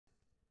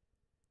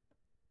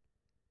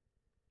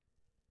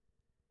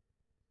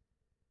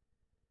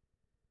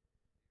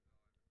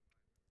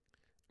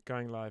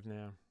Going live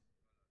now.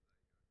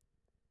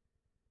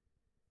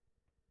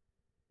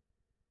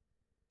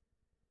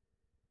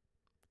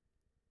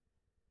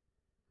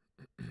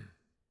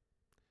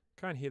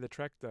 Can't hear the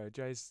track though.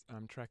 Jay's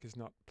track is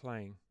not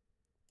playing.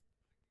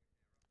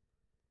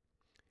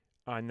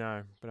 I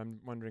know, but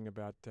I'm wondering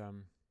about.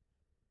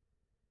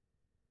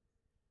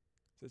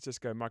 Let's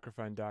just go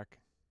microphone dark.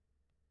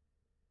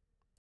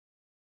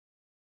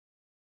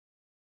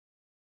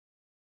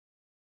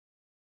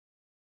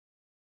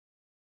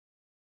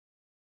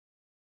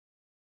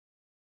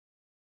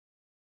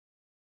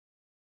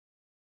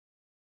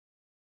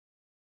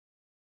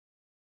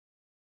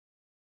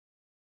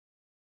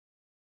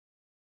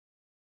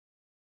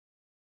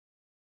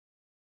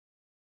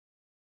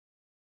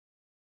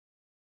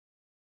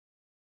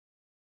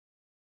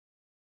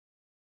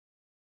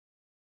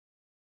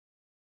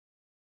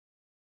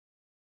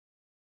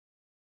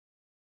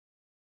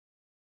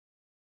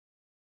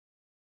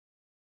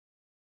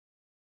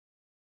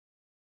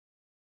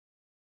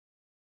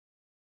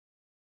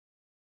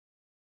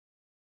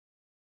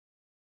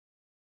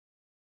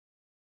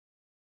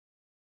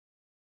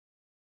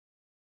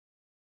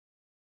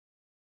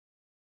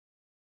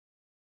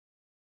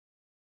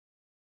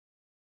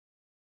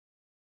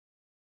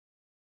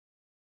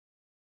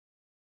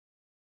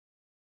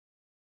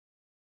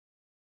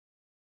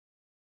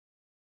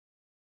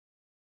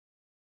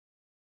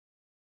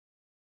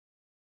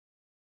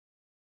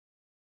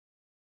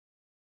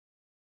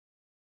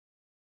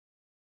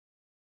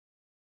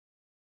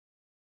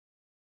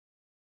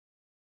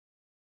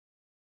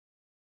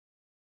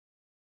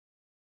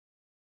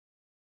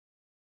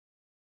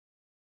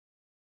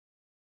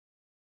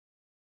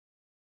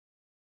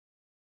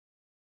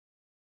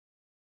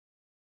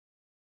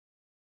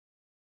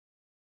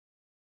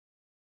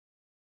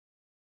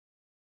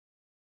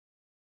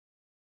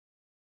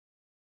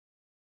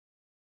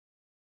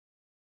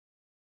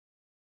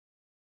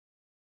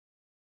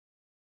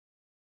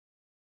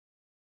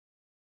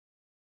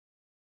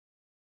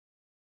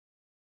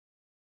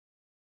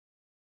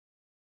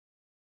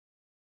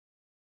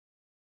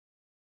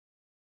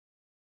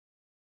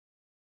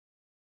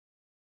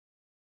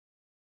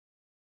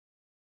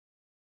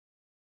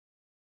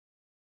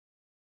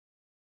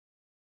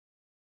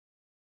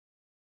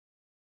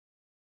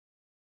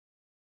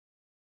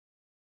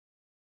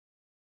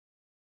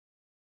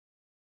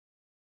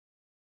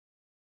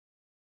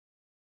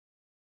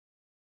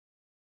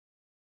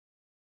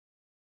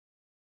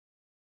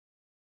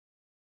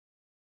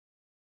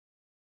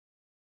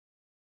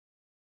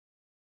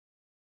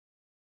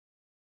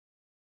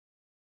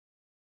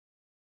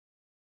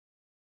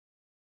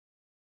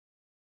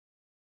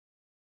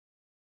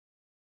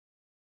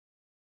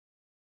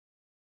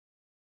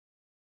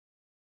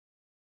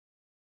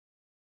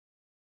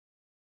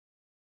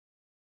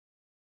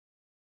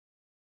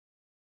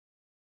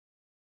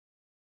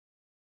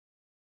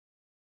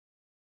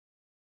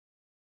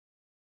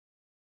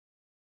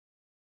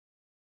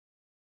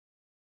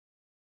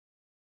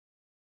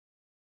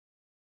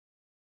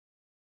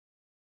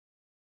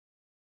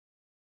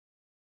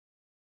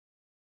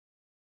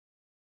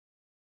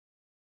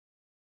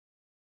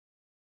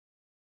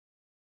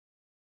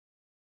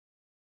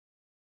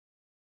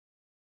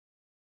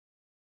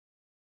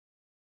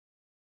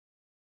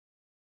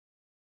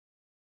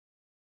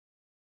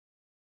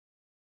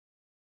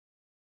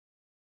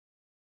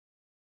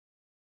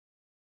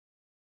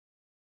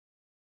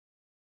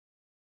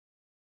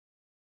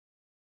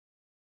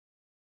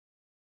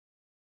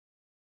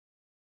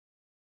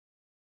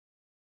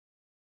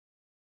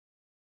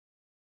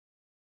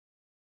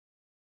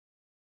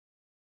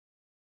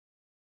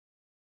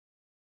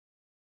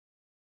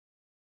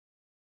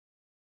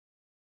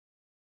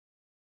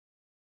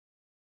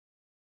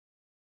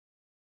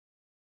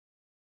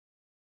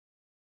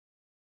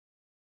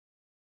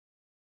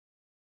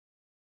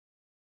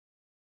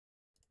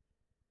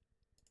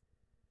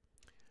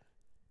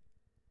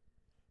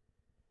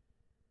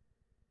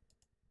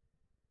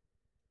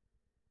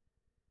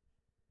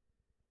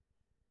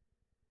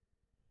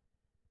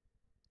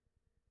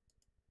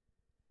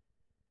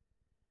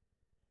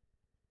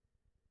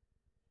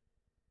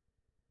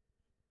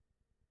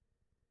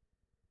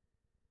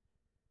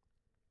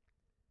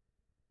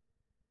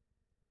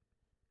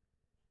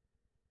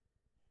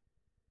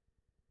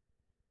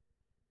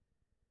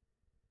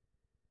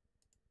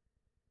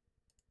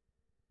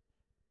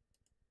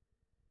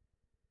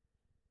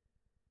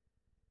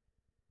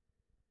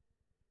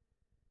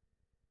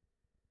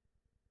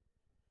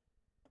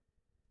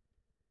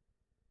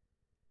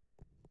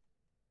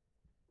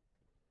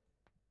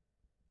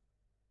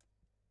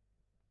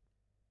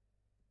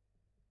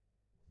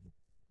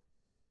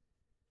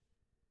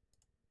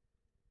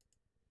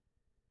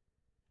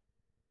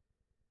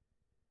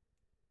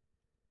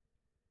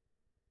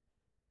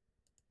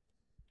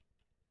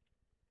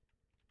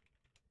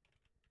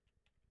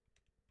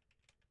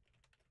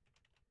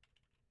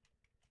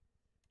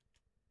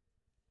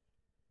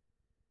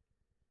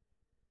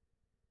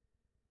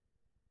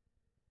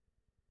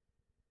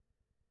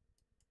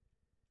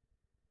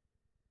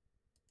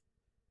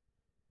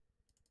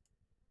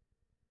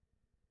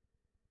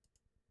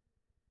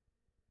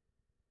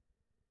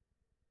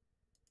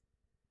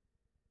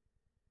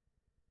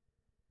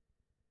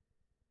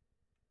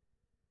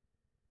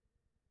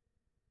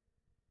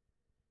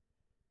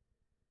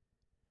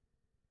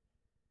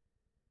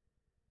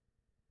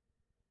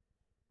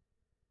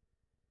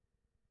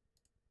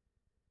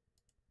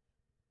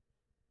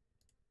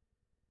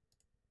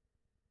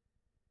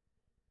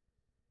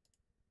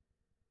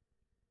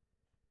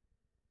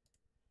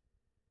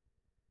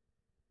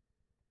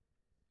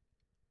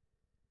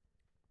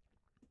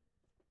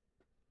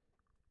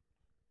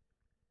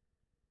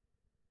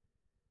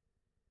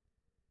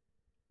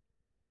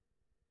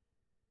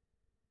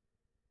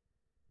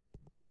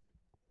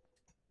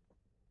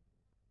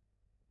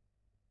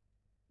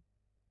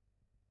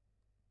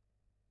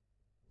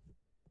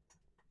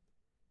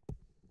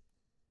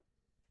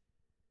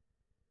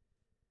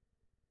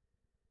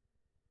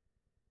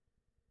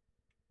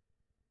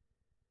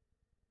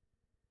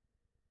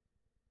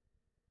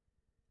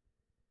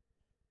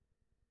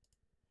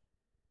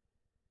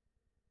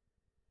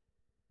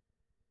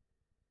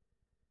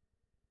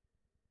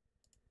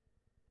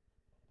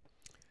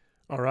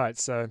 All right,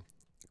 so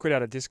quit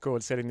out of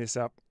Discord setting this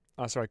up.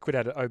 Oh, sorry, quit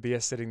out of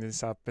OBS setting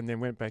this up, and then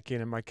went back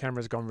in, and my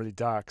camera's gone really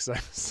dark. So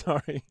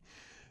sorry,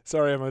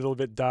 I'm a little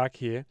bit dark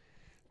here,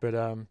 but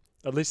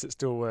at least it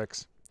still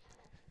works.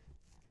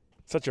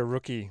 Such a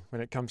rookie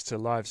when it comes to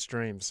live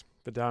streams.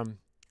 But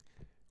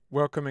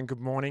welcome and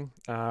good morning.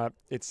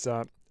 It's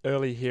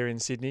early here in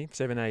Sydney,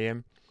 7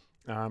 a.m.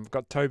 We've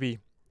got Toby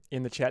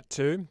in the chat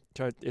too.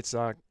 It's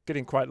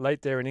getting quite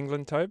late there in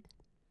England, Tobe.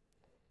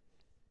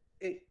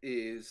 It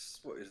is,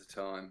 what is the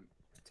time?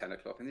 10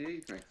 o'clock in the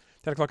evening.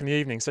 10 o'clock in the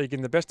evening. So you're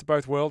getting the best of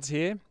both worlds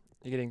here.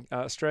 You're getting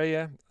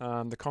Australia,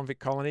 the convict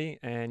colony,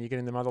 and you're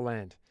getting the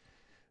motherland.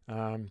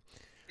 And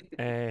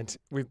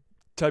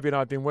Toby and I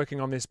have been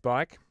working on this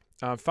bike.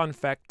 Fun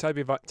fact,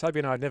 Toby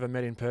and I have never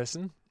met in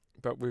person,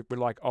 but we're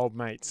like old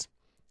mates.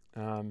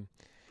 We'll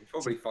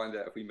probably find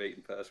out if we meet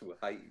in person, we'll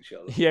hate each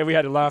other. Yeah, we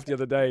had a laugh the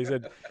other day. He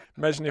said,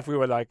 imagine if we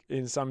were like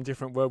in some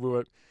different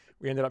world,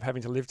 we ended up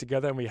having to live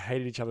together and we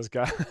hated each other's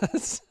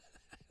guts.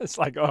 It's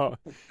like, oh,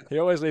 he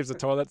always leaves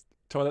the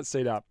toilet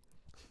seat up.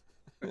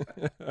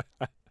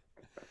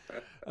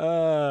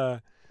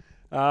 But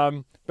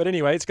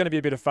anyway, it's going to be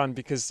a bit of fun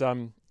because, I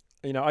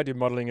do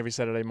modelling every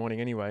Saturday morning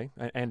anyway,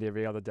 and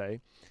every other day.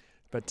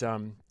 But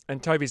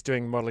and Toby's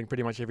doing modelling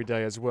pretty much every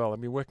day as well.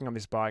 And we're working on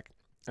this bike,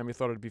 and we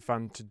thought it'd be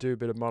fun to do a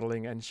bit of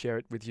modelling and share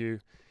it with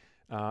you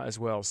as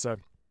well. So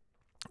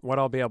what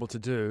I'll be able to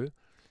do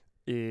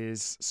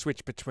is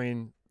switch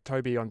between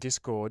Toby on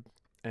Discord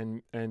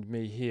and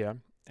me here,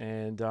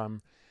 and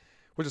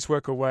we'll just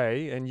work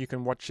away, and you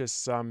can watch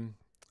us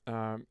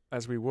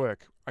as we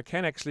work. I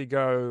can actually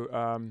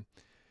go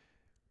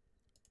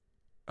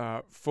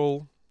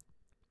full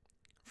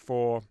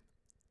for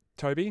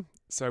Toby,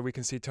 so we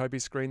can see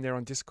Toby's screen there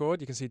on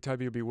Discord. You can see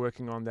Toby will be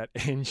working on that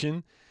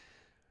engine.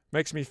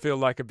 Makes me feel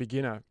like a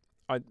beginner.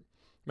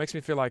 Makes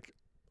me feel like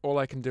all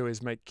I can do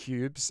is make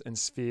cubes and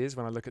spheres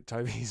when I look at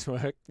Toby's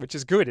work, which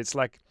is good. It's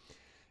like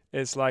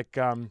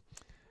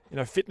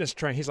fitness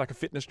train. He's like a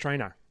fitness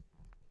trainer.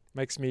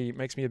 Makes me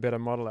a better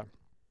modeler.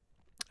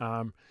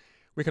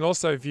 We can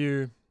also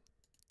view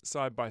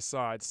side by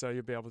side, so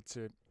you'll be able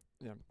to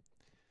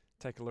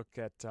take a look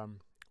at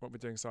what we're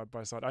doing side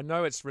by side. I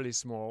know it's really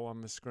small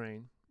on the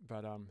screen,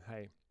 but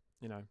hey,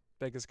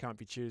 beggars can't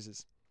be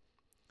choosers.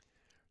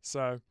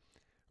 So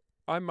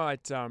I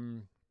might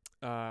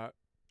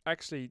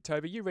actually,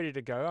 Toby, you ready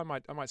to go? I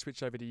might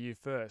switch over to you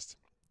first.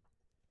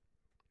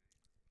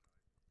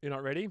 You're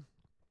not ready?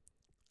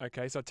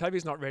 Okay, so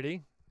Toby's not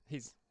ready.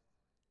 He's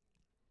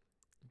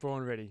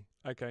born ready.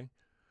 Okay.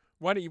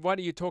 Why don't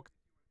you talk?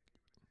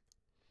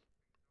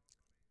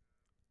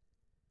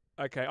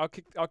 Okay,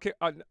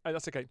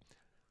 that's okay.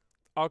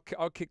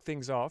 I'll kick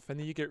things off, and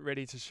then you get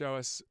ready to show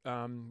us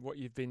what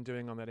you've been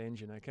doing on that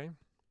engine. Okay.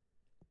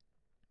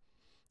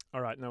 All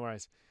right, no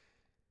worries.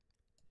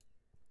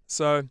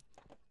 So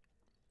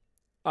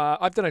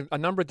I've done a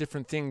number of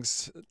different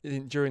things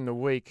during the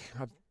week.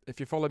 If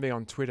you follow me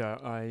on Twitter,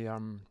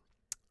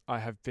 I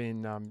have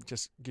been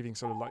just giving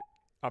sort of like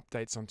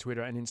updates on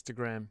Twitter and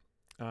Instagram.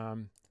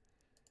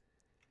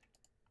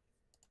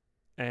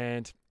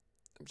 And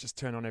just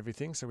turn on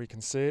everything so we can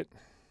see it.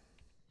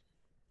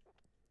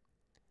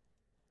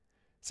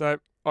 So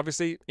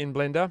obviously in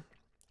Blender,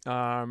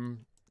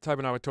 Toby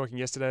and I were talking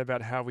yesterday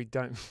about how we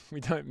don't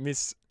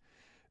miss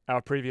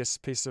our previous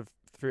piece of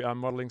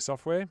modeling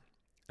software.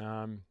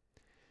 I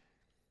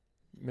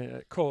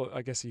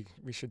guess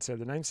we should say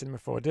the name, Cinema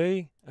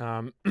 4D.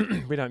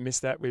 We don't miss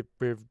that.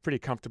 We're pretty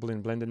comfortable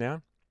in Blender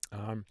now,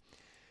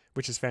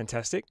 which is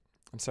fantastic.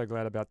 I'm so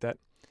glad about that.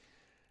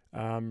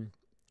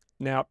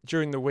 Now,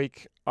 during the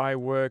week, I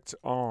worked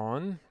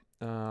on,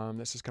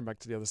 let's just come back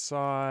to the other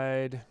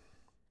side.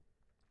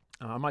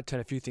 I might turn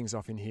a few things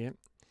off in here.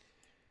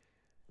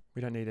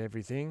 We don't need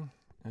everything.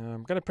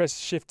 I'm going to press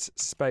Shift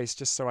Space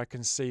just so I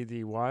can see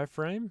the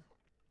wireframe.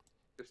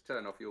 Just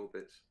turn off your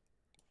bits.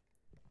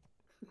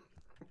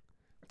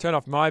 Turn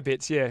off my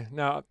bits, yeah.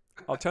 No,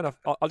 I'll turn off.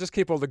 I'll just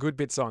keep all the good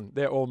bits on.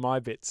 They're all my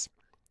bits.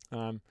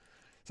 So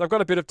I've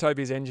got a bit of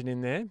Toby's engine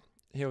in there.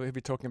 He'll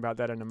be talking about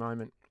that in a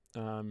moment.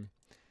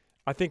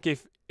 I think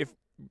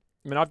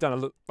I've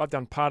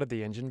done part of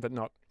the engine, but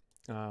not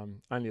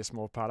only a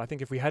small part. I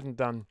think if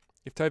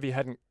Toby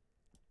hadn't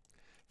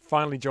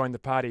finally joined the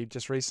party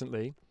just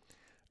recently,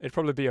 it'd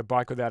probably be a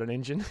bike without an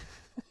engine.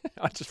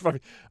 I'd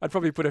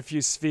probably put a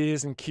few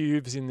spheres and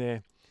cubes in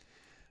there.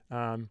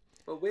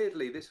 Well,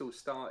 weirdly, this all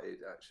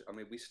started actually. I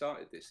mean, we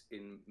started this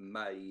in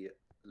May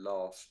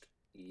last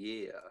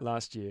year.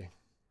 Last year,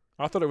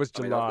 I thought it was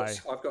July.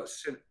 I've got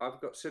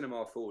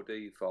Cinema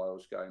 4D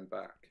files going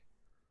back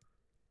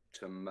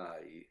to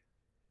May,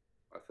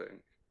 I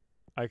think.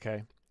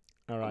 Okay,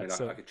 all right. I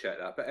mean, I could check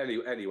that, but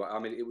anyway, I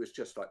mean, it was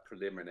just like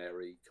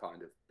preliminary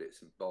kind of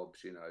bits and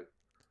bobs,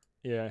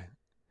 Yeah.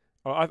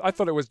 Oh, I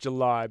thought it was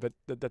July, but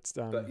that's.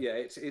 But yeah,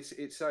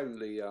 it's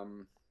only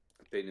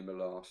been in the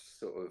last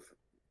sort of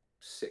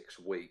 6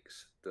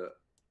 weeks that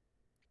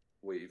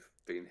we've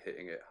been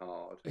hitting it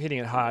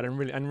hard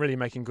and really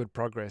making good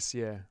progress.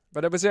 Yeah,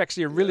 but it was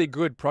actually a really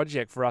good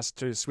project for us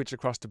to switch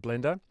across to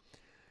Blender.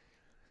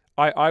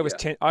 I was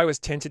Yeah, I was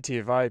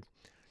tentative. I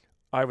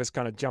was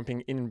kind of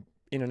jumping in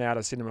and out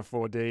of Cinema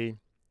 4D,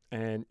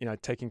 and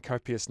taking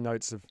copious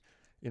notes of,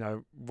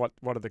 what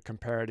are the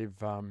comparative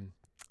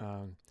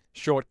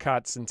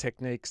shortcuts and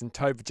techniques. And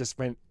Toby just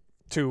went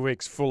 2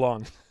 weeks full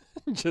on,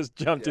 just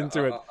jumped yeah.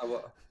 into it.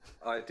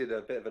 I did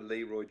a bit of a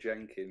Leroy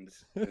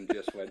Jenkins and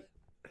just went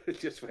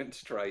just went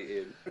straight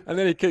in. And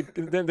then he kicked.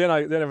 Then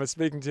I was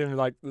speaking to him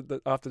like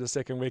after the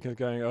second week, and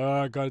going,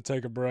 "Oh, I got to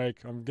take a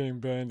break. I'm getting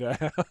burned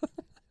out."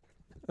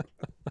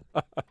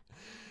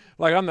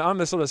 Like I'm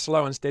the sort of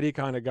slow and steady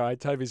kind of guy.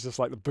 Toby's just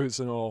like the boots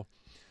and all.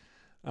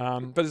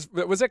 But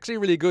it was actually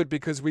really good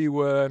because we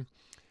were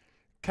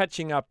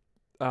catching up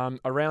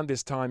around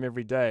this time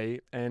every day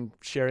and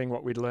sharing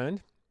what we'd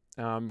learned.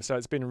 So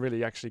it's been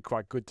really actually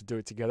quite good to do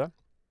it together.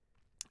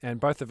 And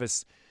both of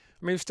us,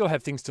 I mean, we still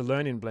have things to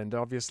learn in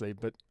Blender, obviously,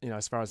 but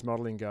as far as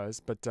modeling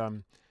goes, but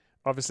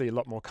obviously a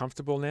lot more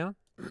comfortable now,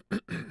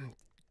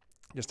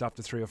 just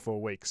after 3 or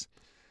 4 weeks.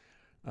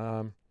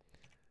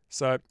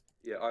 So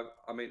Yeah,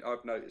 I mean,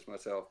 I've noticed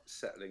myself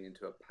settling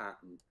into a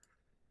pattern,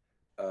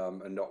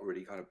 and not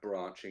really kind of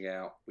branching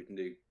out with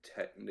new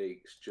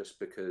techniques just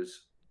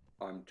because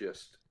I'm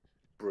just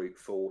brute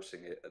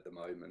forcing it at the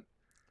moment.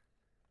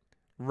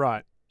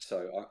 right,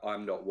 So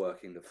I'm not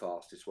working the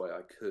fastest way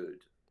I could.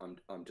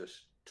 I'm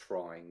just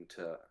trying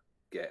to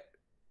get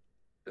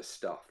the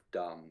stuff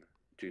done.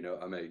 Do you know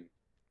what I mean?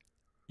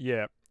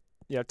 yeah,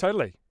 yeah,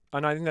 totally.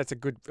 And I think that's a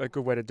good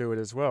way to do it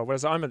as well.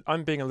 Whereas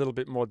I'm being a little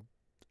bit more,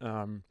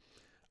 I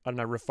don't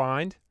know,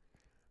 refined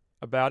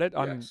about it.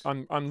 Yes.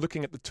 I'm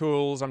looking at the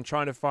tools. I'm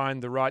trying to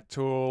find the right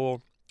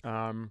tool.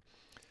 I'm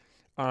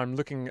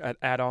looking at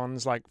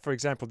add-ons. Like for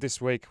example, this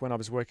week when I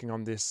was working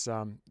on this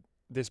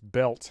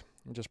belt,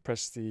 and just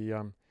press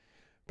the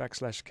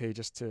 / key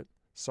just to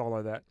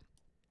solo that.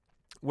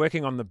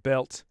 Working on the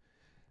belt,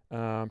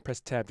 press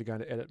tab to go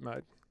into edit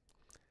mode.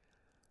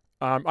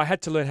 I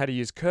had to learn how to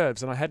use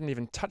curves, and I hadn't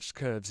even touched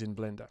curves in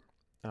Blender.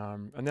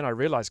 And then I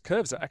realized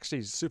curves are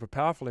actually super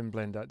powerful in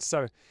Blender. It's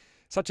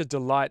such a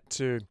delight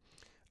to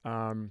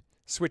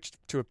switch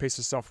to a piece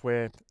of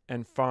software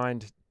and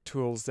find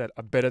tools that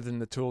are better than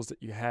the tools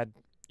that you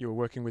were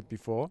working with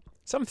before.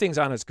 Some things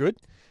aren't as good,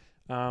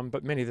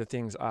 but many of the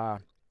things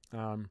are.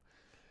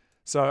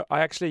 So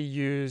I actually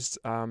used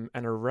an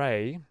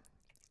array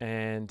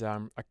and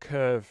a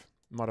curve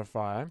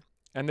modifier,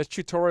 and there's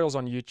tutorials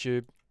on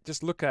YouTube.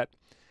 Just look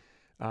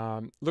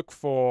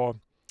for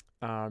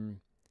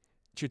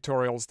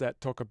tutorials that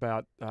talk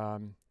about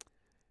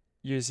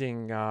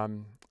using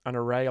an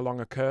array along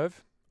a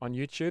curve on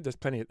YouTube. There's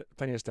plenty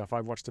of stuff.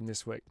 I watched them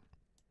this week.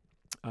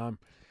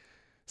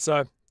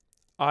 So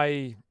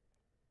I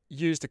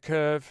used a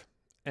curve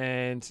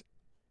and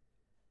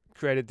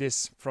created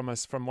this from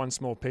one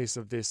small piece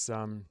of this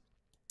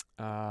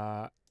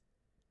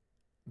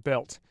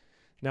belt.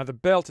 Now the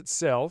belt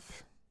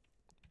itself,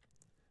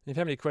 if you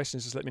have any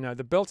questions, just let me know.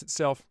 The belt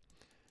itself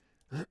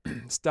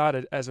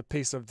started as a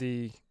piece of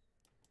the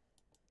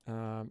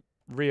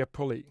rear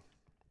pulley.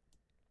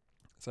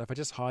 So if I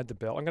just hide the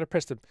belt, I'm going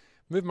to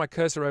move my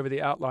cursor over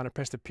the outline and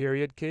press the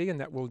period key, and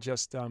that will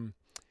just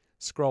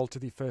scroll to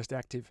the first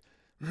active.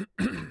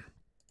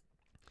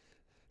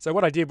 So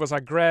what I did was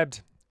I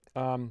grabbed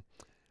a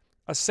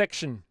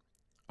section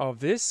of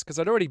this, because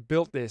I'd already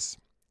built this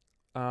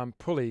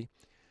pulley.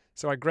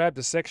 So I grabbed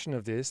a section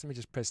of this. Let me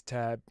just press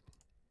tab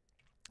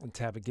and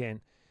tab again.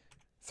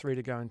 3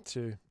 to go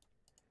into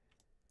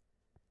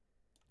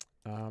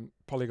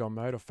polygon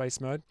mode or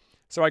face mode.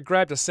 So I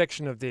grabbed a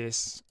section of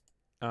this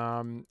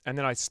and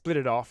then I split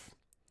it off,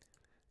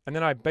 and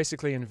then I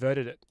basically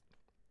inverted it.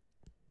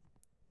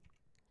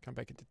 Come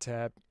back into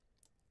tab,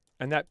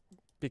 and that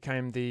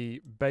became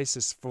the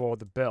basis for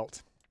the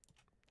belt,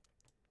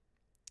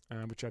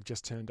 which I've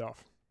just turned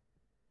off.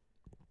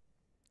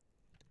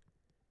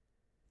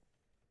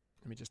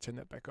 Let me just turn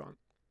that back on.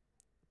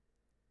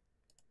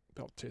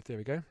 Belt tooth, there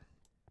we go. And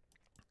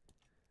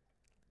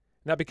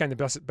that became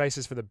the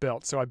basis for the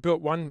belt. So I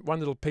built one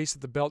little piece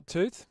of the belt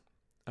tooth,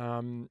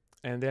 and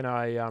then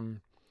I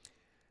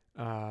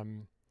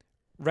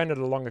ran it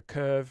along a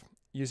curve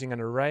using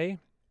an array,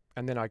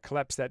 and then I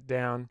collapsed that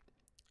down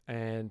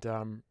and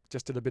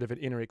just did a bit of an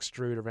inner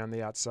extrude around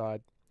the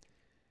outside,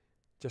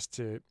 just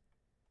to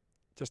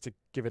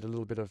give it a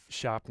little bit of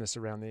sharpness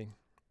around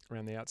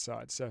the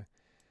outside. So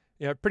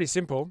yeah, pretty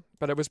simple,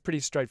 but it was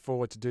pretty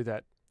straightforward to do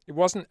that. It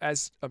wasn't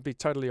I'll be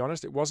totally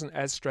honest, it wasn't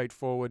as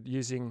straightforward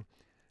using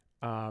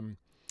an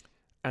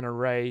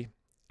array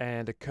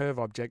and a curve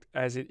object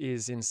as it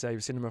is in, say,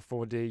 Cinema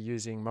 4D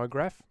using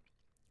MoGraph.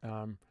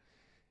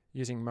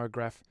 Using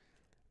MoGraph,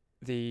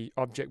 the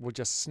object will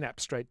just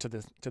snap straight to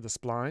the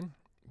spline.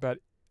 But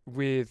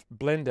with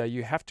Blender,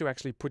 you have to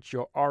actually put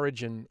your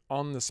origin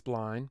on the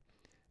spline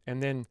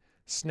and then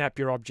snap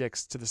your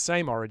objects to the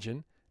same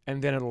origin,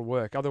 and then it'll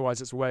work.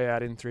 Otherwise, it's way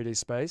out in 3D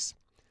space.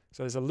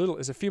 So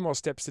there's a few more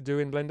steps to do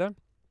in Blender.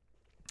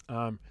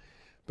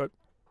 But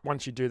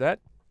once you do that,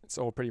 it's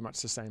all pretty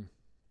much the same.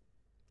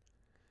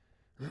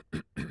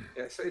 Yeah,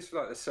 it's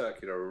like a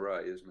circular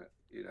array, isn't it?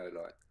 You know,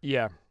 like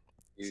Yeah.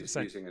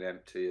 Using an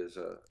empty as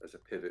a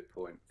pivot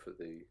point for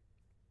the.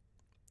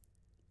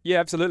 Yeah,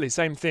 absolutely,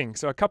 same thing.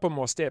 So a couple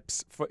more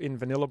steps in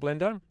Vanilla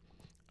Blender.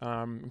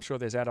 I'm sure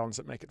there's add-ons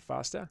that make it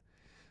faster.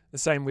 The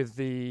same with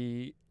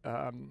the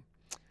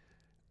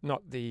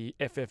not the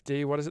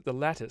FFD. What is it? The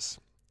lattice.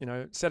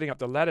 Setting up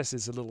the lattice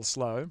is a little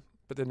slow,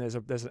 but then there's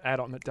an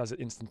add-on that does it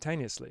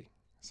instantaneously.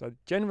 So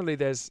generally,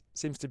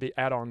 seems to be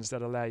add-ons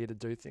that allow you to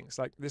do things.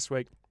 Like this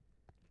week,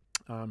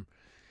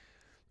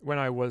 when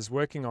I was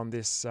working on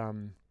this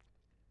on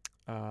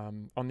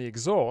the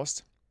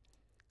exhaust,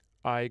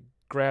 I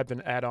grabbed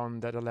an add-on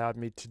that allowed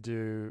me to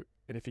do,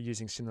 and if you're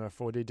using Cinema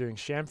 4D, doing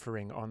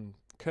chamfering on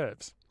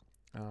curves,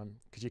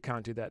 because you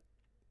can't do that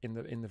in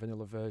the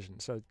vanilla version.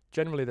 So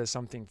generally, there's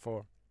something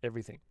for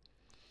everything.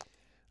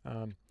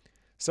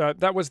 So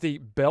that was the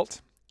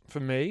belt for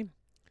me.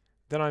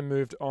 Then I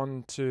moved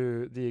on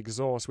to the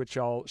exhaust, which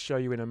I'll show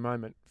you in a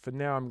moment. For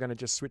now, I'm going to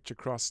just switch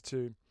across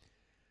to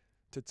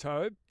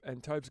Tobe,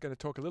 and Tobe's going to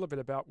talk a little bit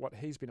about what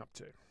he's been up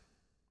to.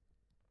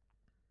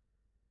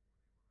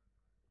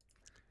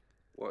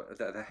 What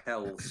the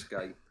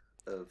hellscape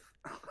of?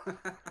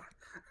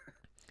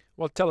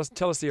 Well, tell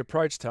us the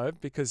approach, Tobe,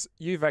 because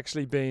you've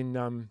actually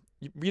been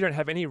you don't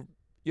have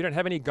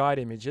any guide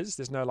images.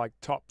 There's no like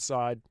top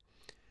side,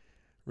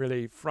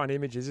 really front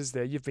images, is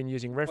there? You've been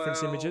using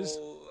reference images.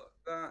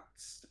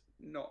 That's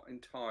not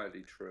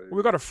entirely true. Well,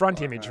 we've got a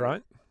front image,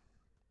 right?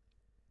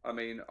 I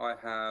mean, I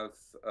have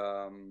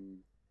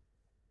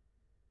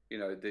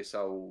this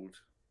old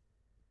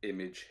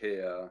image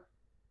here,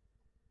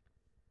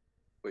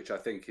 which I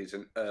think is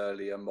an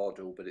earlier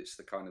model, but it's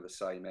the kind of the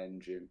same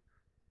engine.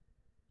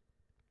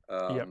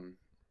 Yep.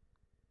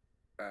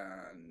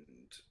 And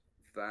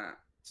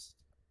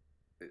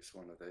it's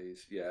one of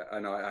these. Yeah,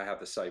 and I have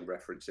the same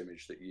reference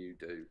image that you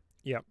do.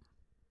 Yep.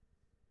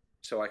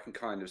 So I can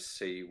kind of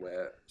see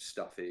where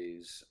stuff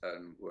is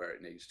and where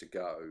it needs to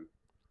go.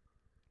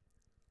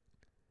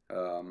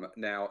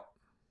 Now,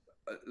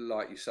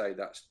 like you say,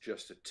 that's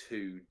just a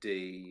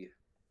 2D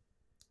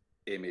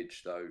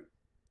image, though.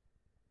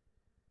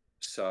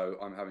 So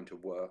I'm having to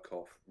work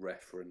off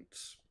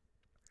reference.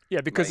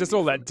 Yeah, because there's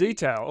all that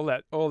detail,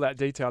 all that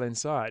detail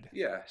inside.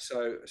 Yeah,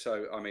 so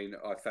I mean,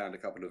 I found a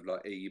couple of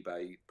like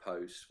eBay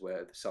posts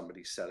where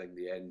somebody's selling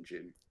the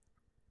engine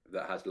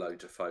that has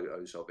loads of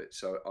photos of it.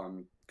 So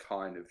I'm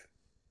kind of,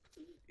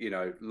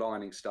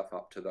 lining stuff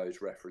up to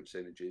those reference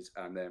images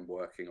and then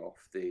working off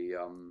the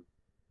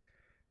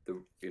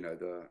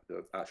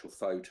actual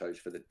photos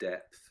for the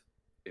depth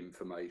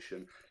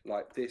information.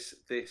 Like this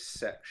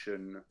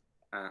section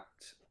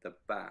at the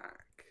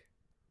back.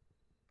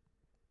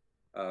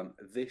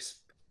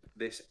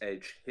 This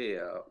edge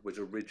here was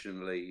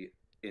originally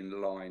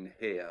in line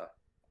here,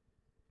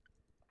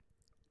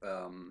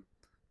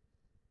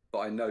 but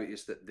I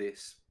noticed that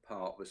this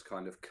part was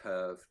kind of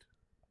curved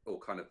or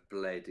kind of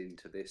bled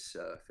into this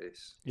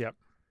surface. Yep.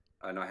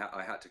 And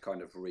I had to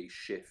kind of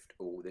reshift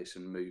all this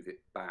and move it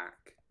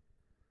back,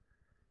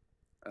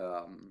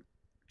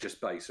 just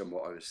based on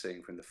what I was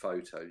seeing from the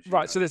photos.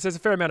 Right. So there's a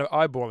fair amount of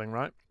eyeballing,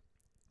 right?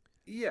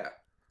 Yeah.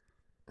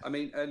 I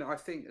mean, and I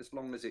think as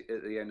long as at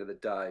the end of the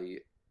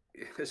day,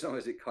 as long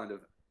as it kind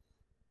of,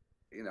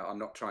 I'm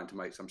not trying to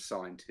make some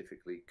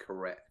scientifically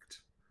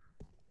correct.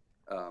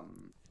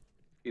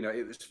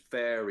 It was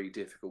very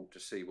difficult to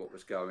see what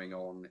was going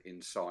on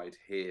inside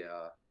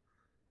here.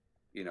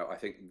 I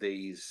think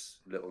these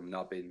little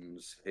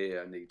nubbins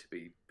here need to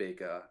be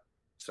bigger,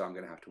 so I'm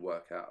going to have to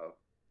work out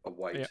a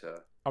way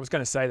to. I was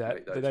going to say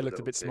that, but they looked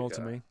a bit small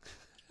to me.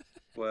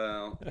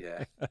 Well,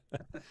 yeah.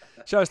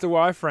 Show us the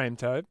wireframe,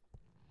 Toad.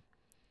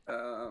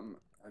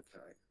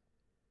 Okay.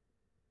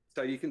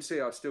 So you can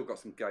see I've still got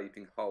some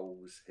gaping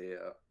holes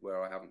here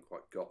where I haven't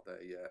quite got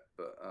there yet,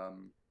 but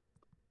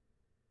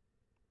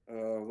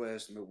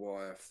where's my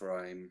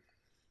wireframe?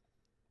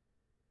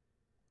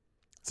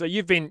 So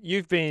you've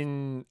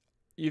been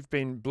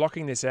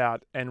blocking this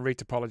out and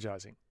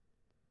retopologizing.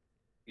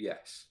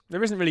 Yes.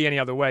 There isn't really any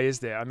other way, is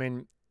there? I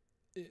mean,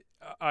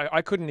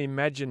 I couldn't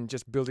imagine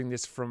just building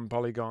this from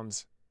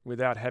polygons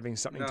without having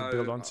something to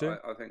build onto.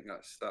 I think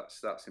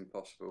that's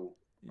impossible.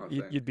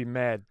 You'd be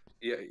mad.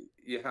 Yeah,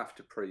 you have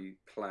to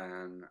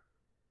pre-plan,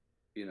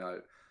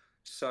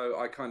 So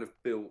I kind of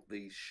built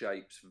these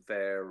shapes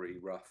very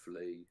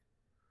roughly,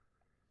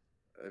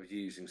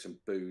 using some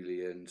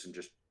booleans and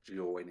just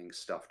joining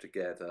stuff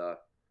together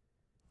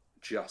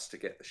just to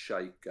get the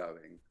shape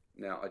going.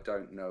 Now, I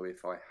don't know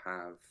if I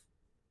have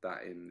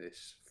that in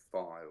this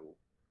file.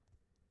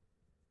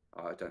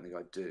 I don't think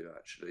I do,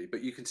 actually.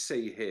 But you can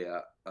see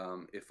here,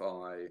 if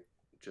I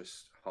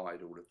just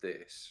hide all of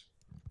this,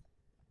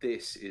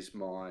 this is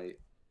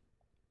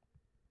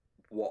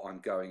what I'm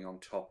going on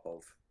top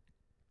of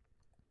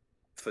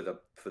for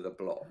the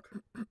block.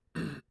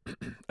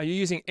 Are you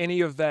using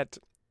any of that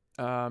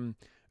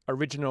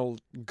original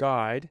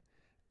guide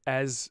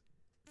as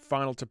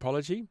final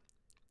topology?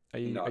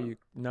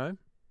 No?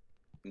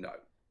 No.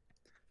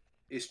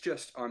 It's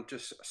just I'm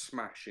just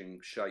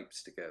smashing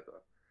shapes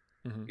together.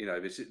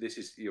 Mm-hmm. This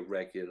is your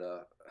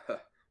regular.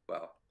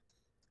 Well,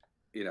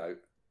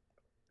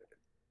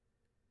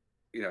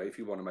 you know, if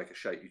you want to make a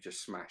shape, you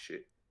just smash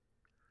it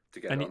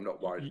together. And I'm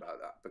not worried about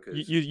that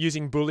because you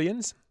using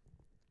booleans.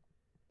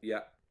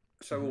 yeah.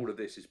 So all of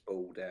this is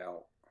balled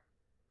out.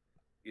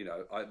 You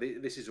know,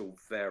 this is all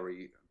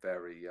very,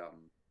 very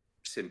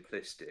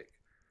simplistic,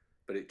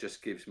 but it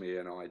just gives me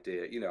an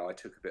idea. You know, I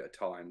took a bit of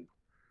time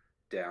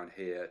down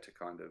here to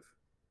kind of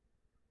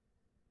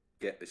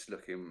get this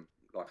looking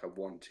like I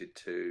wanted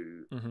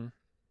to.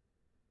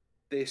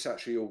 This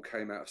actually all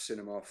came out of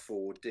Cinema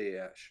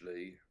 4D.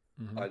 Actually,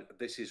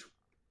 this is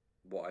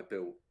what I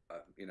built,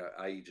 you know,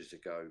 ages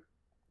ago.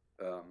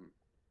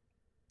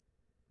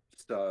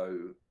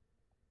 So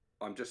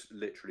I'm just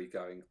literally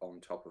going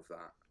on top of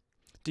that.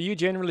 Do you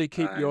generally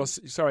keep your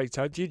sorry,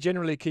 Toad? Do you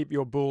generally keep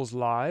your bulls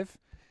live,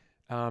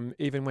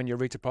 even when you're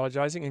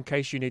retopologizing, in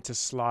case you need to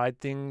slide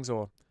things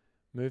or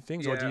move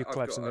things, or do you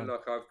collapse them down?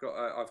 Look, I've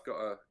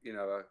got a you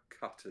know, a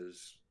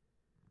cutter's.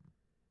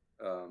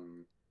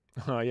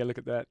 Oh yeah, look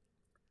at that.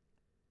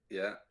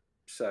 Yeah.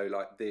 So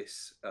like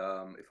this,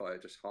 if I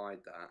just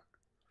hide that,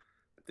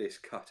 this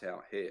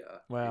cutout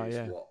here Wow,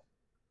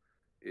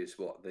 is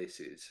what this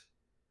is.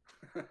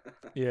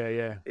 Yeah,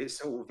 yeah. It's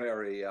all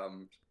very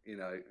you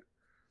know,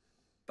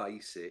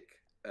 basic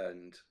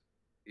and,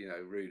 you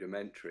know,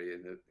 rudimentary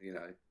and, you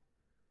know,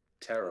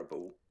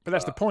 terrible. But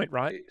that's the point,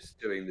 right? It's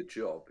doing the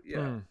job.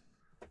 Yeah.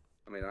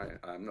 I mean,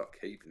 I'm not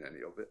keeping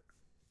any of it.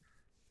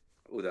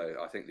 Although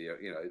I think the,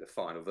 you know, the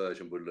final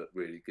version would look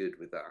really good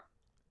with that.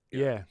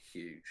 Yeah. Know,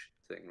 huge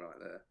thing right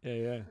there.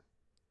 Yeah, yeah.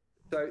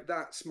 So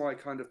that's my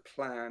kind of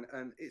plan,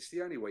 and it's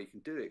the only way you can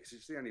do it, because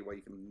it's the only way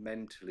you can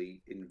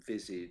mentally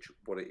envisage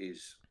what it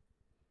is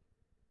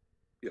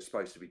you're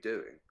supposed to be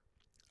doing.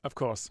 Of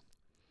course.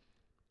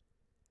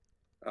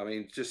 I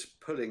mean, just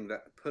pulling,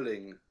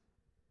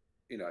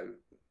 you know,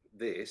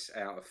 this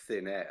out of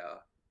thin air,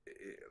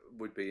 it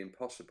would be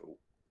impossible.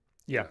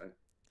 Yeah, you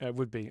know? It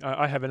would be.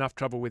 I have enough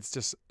trouble with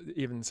just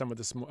even some of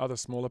the other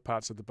smaller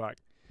parts of the bike.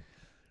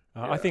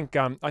 I think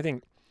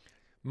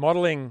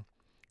modeling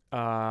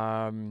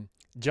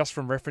just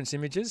from reference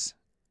images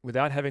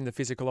without having the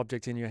physical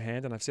object in your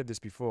hand, and I've said this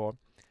before,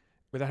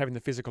 without having the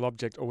physical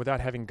object or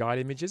without having guide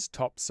images,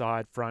 top,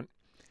 side, front,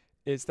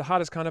 it's the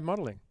hardest kind of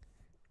modeling.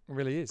 It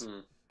really is.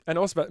 And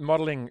also about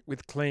modeling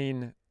with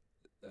clean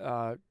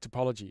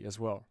topology as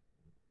well.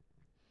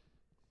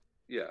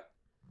 Yeah.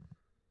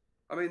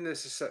 I mean,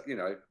 there's you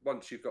know,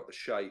 once you've got the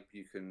shape,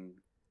 you can,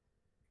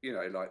 you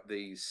know, like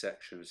these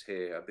sections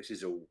here, this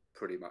is all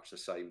pretty much the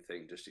same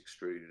thing, just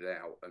extruded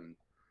out and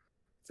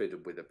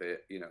fiddled with a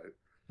bit, you know.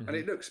 And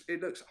it looks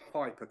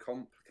hyper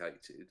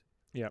complicated.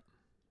 Yeah.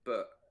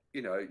 But,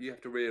 you know, you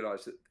have to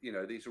realize that, you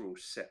know, these are all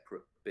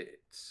separate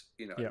bits,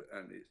 you know,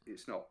 and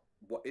it's not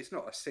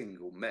a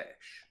single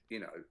mesh, you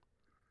know.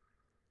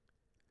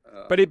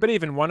 But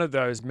even one of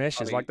those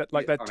meshes, I mean,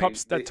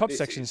 that top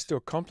section is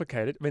still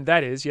complicated. I mean,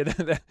 that is,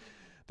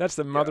 that's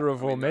the mother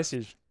of all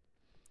meshes.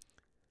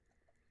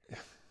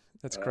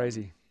 That's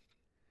crazy.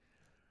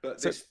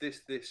 But so,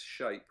 this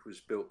shape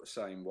was built the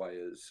same way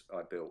as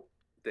I built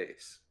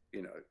this,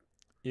 you know.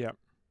 Yeah.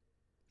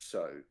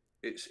 So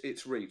it's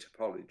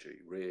retopology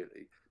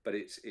really, but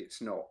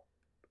it's not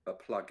a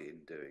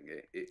plugin doing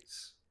it.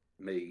 It's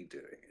me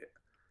doing it.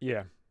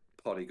 Yeah.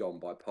 Polygon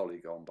by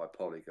polygon by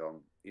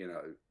polygon, you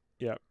know.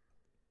 Yeah.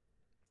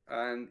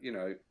 And you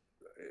know,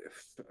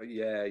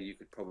 you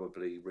could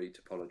probably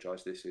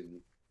retopologize this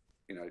in,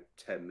 you know,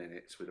 10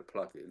 minutes with a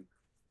plugin,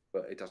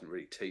 but it doesn't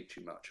really teach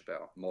you much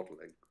about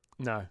modeling.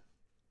 No.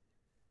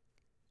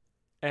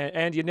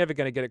 And you're never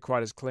going to get it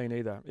quite as clean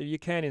either. You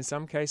can in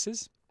some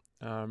cases.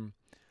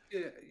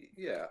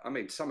 Yeah. I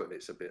mean, some of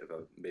it's a bit of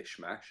a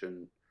mishmash,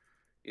 and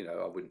you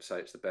know, I wouldn't say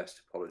it's the best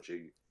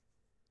topology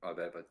I've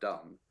ever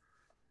done,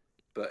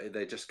 but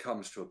there just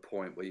comes to a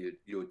point where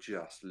you're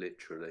just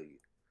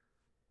literally,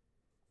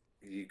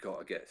 you got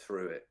to get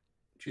through it.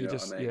 Do you know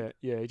what I mean?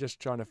 Yeah. You're just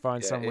trying to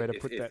find somewhere to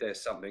put that. If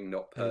there's something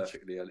not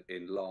perfectly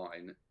in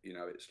line, you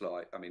know, it's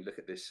like, I mean, look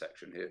at this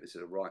section here. This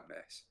is a right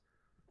mess.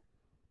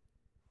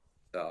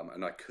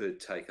 And I could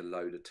take a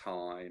load of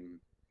time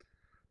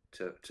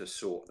to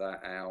sort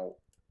that out.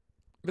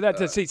 But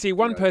that see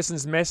one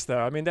person's mess though.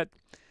 I mean that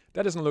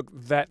doesn't look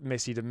that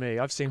messy to me.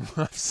 I've seen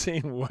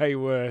way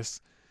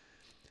worse.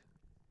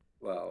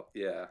 Well,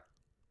 yeah,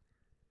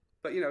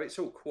 but you know, it's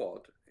all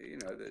quad. You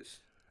know,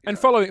 there's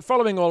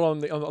following all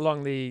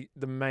along the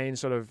main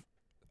sort of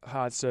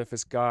hard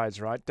surface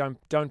guides, right?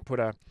 Don't put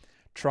a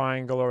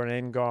triangle or an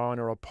n-gon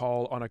or a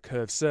pole on a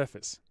curved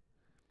surface.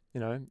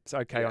 You know, it's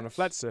okay on a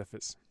flat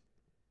surface.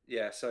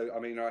 Yeah, so I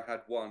mean, I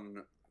had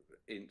one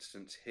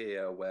instance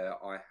here where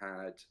I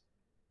had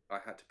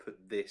to put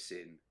this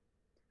in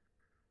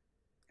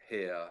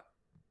here,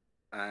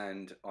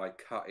 and I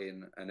cut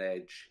in an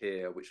edge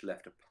here which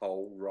left a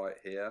pole right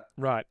here.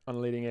 Right, on a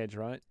leading edge,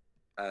 right?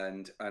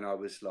 And I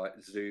was like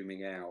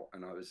zooming out,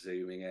 and I was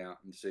zooming out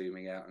and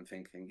zooming out and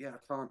thinking, yeah,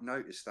 I can't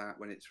notice that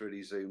when it's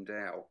really zoomed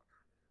out.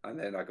 And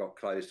then I got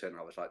close to it and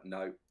I was like,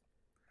 no.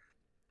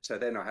 So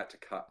then I had to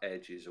cut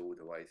edges all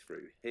the way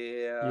through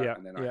here,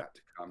 and then I had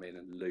to come in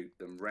and loop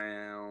them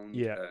round.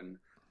 And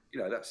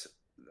you know, that's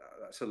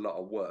that's a lot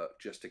of work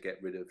just to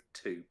get rid of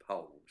 2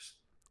 poles.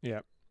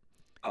 Yeah.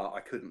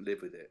 I couldn't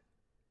live with it.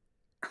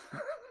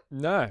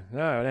 No,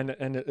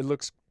 and it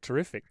looks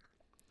terrific.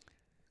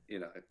 You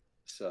know,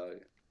 so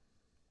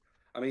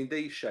I mean,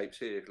 these shapes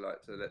here, like,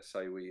 so let's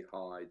say we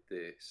hide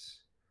this.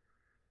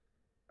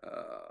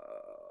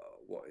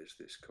 What is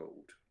this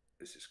called?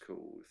 This is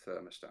called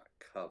thermostat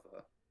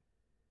cover.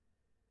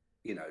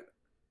 You know,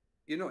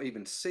 you're not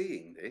even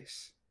seeing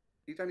this.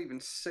 You don't even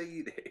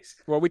see this.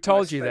 Well, we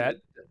told you that,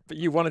 but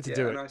you wanted to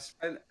do it. And I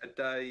spent a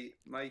day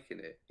making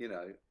it, you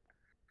know.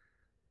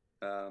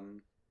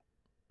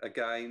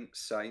 Again,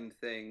 same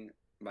thing,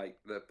 make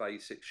the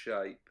basic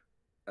shape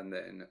and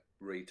then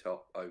retop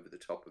over the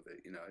top of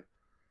it, you know.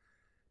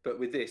 But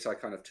with this, I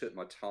kind of took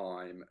my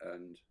time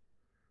and,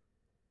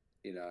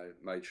 you know,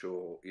 made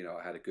sure, you know,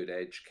 I had a good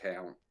edge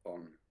count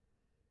on,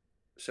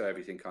 so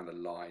everything kind of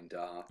lined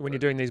up. When you're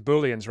doing these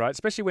booleans, right?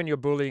 Especially when you're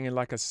booleaning in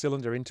like a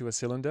cylinder into a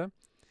cylinder.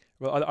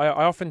 Well, I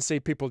often see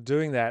people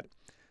doing that,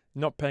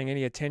 not paying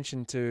any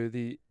attention to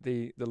the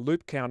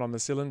loop count on the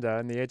cylinder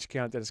and the edge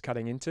count that it's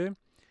cutting into.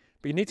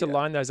 But you need to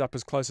line those up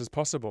as close as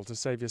possible to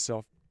save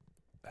yourself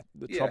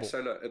the trouble. So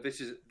look, this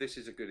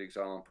is a good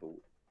example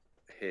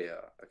here,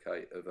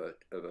 okay, of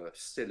a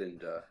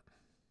cylinder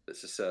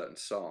that's a certain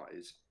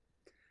size.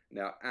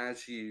 Now,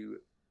 as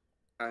you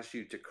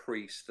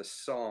decrease the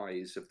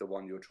size of the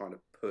one you're trying to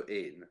put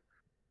in,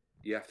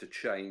 you have to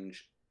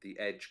change the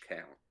edge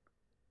count.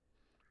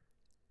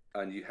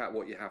 And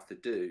what you have to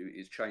do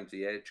is change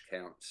the edge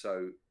count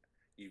so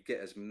you get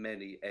as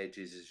many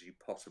edges as you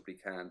possibly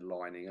can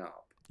lining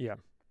up. Yeah.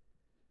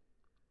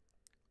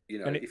 You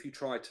know, if you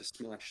try to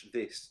smash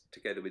this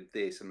together with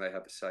this and they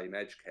have the same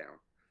edge count,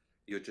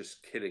 you're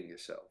just killing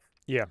yourself.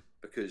 Yeah.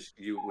 Because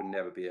you would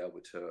never be able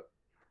to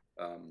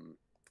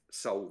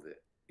solve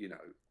it, you know.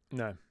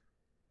 No.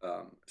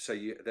 So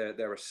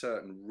there are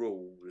certain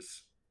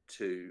rules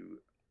to,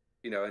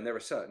 you know, and there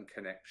are certain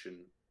connection,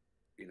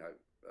 you know,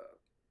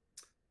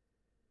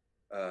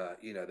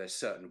 there's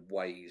certain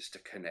ways to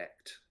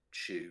connect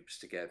tubes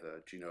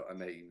together. Do you know what I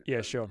mean?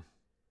 Yeah, sure.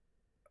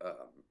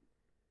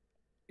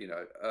 You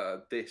know,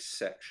 this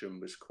section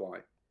was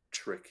quite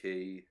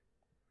tricky.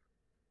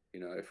 You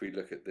know, if we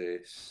look at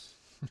this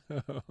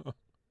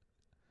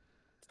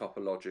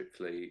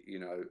topologically, you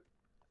know,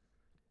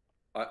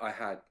 I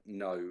had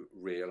no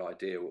real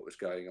idea what was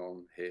going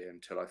on here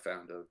until I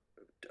found a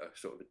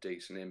sort of a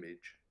decent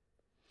image.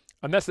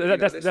 And that's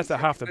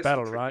half the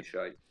battle, right?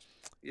 Shapes.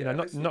 Yeah,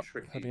 not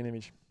having an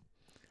image.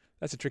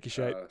 That's a tricky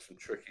shape. Some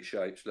tricky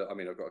shapes. Look, I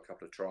mean, I've got a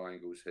couple of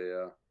triangles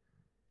here.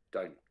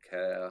 Don't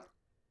care.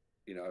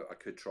 You know, I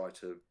could try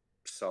to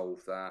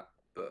solve that,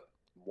 but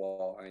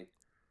why?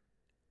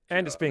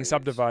 And it's being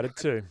subdivided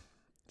too.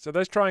 So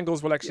those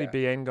triangles will actually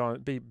be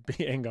n-gon.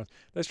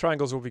 Those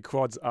triangles will be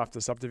quads after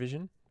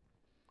subdivision.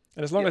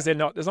 And as long as they're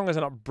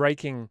not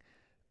breaking,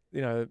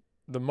 you know,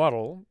 the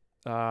model,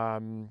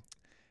 you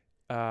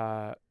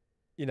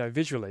know,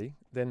 visually,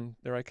 then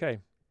they're okay.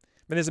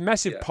 But there's a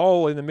massive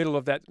pole in the middle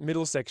of that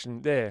middle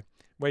section there,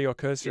 where your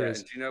cursor is.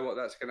 And do you know what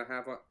that's going to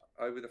have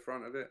over the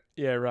front of it?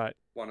 Yeah, right.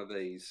 One of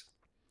these.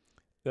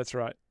 That's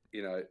right.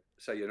 You know,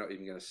 so you're not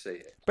even going to see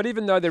it. But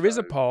even though there is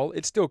a pole,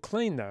 it's still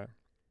clean, though.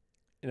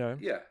 You know.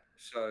 Yeah.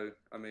 So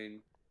I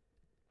mean,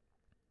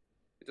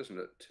 it doesn't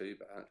look too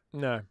bad.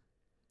 No.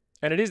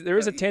 And there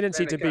is a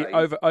tendency to be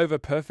over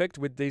perfect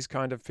with these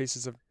kind of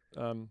pieces of.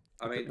 I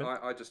mean,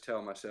 I just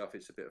tell myself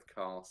it's a bit of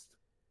cast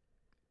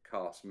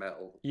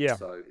metal. Yeah.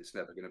 So it's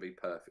never going to be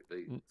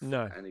perfectly.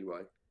 No.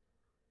 Anyway,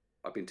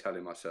 I've been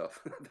telling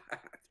myself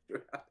that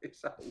throughout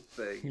this whole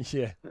thing.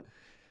 Yeah.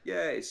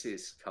 Yeah,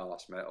 it's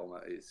cast metal.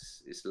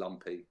 It's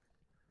lumpy.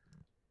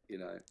 You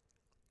know.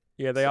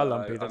 Yeah, they are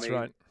lumpy. That's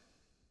right.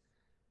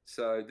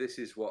 So this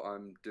is what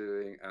I'm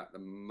doing at the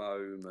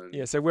moment.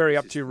 Yeah. So where are you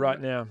up to right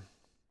now?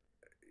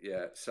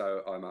 Yeah,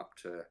 so I'm up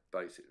to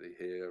basically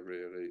here,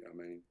 really. I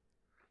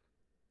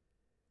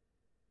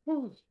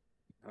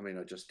mean,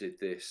 I just did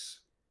this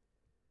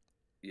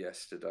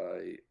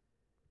yesterday.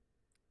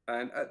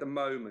 And at the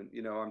moment,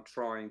 you know, I'm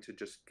trying to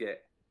just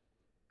get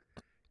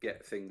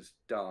things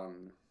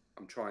done.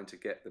 I'm trying to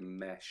get the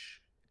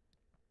mesh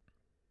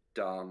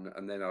done,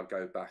 and then I'll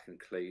go back and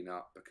clean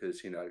up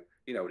because, you know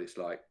what it's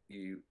like.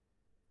 You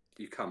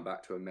come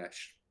back to a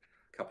mesh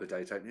a couple of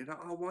days later and you're like,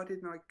 oh, why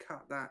didn't I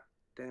cut that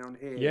down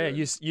here? Yeah,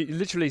 you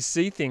literally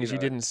see things you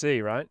didn't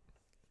see, right?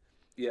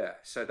 Yeah,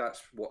 so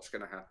that's what's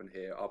going to happen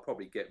here. I'll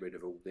probably get rid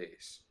of all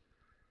this,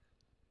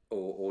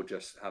 or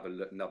just have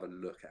another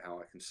look at how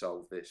I can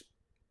solve this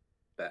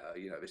better.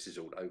 You know, this is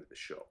all over the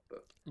shop,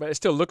 but it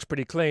still looks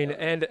pretty clean.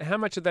 And how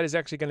much of that is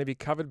actually going to be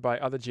covered by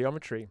other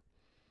geometry?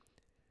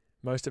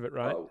 Most of it,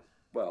 right? Oh,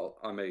 well,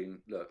 I mean,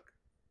 look.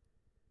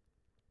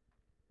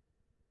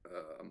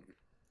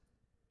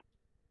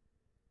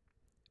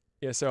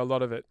 Yeah, so a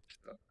lot of it.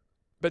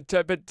 But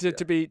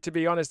to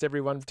be honest,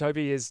 everyone,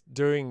 Toby is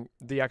doing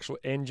the actual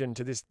engine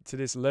to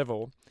this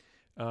level.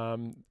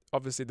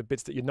 Obviously, the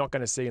bits that you're not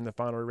going to see in the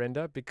final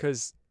render,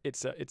 because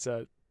it's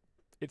a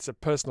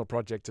personal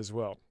project as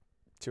well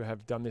to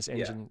have done this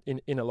engine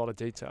in a lot of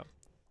detail.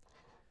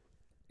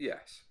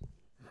 yes.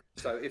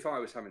 So if I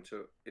was having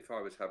to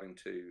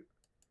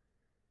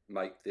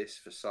make this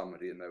for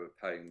somebody and they were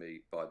paying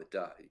me by the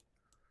day,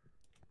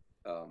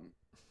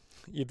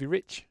 You'd be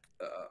rich.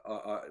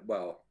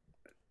 well,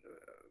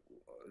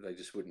 they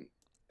just wouldn't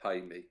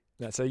pay me.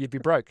 No, so you'd be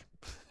broke.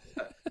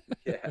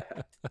 Yeah.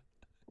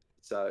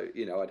 So,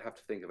 I'd have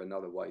to think of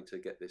another way to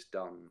get this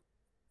done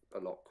a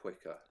lot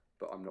quicker,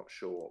 but I'm not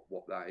sure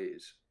what that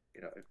is,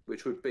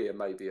 which would be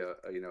maybe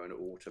an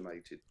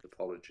automated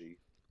topology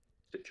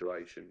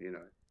situation.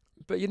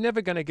 But you're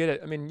never going to get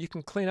it. I mean, you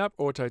can clean up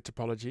auto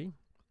topology,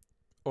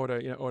 auto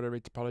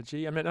read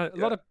topology.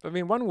 I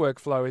mean, one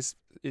workflow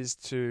is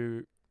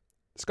to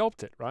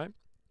sculpt it, right?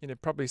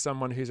 Probably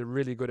someone who's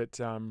really good at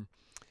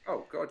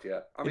oh God,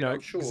 yeah. I mean,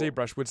 I'm sure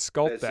ZBrush would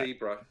sculpt that.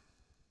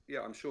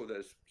 Yeah, I'm sure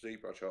there's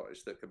ZBrush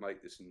artists that could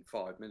make this in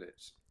 5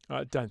 minutes.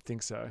 I don't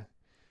think so.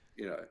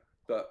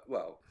 But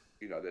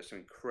there's some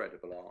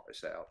incredible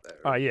artists out there.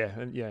 Oh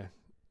yeah, yeah.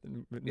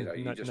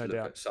 You just no look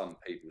doubt. at some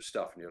people's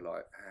stuff and you're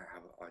like,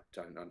 I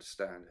don't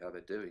understand how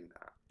they're doing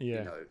that.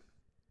 Yeah.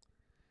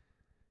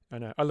 I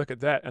know. I look at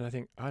that and I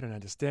think, I don't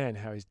understand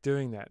how he's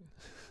doing that.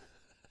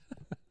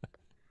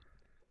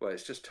 Well,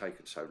 it's just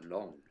taken so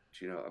long.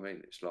 Do you know what I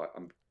mean? It's like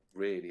I'm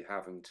really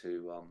having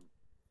to.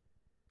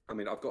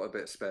 I've got a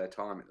bit of spare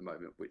time at the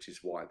moment, which is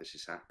why this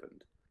has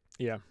happened.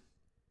 Yeah.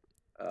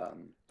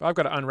 I've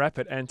got to unwrap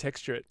it and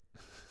texture it.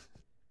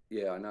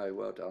 Yeah, I know.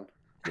 Well done.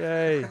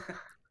 Yay.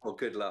 Well,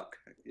 good luck.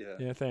 Yeah.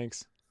 Yeah,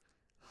 thanks.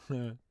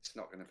 It's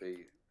not going to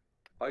be.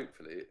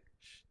 Hopefully,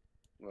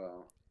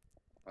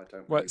 I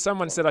don't. Well,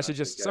 someone said I should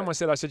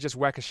just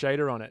whack a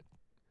shader on it.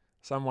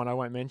 Someone I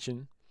won't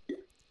mention.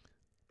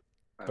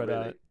 Oh, but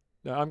really?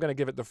 no, I'm going to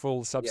give it the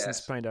full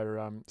Substance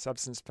Painter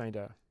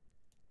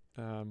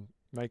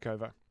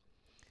makeover.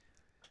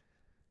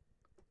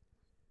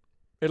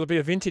 It'll be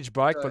a vintage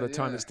bike by the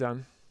time it's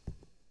done.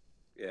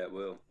 Yeah, it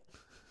will.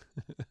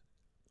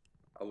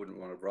 I wouldn't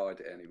want to ride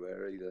it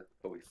anywhere either.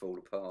 Probably fall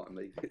apart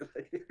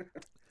immediately.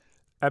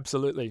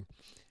 Absolutely.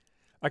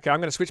 Okay, I'm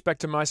going to switch back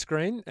to my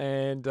screen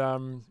and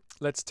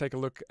let's take a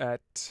look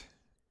at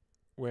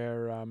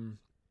where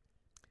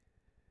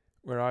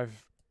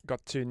I've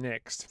got to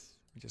next.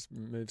 Let me just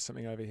move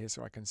something over here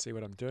so I can see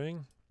what I'm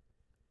doing.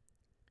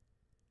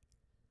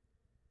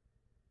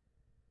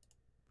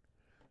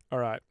 All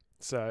right,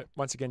 so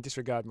once again,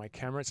 disregard my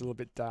camera. It's a little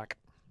bit dark.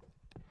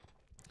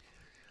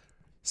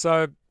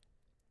 So,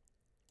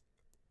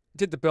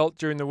 did the belt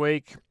during the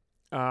week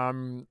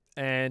and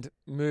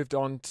moved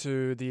on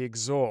to the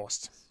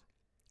exhaust.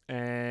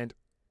 And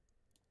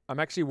I'm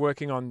actually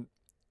working on,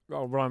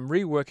 I'm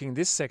reworking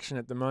this section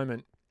at the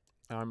moment.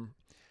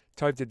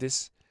 Toby did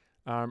this.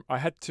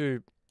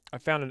 I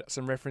found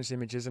some reference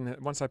images, and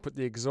once I put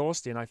the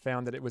exhaust in, I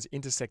found that it was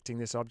intersecting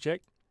this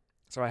object.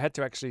 So I had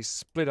to actually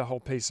split a whole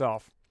piece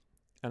off,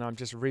 and I'm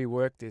just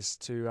reworked this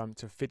to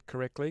fit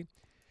correctly.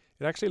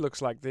 It actually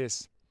looks like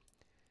this.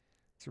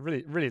 It's a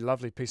really, really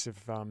lovely piece of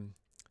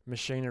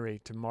machinery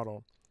to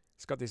model.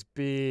 It's got this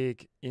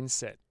big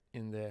inset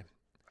in there.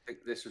 I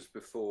think this was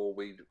before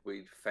we'd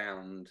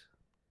found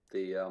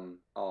the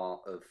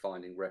art of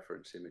finding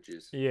reference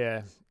images.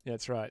 Yeah,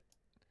 that's right.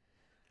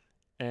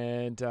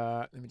 And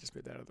let me just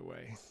move that out of the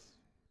way.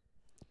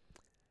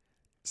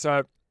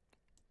 So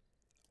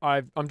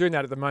I'm doing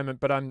that at the moment,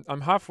 but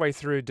I'm halfway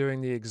through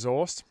doing the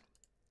exhaust.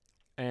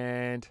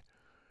 And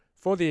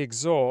for the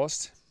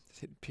exhaust,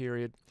 hit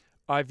period,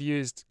 I've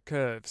used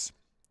curves.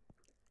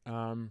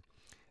 And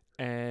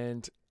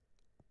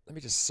let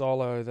me just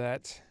solo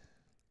that.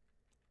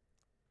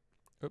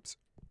 Oops,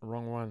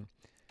 wrong one.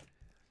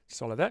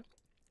 Solo that.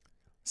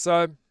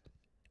 So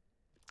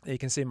you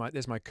can see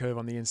there's my curve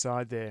on the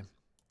inside there.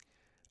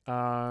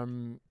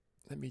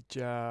 Let me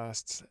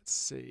just, let's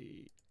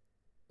see,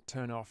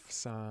 turn off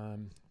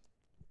some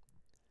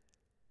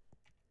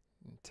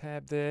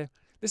tab there.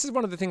 This is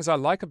one of the things I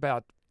like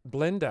about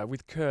Blender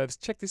with curves.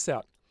 Check this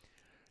out.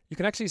 You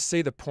can actually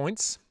see the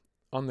points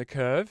on the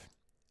curve,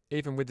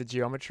 even with the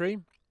geometry.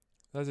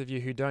 Those of you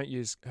who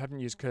haven't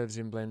used curves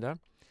in Blender.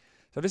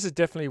 So this is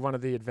definitely one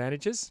of the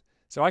advantages.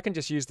 So I can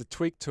just use the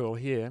tweak tool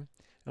here,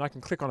 and I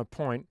can click on a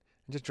point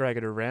and just drag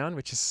it around,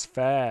 which is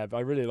fab.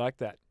 I really like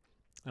that.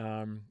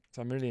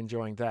 So I'm really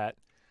enjoying that.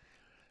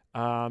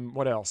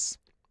 What else?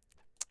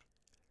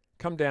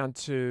 Come down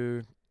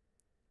to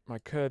my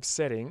curve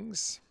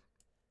settings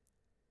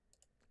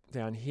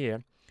down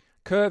here.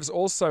 Curves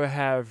also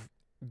have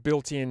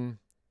built-in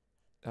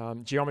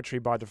geometry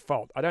by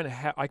default.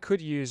 I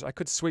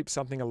could sweep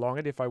something along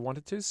it if I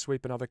wanted to,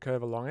 sweep another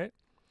curve along it.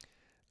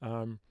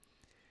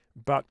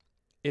 But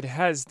it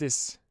has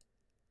this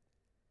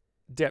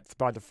depth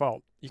by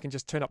default. You can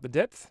just turn up the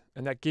depth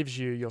and that gives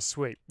you your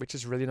sweep, which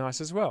is really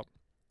nice as well.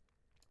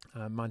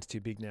 Mine's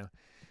too big now.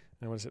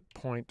 Now what is it?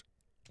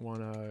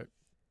 0.10,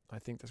 I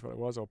think that's what it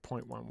was, or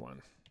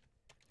 0.11.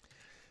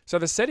 So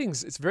the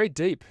settings, it's very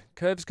deep.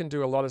 Curves can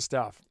do a lot of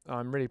stuff.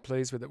 I'm really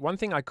pleased with it. One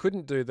thing I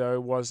couldn't do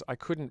though was I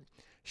couldn't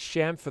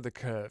chamfer the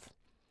curve.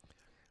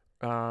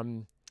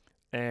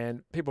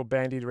 And people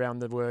bandied around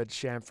the word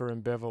chamfer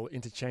and bevel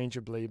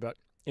interchangeably, but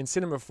in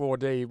Cinema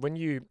 4D, when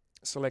you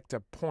select a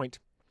point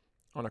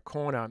on a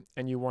corner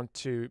and you want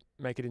to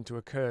make it into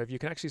a curve, you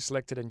can actually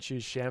select it and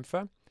choose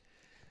chamfer.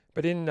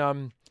 But in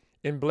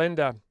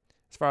Blender,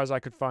 as far as I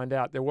could find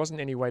out, there wasn't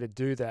any way to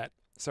do that.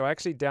 So I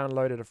actually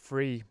downloaded a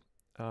free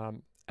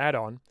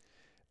add-on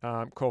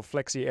called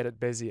Flexi Edit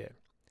Bezier.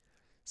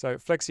 So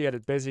Flexi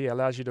Edit Bezier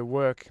allows you to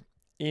work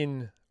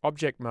in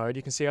object mode.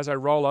 You can see as I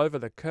roll over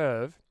the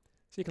curve,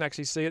 so you can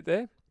actually see it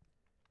there.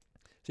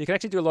 So you can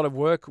actually do a lot of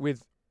work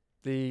with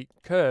the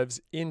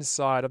curves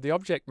inside of the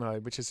object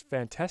mode, which is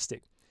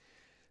fantastic.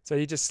 So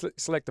you just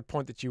select the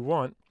point that you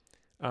want,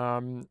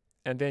 and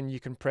then you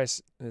can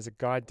press, there's a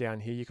guide down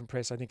here, you can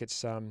press, I think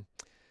it's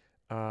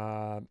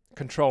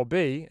Control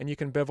B, and you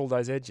can bevel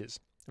those edges,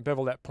 and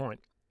bevel that point,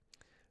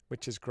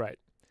 which is great.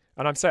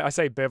 And I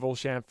say bevel,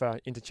 chamfer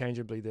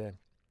interchangeably there.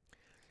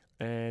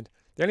 And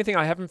the only thing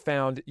I haven't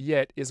found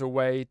yet is a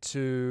way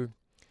to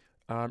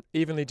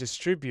evenly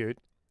distribute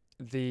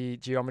the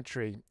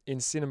geometry.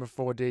 In Cinema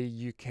 4D,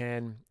 you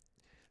can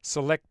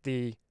select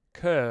the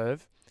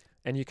curve,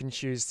 and you can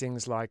choose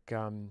things like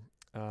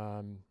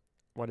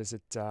what is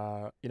it?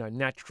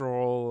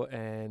 Natural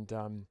and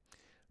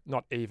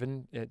not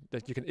even.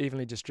 That you can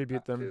evenly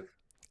distribute Adaptive.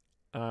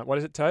 them. What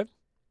is it, Tobe?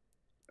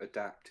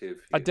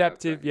 Adaptive.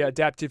 Adaptive, yeah,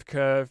 adaptive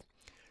curve.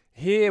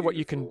 Here, Uniform, what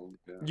you can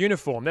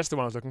uniform. That's the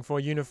one I was looking for.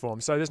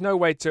 Uniform. So there's no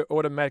way to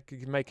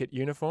automatically make it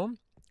uniform,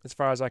 as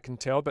far as I can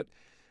tell. But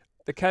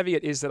the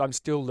caveat is that I'm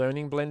still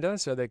learning Blender,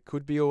 so there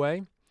could be a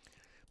way.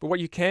 But what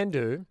you can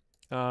do,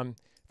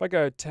 if I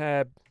go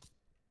tab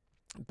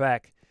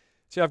back,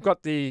 see I've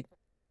got the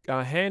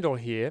handle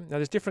here. Now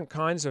there's different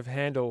kinds of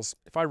handles.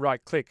 If I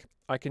right click,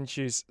 I can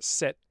choose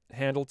set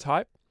handle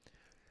type.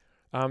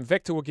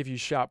 Vector will give you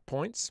sharp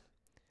points.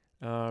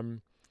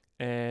 And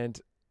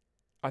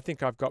I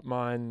think I've got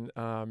mine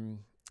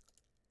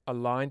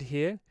aligned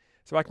here.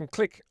 So I can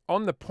click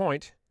on the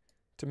point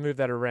to move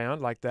that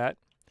around like that.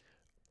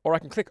 Or I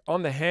can click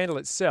on the handle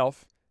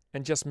itself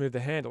and just move the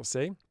handle,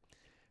 see?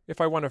 If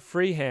I want a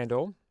free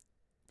handle,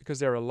 because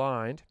they're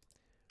aligned,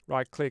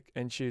 right click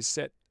and choose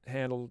set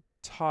handle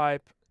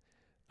type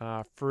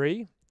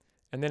free.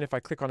 And then if I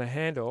click on a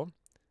handle,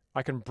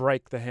 I can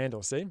break the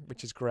handle, see?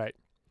 Which is great.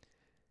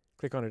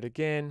 Click on it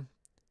again,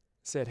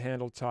 set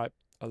handle type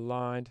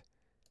aligned,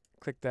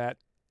 click that.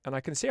 And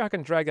I can see I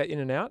can drag that in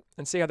and out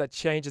and see how that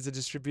changes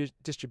the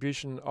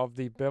distribution of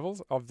the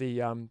bevels, of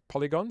the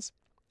polygons.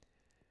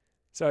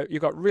 So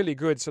you've got really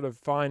good sort of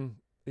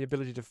the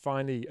ability to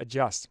finely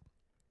adjust.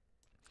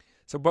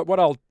 So but what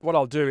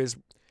I'll do is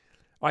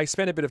I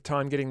spend a bit of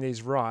time getting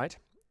these right.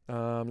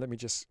 Let me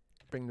just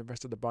bring the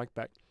rest of the bike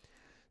back.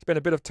 Spend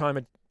a bit of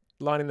time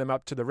lining them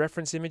up to the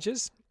reference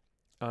images,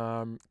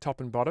 top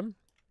and bottom.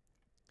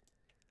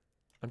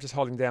 I'm just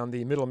holding down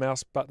the middle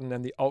mouse button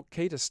and the Alt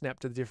key to snap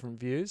to the different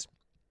views.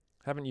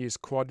 Haven't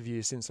used quad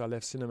view since I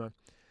left cinema.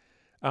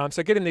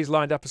 So getting these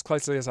lined up as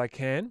closely as I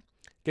can,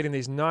 getting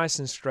these nice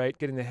and straight,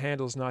 getting the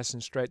handles nice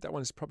and straight. That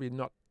one's probably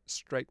not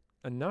straight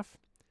enough.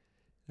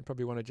 I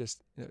probably want to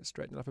just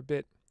straighten up a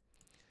bit.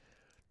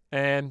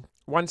 And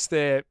once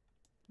they're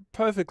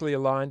perfectly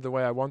aligned the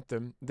way I want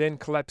them, then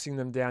collapsing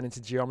them down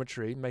into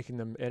geometry, making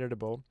them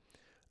editable.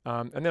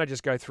 And then I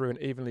just go through and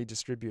evenly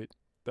distribute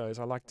those.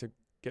 I like to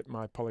get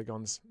my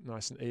polygons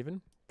nice and even,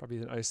 probably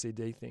an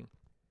OCD thing.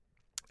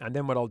 And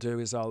then what I'll do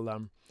is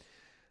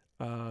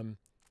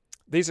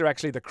these are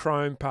actually the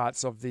chrome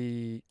parts of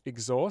the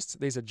exhaust.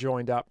 These are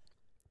joined up.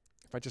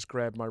 If I just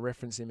grab my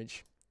reference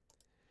image,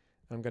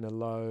 I'm going to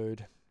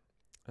load.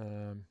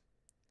 I'll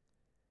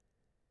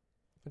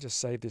just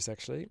save this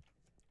actually.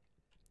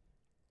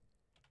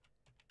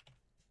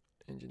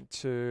 Engine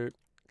 2.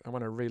 I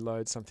want to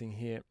reload something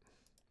here.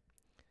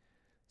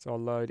 So I'll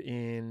load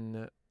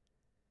in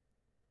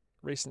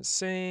recent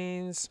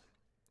scenes,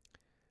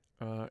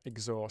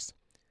 exhaust.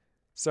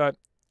 So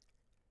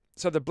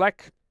the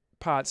black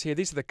parts here,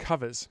 these are the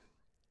covers.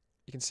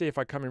 You can see if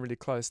I come in really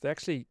close, they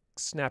actually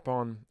snap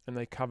on and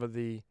they cover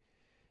the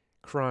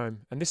chrome.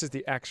 And this is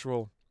the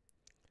actual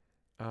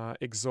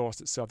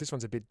exhaust itself. This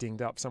one's a bit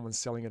dinged up. Someone's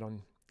selling it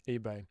on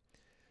eBay.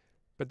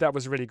 But that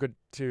was really good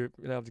to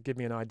be able to give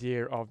me an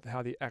idea of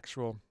how the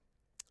actual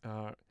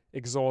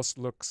exhaust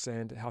looks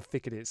and how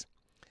thick it is.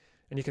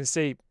 And you can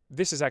see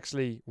this is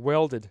actually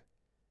welded.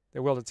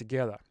 They're welded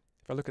together.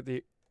 If I look at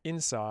the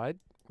inside,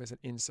 where's an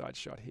inside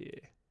shot here?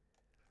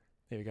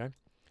 There we go.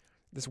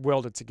 This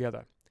welded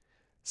together.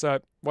 So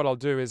what I'll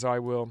do is I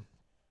will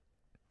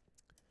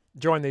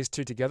join these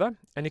two together.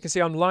 And you can see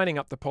I'm lining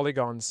up the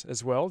polygons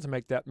as well to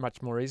make that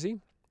much more easy,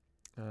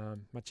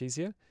 much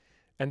easier.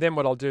 And then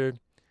what I'll do,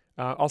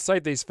 I'll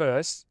save these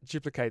first,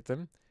 duplicate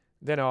them.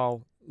 Then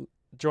I'll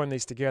join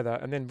these together.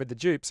 And then with the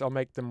dupes, I'll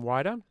make them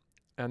wider.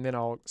 And then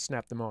I'll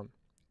snap them on.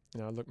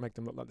 Make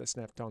them look like they're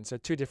snapped on. So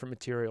two different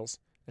materials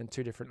and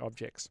two different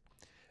objects.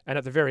 And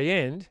at the very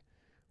end,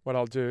 what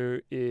I'll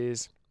do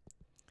is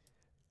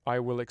I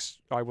will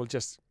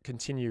just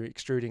continue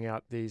extruding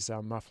out these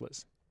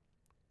mufflers.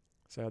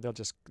 So they'll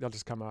just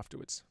come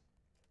afterwards.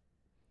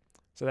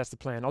 So that's the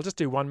plan. I'll just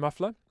do one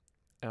muffler,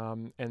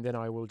 and then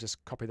I will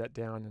just copy that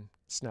down and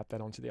snap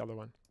that onto the other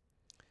one.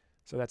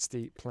 So that's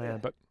the plan.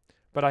 Yeah.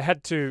 But I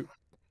had to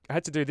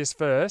do this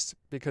first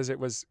because it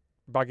was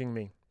bugging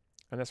me,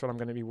 and that's what I'm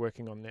going to be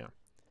working on now.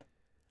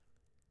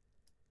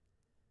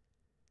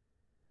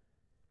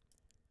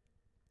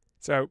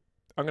 So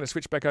I'm going to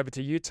switch back over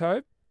to you,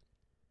 Tobe.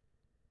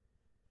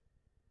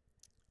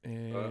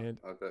 And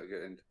I better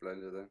get into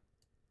Blender then.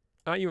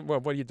 Well,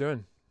 what are you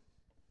doing?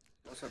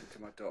 What's happened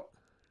to my dock?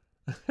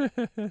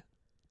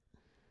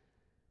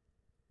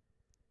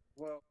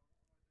 Well,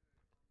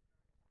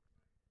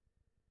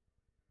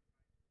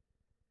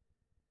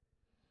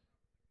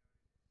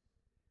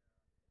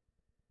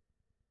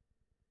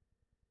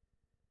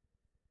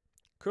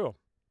 Cool.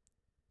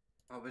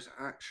 I was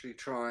actually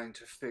trying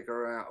to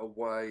figure out a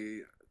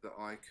way that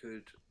I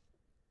could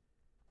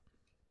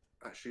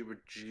actually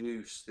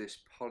reduce this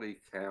poly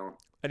count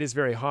It is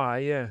very high,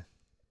 yeah.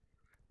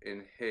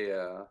 in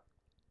here.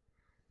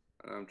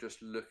 And I'm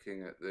just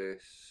looking at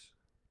this,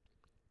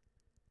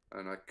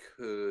 and I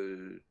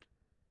could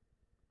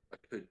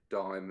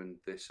diamond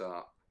this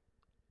up.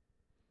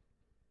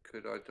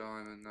 Could I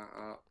diamond that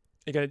up?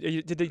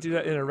 Did they do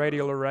that in a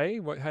radial array?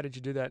 How did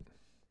you do that?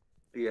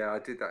 Yeah, I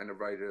did that in a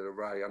radial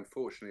array.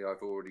 Unfortunately,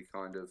 I've already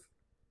kind of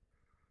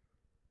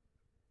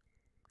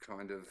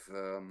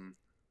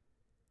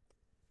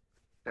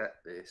set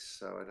this,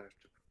 so I'd have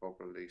to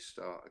probably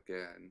start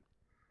again.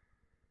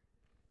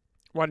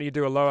 Why don't you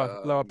do a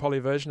lower poly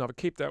version of it?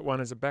 Keep that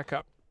one as a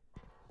backup.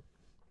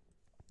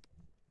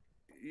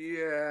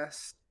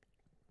 Yes,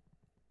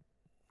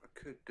 I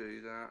could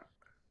do that.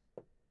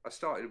 I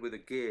started with a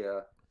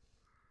gear.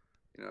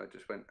 You know, I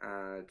just went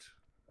add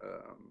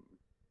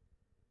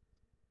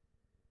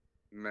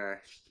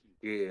mesh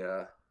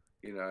gear,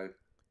 you know.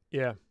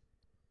 Yeah.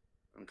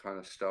 And kind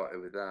of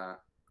started with that.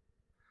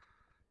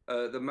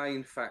 The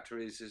main factor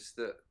is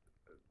that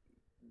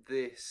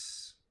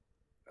this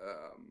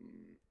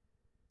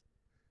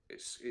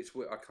it's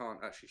I can't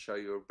actually show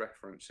you a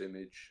reference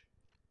image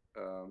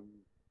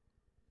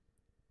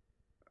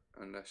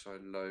unless I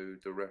load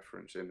the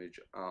reference image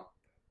up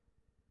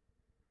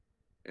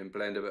in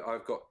Blender, but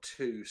I've got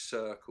 2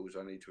 circles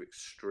I need to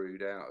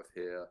extrude out of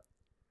here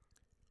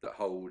that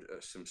hold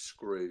some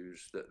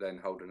screws that then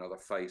hold another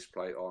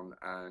faceplate on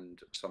and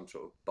some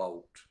sort of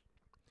bolt.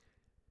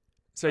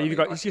 So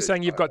you're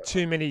saying you've got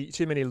too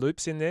many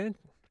loops in there?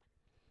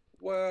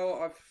 Well,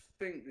 I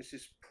think this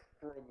is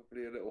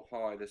probably a little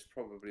high. There's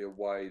probably a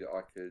way that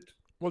I could.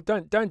 Well,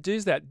 don't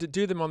do that.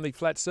 Do them on the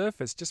flat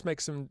surface. Just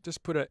make some.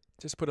 Just put a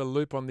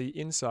loop on the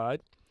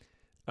inside,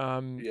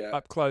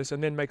 up close,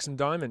 and then make some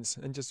diamonds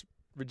and just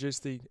reduce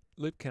the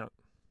loop count.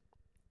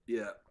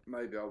 Yeah,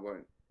 maybe I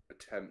won't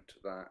attempt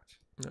that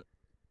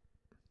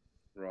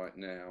right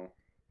now.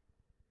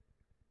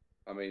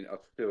 I mean, I've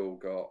still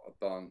got a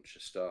bunch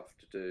of stuff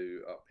to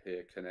do up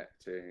here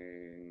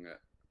connecting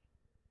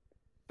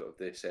sort of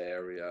this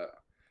area.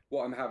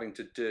 What I'm having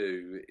to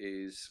do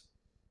is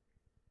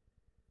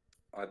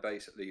I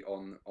basically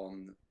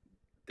on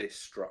this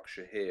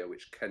structure here,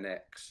 which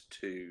connects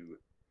to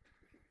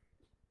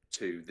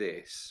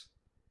this,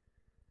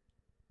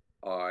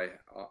 I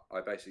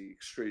basically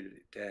extruded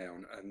it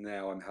down, and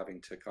now I'm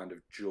having to kind of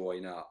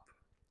join up.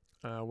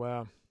 Oh,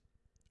 wow.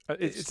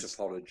 It's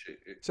topology.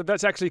 So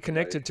that's actually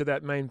connected to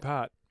that main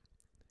part?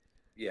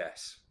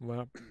 Yes.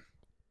 Wow.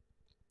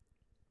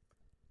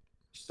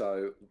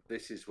 So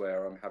this is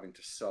where I'm having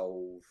to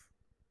solve,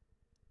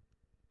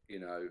 you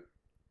know,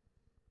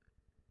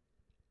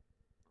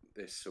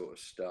 this sort of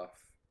stuff.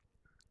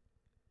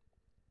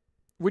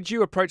 Would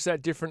you approach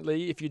that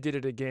differently if you did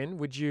it again?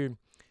 Would you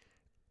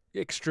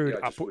extrude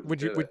up?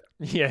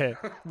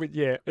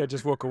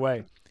 Just walk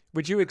away.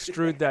 Would you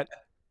extrude that?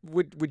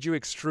 Would you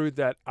extrude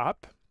that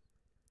up,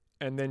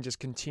 and then just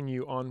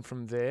continue on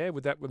from there?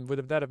 Would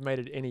that have made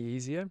it any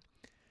easier?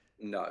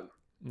 No.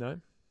 No.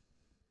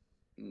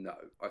 No,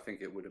 I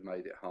think it would have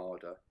made it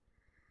harder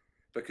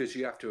because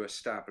you have to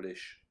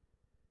establish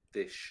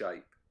this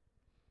shape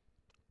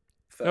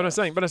first.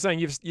 But I'm saying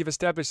you've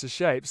established the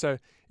shape. So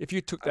if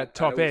you took that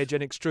top edge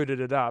and extruded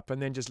it up,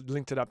 and then just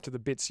linked it up to the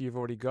bits you've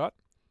already got.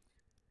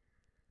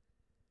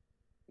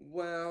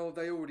 Well,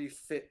 they already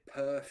fit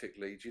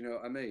perfectly. Do you know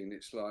what I mean?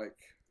 It's like.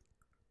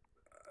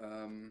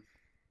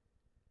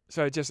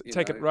 So just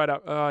take it right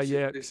up. Oh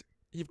yeah,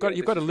 you've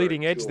got a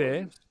leading edge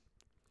there.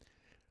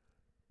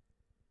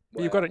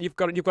 Well, you've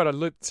got a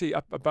loop. See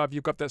up above,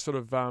 you've got that sort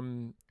of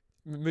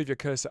move your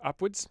cursor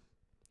upwards.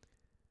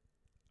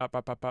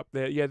 Up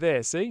there. Yeah,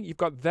 there. See, you've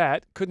got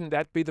that. Couldn't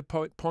that be the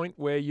point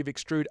where you've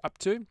extrude up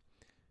to?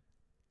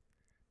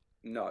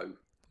 No.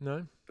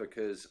 No.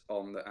 Because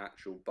on the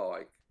actual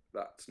bike,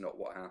 that's not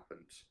what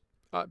happens.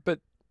 But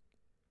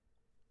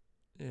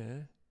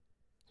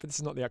this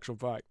is not the actual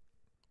bike.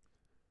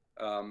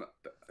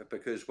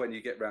 Because when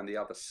you get around the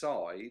other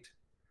side,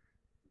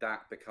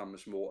 that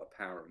becomes more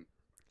apparent.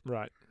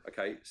 Right.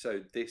 Okay,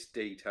 so this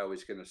detail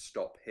is going to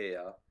stop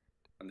here,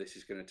 and this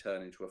is going to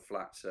turn into a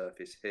flat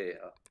surface here.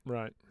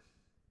 Right.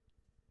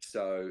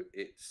 So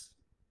it's,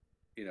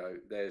 you know,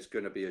 there's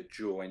going to be a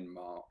join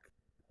mark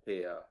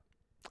here.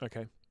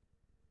 Okay.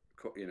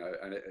 You know,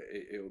 and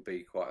it will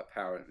be quite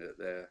apparent that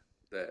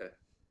they're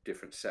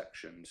different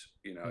sections,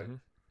 you know. Hmm.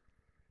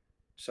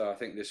 So I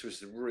think this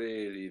was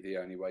really the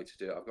only way to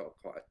do it. I've got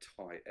quite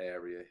a tight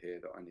area here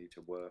that I need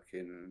to work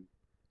in, and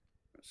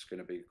it's going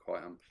to be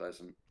quite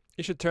unpleasant.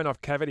 You should turn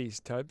off cavities,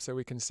 Tobe, so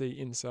we can see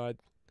inside.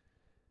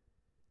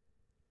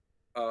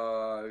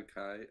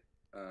 Okay.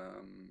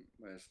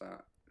 Where's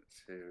that?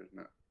 It's here, isn't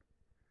it?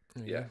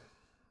 There you Yeah. go.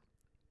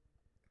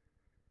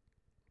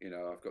 You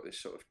know, I've got this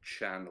sort of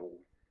channel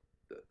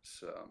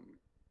that's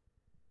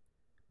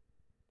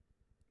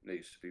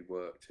needs to be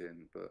worked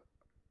in, but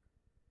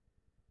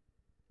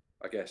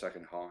I guess I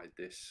can hide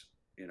this,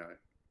 you know,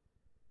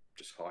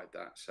 just hide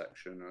that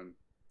section. And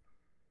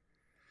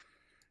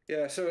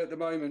yeah, so at the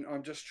moment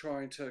I'm just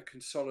trying to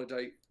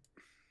consolidate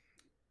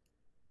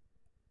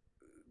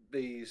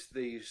these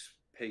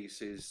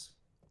pieces,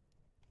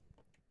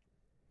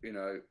 you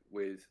know,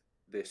 with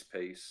this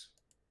piece,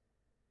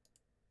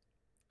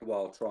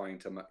 while trying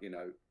to, you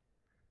know,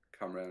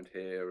 come around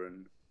here.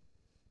 And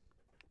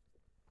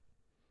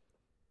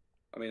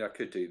I mean, I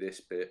could do this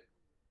bit,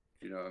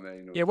 you know what I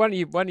mean? Or, Yeah, why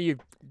don't you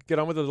get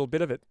on with a little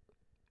bit of it,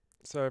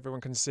 so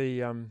everyone can see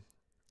how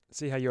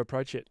you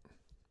approach it.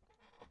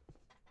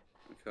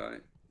 okay.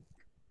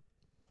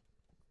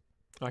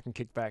 I can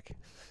kick back.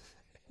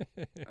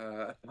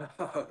 Oh,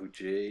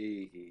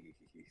 Jesus.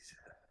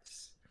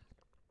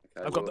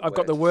 Okay, I've got well, I've got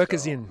where the to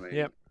workers start? in. I mean,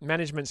 Yep,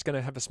 management's going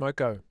to have a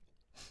smoko.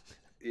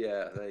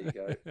 yeah, there you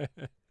go.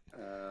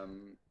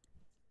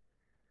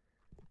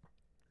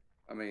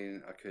 I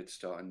mean, I could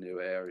start a new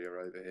area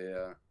over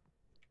here,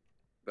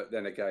 but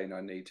then again,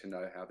 I need to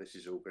know how this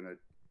is all gonna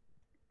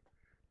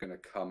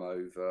come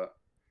over.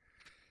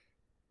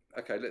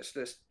 Okay, let's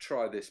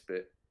try this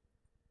bit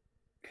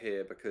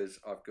here, because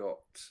I've got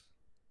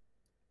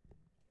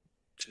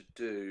to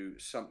do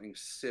something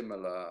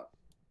similar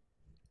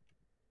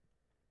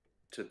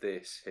to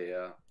this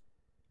here.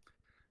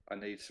 I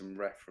need some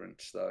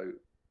reference though.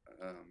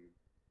 I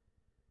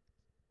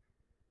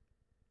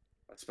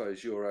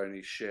suppose you're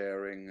only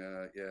sharing,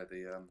 yeah,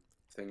 the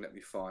thing. Let me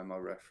find my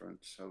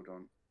reference. Hold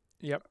on.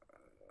 Yep.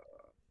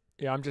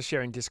 Yeah, I'm just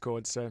sharing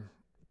Discord, so Let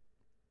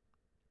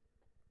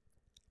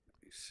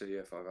me see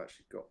if I've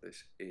actually got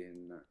this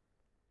in. do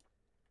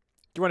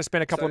you want to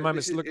spend a couple of So this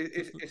moments is look?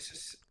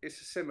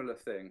 it's a similar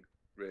thing,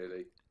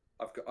 really.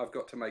 I've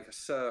got to make a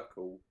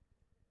circle.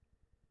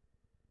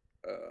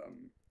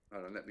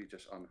 Hold on, let me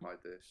just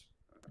unhide this.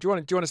 Do you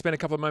want to spend a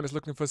couple of moments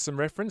looking for some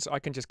reference? I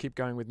can just keep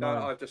going with No,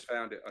 mine. I've just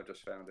found it. I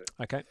just found it.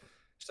 Okay.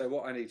 So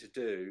what I need to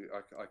do,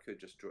 I could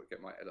just get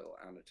my little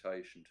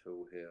annotation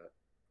tool here.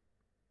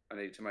 I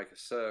need to make a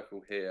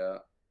circle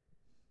here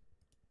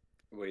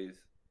with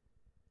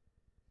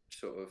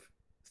sort of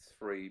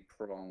 3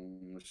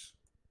 prongs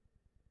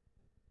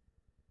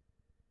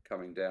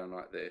coming down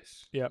like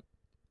this. Yep.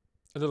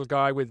 A little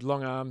guy with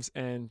long arms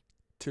and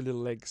 2 little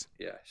legs.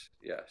 Yes,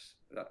 yes,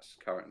 that's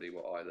currently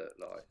what I look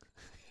like.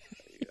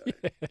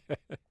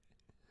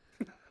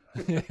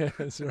 There you go. Yeah,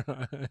 that's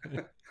right.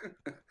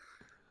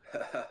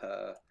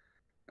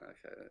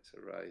 Okay, let's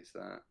erase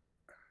that.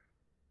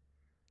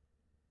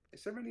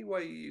 Is there any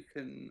way you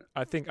can?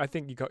 I think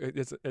you got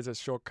there's a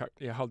shortcut.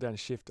 Yeah, hold down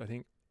shift, I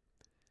think.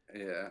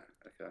 Yeah.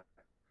 Okay.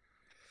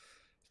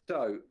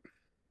 So,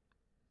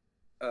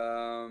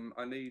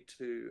 I need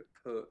to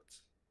put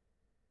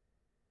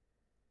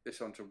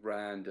this onto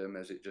random,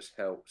 as it just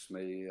helps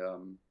me.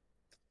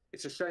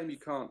 It's a shame you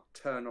can't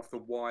turn off the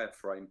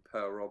wireframe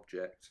per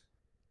object.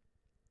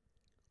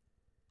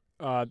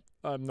 I'm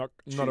not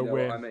Do you know what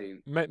aware. I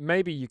mean?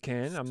 Maybe you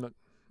can. I'm not.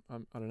 I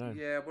don't know.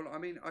 Yeah. Well, I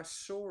mean, I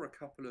saw a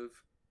couple of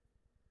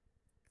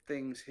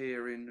things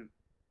here in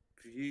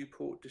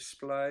viewport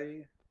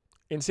display.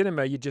 In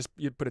cinema,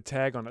 you'd put a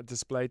tag on it,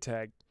 display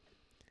tag.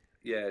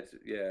 Yeah,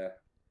 yeah.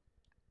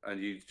 And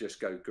you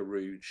just go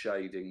Garood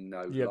shading,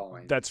 no Yeah,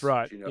 that's lines.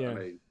 right. Do you know Yeah, what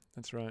I mean?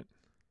 that's right.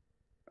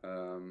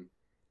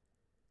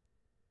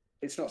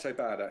 It's not so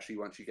bad actually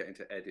once you get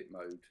into edit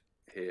mode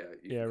here.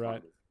 You Yeah, can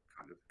right.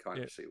 kind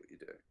Yeah. of see what you're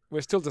doing.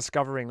 We're still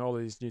discovering all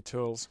these new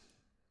tools,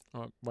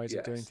 or ways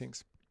of doing Yes.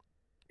 things.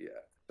 Yeah.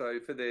 So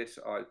for this,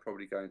 I'd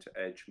probably go into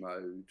edge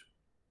mode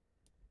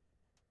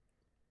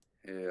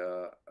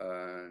here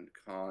and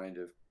kind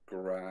of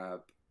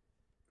grab.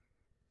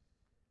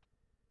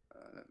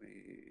 Let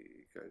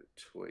me go to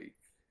tweak.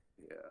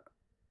 Yeah.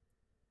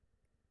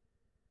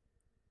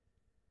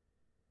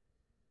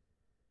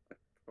 I'd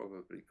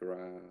probably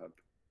grab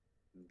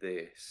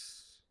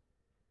this.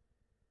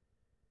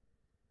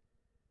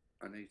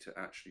 I need to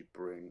actually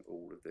bring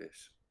all of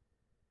this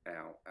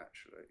out,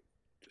 actually,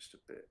 just a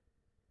bit.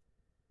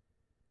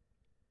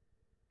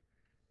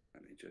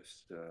 Let me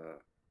just,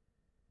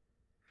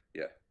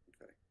 yeah,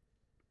 okay.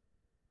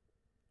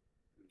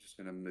 I'm just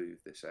going to move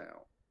this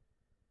out,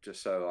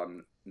 just so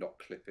I'm not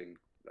clipping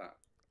that.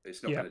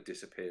 It's not going to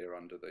disappear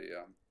under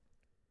the,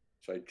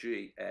 so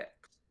GX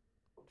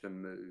to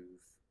move.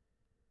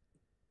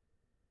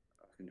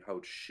 I can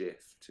hold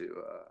shift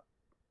to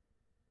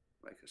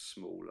make a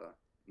smaller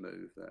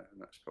move there,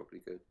 and that's probably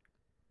good.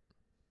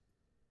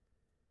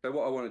 So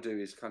what I want to do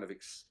is kind of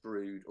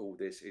extrude all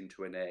this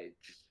into an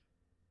edge,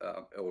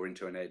 or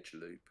into an edge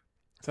loop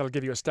So that'll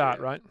give you a start,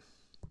 here. right?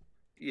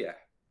 Yeah.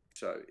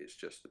 So it's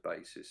just the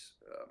basis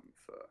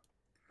for.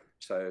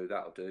 So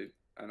that'll do,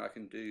 and I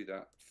can do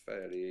that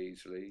fairly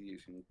easily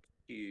using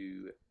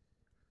Q.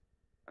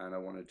 And I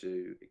want to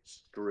do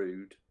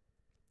extrude.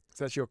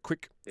 So that's your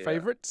quick Here.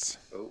 favorites.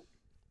 Oh,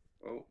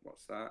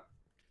 what's that?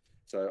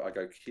 So I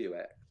go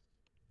QX,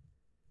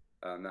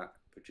 and that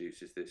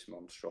produces this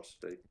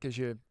monstrosity. Gives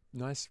you a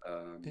nice,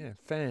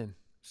 fan.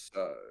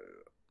 So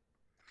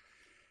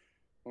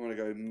I want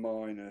to go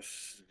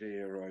minus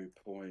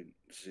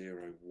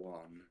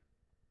 0.01,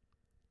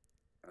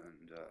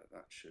 and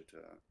that should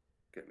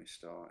get me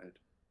started.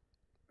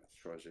 Let's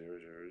try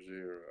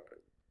 0.000.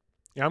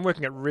 Yeah, I'm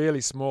working at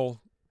really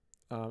small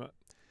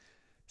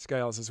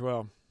scales as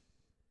well,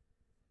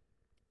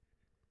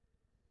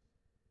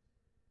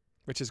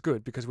 which is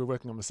good because we're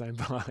working on the same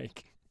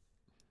bike.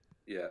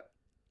 Yeah.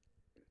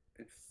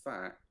 In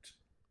fact,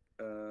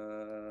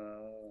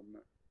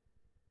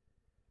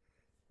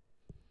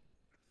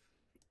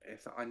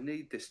 if I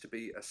need this to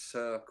be a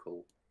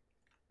circle,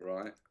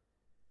 right?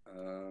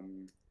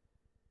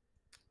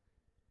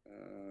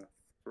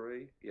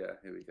 3. Yeah,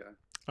 here we go.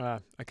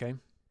 Okay.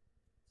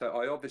 So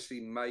I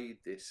obviously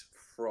made this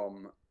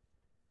from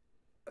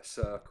a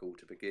circle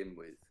to begin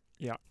with.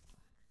 Yeah.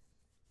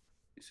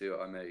 You see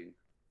what I mean?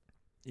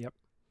 Yep.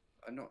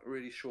 I'm not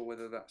really sure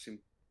whether that's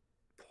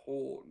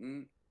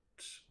important.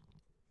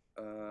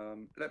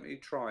 Let me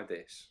try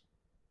this.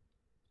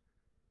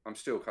 I'm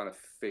still kind of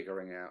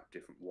figuring out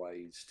different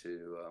ways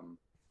to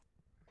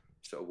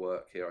sort of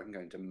work here. I can go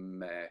into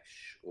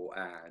mesh or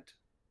add,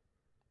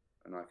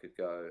 and I could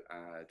go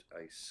add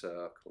a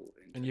circle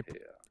into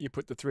here. You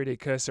put the 3D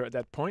cursor at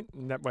that point,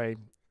 and that way,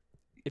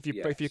 if you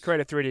Yes.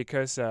 create a 3D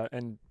cursor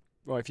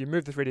if you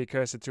move the 3D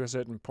cursor to a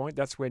certain point,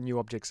 that's where new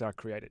objects are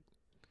created.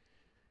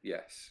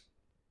 Yes.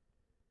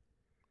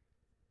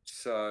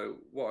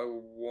 So what I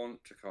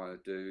want to kind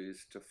of do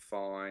is to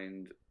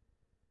find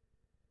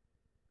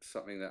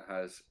something that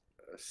has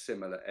a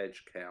similar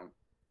edge count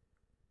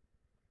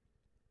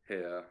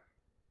here.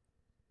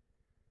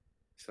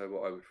 So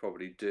what I would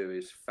probably do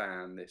is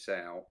fan this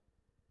out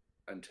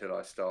until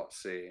I start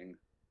seeing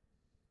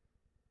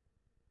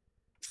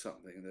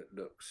something that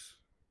looks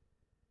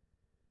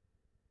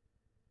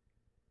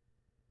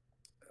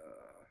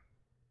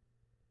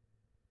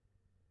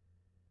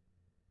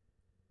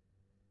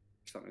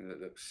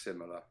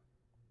similar.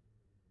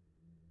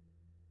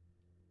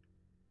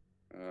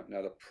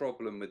 Now the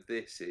problem with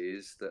this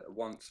is that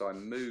once I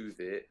move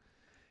it,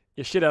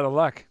 you're shit out of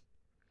luck.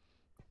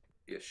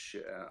 You're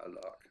shit out of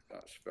luck.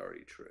 That's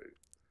very true.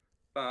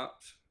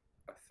 But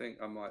I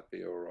think I might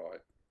be all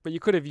right. But you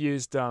could have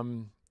used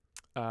Wonder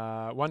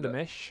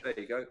Mesh. There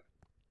you go.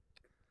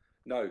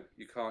 No,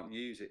 you can't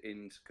use it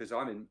because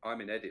I'm in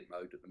edit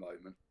mode at the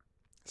moment.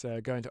 So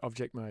go into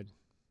object mode.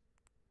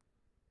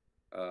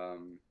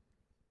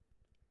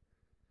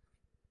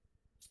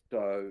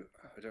 So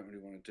I don't really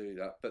want to do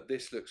that, but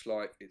this looks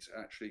like it's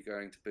actually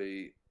going to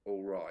be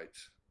all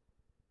right.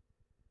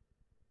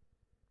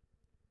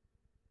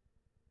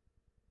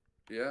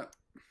 Yeah.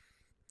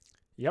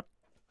 Yep.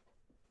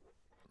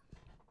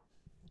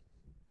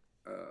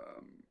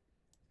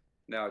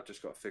 Now I've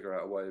just got to figure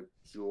out a way of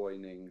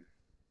joining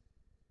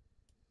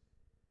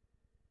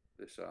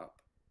this up.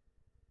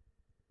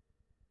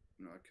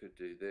 And I could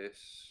do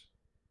this.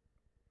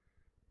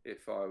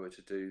 If I were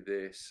to do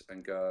this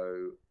and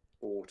go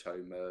auto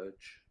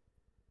merge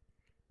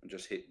and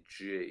just hit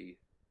G.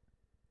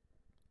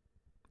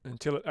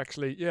 Until it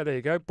actually, yeah, there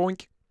you go.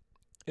 Boink.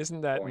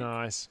 Isn't that Boink.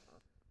 Nice?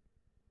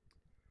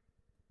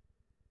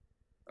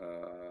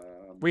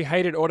 We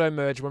hated auto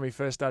merge when we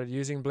first started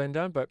using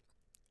Blender, but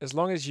as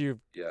long as you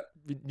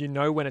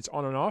know when it's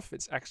on and off,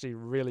 it's actually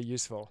really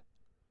useful.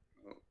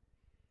 Oh.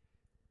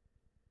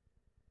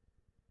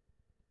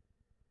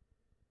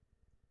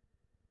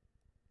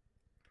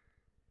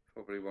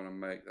 Probably want to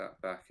make that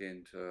back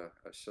into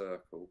a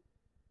circle.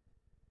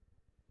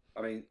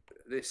 I mean,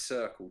 this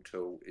circle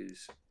tool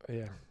is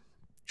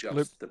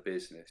just the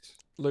business.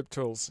 Loop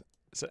tools.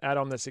 It's an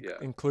add-on that's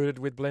included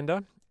with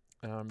Blender.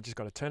 Just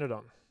got to turn it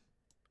on.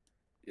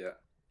 Yeah.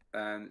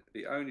 And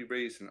the only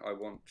reason I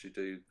want to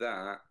do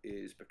that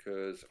is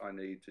because I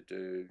need to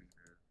do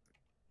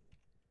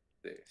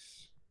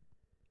this.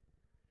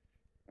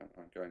 And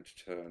I'm going to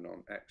turn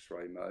on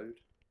X-ray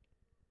mode.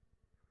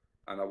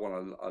 And I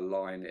want to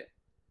align it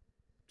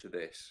to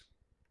this.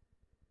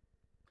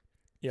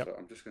 Yep. So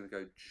I'm just going to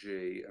go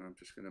G, and I'm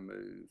just going to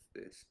move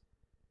this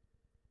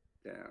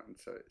down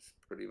so it's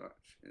pretty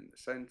much in the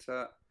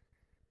center.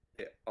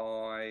 Hit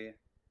I.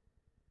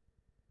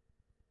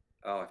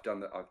 Oh, I've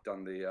done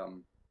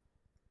the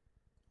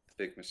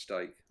big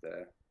mistake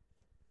there,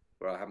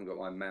 where I haven't got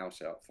my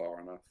mouse out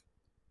far enough.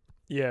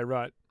 Yeah,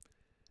 right.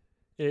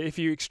 Yeah, if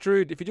you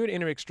do an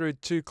inner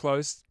extrude too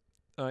close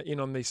in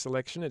on the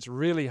selection, it's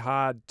really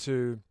hard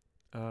to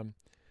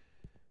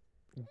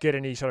get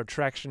any sort of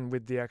traction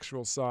with the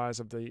actual size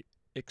of the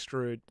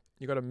extrude.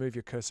 You've got to move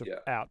your cursor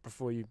out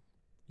before you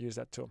use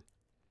that tool.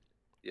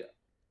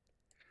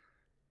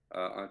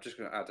 I'm just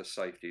going to add a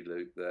safety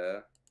loop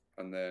there,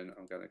 and then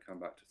I'm going to come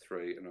back to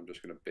 3, and I'm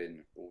just going to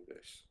bin all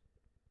this.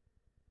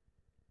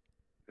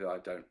 I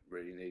don't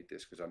really need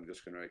this because I'm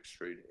just going to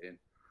extrude it in.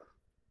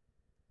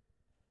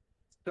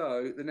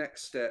 So the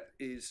next step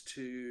is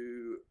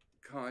to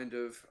kind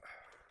of,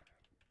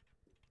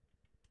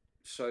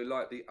 so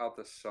like the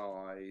other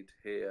side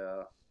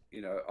here,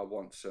 you know, I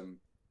want some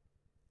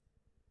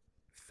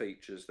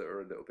features that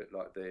are a little bit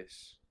like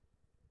this.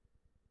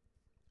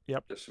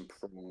 Yep. Just some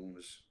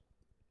prongs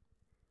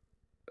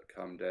that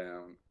come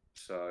down.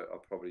 So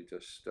I'll probably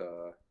just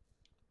you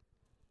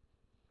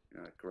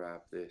know,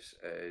 grab this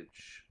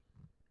edge.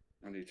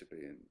 I need to be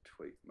in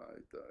tweak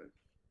mode though.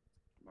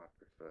 My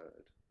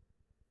preferred.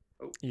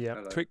 Oh, yeah.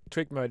 hello.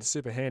 Tweak mode is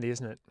super handy,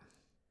 isn't it?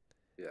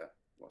 Yeah.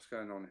 What's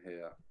going on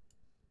here?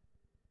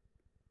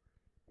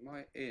 Am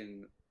I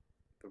in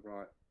the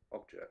right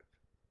object?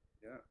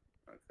 Yeah.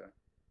 Okay.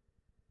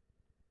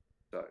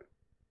 So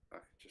I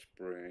can just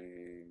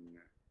bring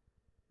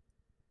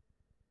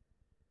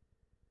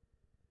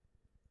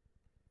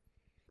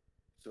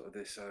sort of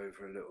this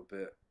over a little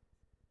bit.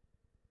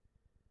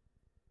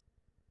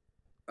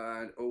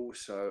 And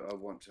also I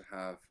want to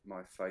have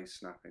my face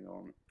snapping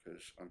on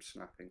because I'm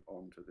snapping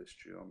onto this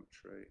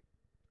geometry.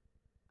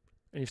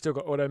 And you've still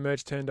got auto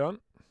merge turned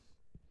on?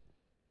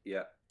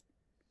 Yeah.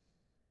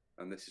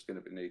 And this is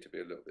going to need to be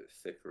a little bit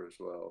thicker as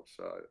well.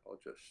 So I'll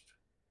just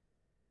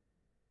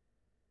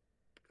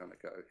kind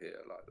of go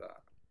here like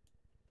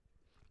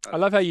that. I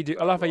love how you do.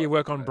 I love how you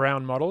work on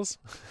brown models.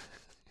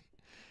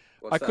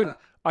 What's that?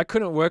 I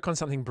couldn't work on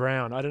something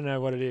brown. I don't know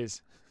what it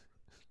is.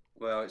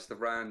 Well, it's the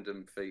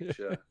random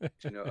feature. Do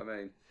you know what I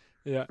mean?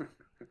 Yeah.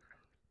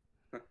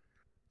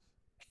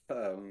 I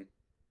don't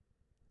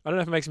know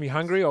if it makes me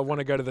hungry or want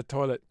to go to the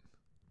toilet.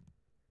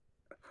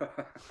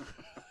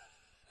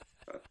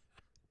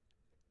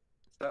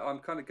 So I'm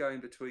kind of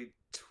going between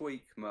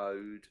tweak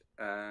mode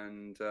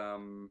and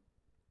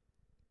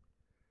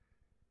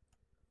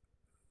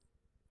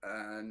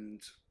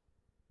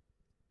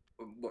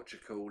what you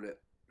call it?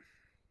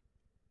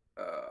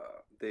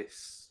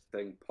 This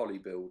thing,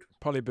 polybuild.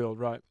 Polybuild,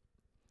 right?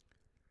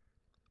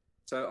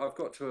 So I've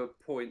got to a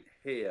point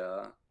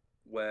here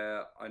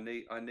where I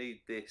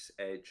need this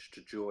edge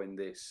to join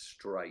this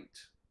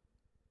straight.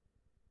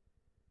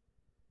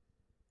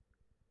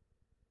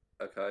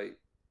 Okay.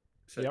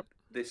 So yep.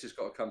 This has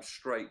got to come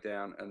straight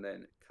down and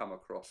then come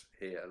across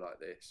here like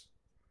this.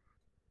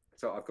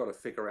 So I've got to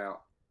figure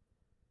out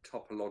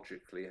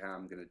topologically how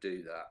I'm going to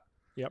do that.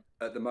 Yep.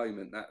 At the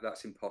moment,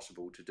 that's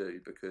impossible to do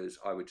because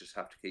I would just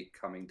have to keep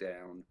coming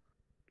down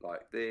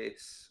like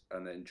this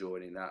and then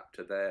joining that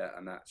to there,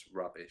 and that's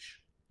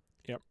rubbish.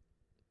 Yep.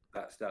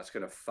 That's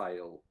going to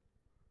fail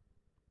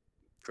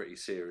pretty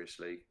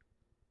seriously.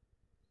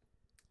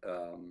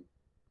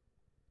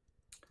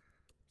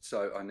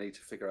 So I need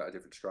to figure out a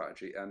different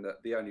strategy, and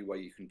the only way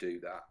you can do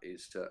that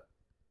is to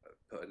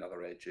put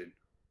another edge in.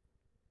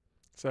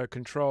 So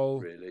Control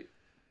really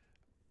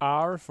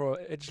R for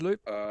edge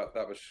loop.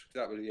 That was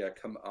yeah.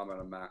 I'm on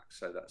a Mac,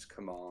 so that's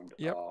Command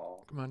yep. R.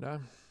 Command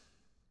R.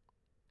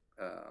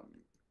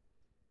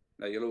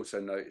 Now you'll also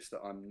notice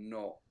that I'm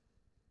not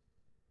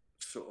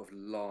sort of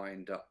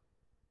lined up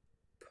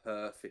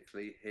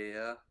perfectly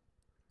here,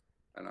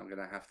 and I'm going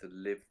to have to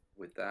live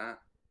with that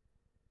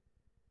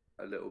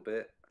a little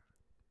bit.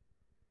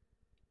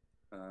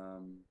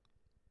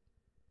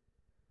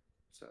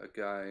 So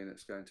again,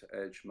 let's go into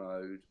edge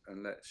mode,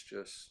 and let's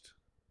just.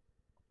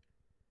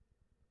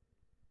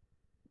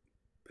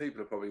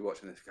 People are probably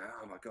watching this going,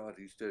 oh my God,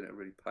 he's doing it a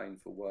really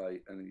painful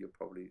way. And you're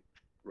probably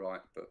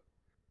right, but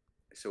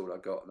it's all I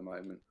got at the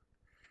moment.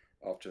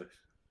 After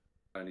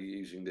only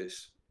using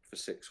this for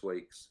 6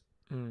 weeks,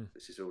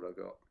 this is all I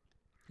got.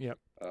 Yep.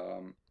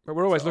 But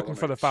we're always so looking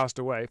for the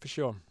faster way, for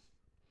sure.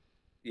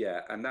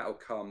 Yeah, and that'll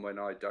come when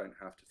I don't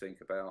have to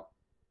think about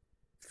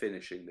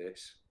finishing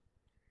this.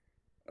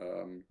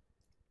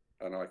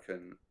 And I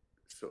can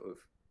sort of,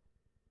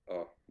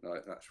 oh, no,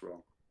 that's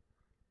wrong.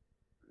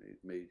 I need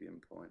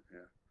medium point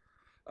here.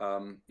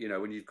 You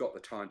know, when you've got the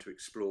time to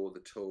explore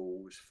the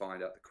tools,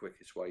 find out the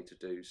quickest way to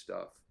do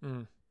stuff.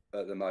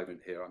 At the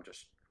moment here, I'm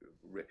just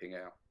ripping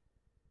out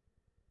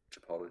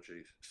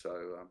topologies.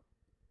 So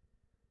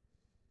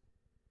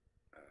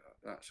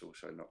that's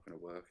also not going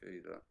to work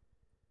either.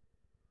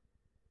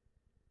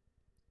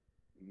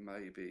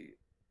 Maybe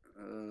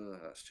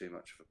that's too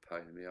much of a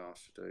pain in the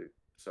arse to do.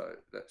 So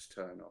let's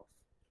turn off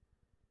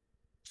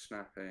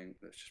snapping.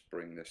 Let's just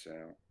bring this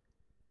out.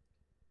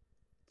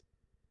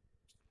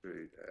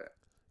 Through there.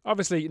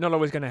 Obviously, you're not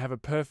always going to have a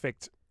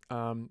perfect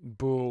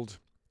booled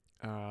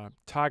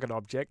target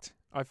object.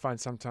 I find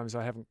sometimes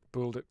I haven't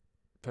booled it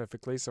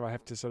perfectly, so I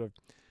have to sort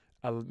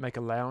of make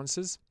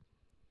allowances.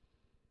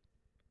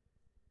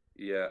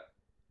 Yeah.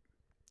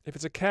 If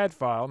it's a CAD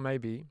file,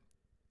 maybe,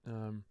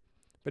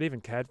 but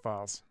even CAD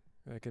files,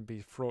 they can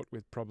be fraught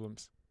with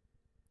problems.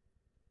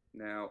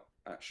 Now,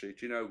 actually,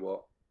 do you know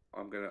what?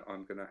 I'm gonna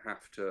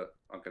have to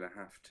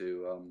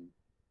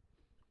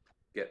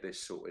get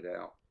this sorted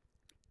out.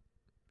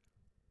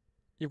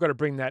 You've got to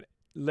bring that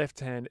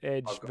left-hand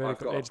edge,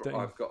 vertical edge, don't you?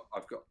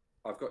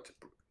 I've got to.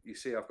 You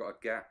see, I've got a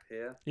gap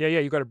here. Yeah, yeah.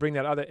 You've got to bring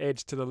that other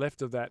edge to the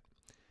left of that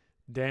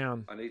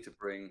down, I need to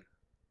bring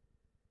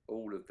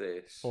all of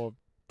this. or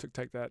to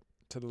take that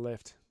to the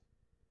left.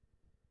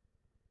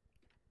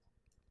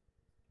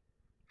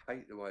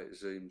 Hate the way it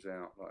zooms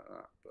out like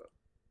that, but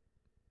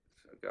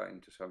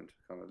again, just having to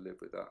kind of live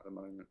with that at the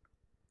moment.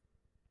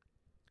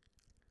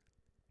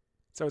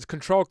 So it's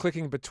control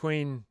clicking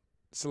between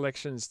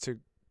selections to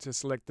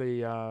select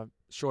the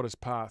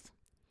shortest path.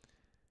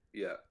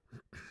 Yeah.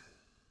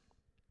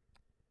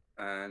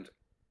 And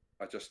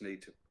I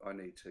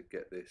need to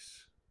get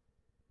this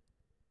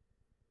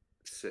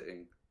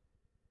sitting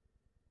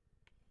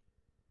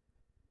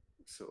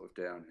sort of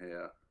down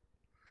here.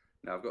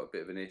 Now I've got a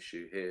bit of an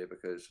issue here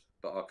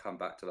but I'll come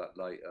back to that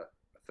later.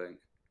 I think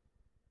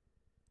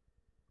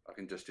I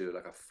can just do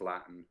like a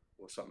flatten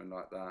or something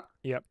like that.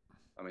 Yep.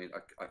 I mean,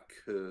 I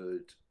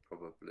could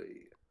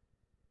probably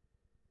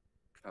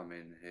come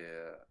in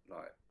here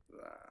like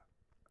that.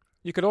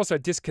 You could also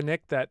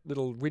disconnect that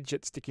little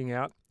widget sticking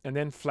out and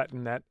then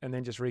flatten that and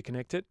then just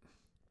reconnect it.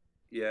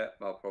 Yeah,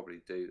 I'll probably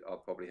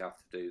have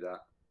to do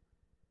that.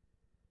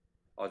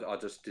 I'll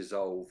just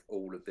dissolve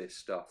all of this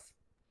stuff.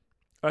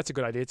 Oh, that's a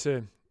good idea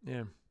too.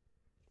 Yeah.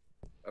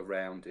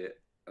 Around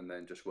it and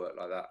then just work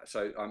like that.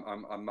 So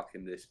I'm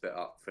mucking this bit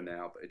up for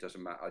now, but it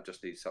doesn't matter. I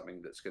just need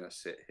something that's going to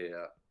sit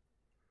here,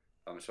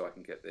 so I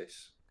can get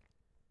this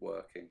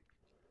working.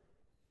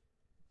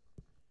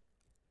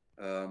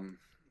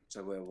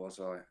 So where was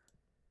I?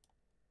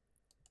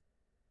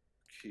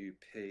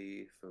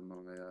 QP for my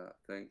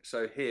thing.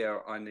 So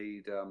here I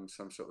need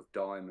some sort of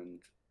diamond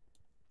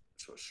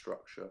sort of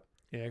structure.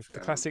 Yeah, the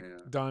classic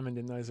diamond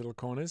in those little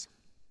corners.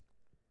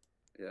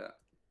 Yeah.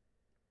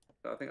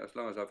 So I think as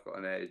long as I've got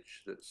an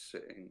edge that's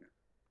sitting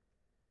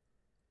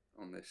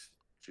on this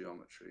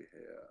geometry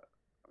here,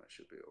 I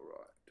should be all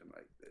right to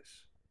make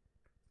this.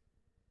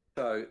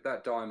 So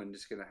that diamond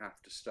is going to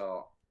have to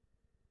start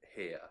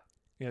here.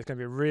 Yeah, it's going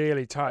to be a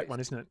really tight one,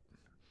 isn't it?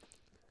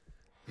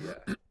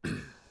 Yeah.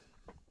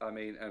 I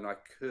mean, and I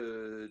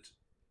could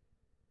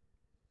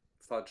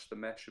fudge the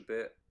mesh a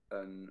bit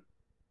and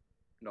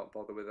not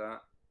bother with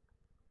that.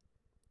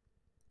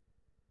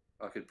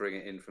 I could bring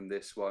it in from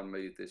this one,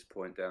 move this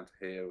point down to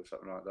here or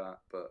something like that,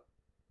 but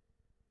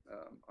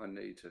I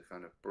need to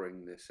kind of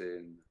bring this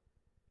in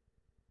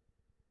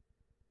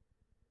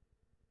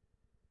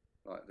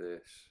like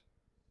this.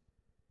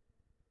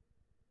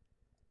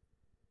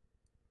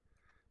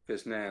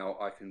 Because now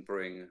I can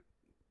bring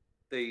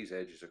these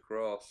edges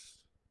across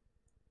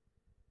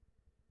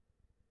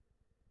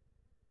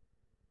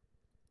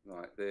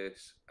like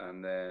this,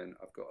 and then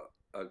I've got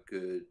a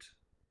good,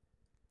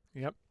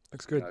 yep,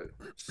 looks good,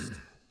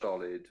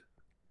 solid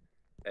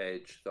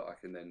edge that I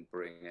can then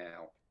bring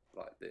out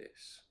like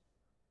this,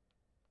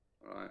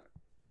 right?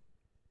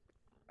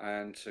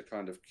 And to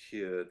kind of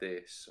cure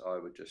this, I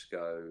would just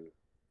go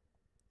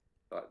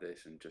like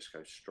this and just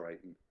go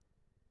straighten,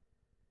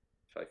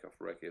 take off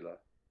regular,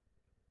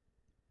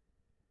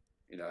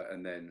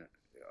 and then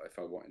if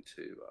I wanted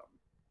to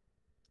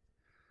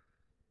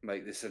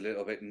make this a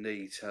little bit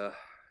neater,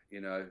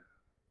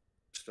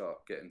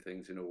 start getting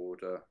things in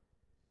order.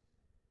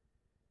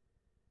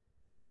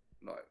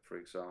 Like, for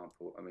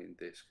example, I mean,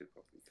 this could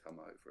probably come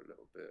over a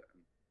little bit.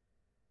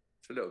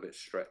 It's a little bit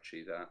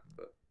stretchy, that,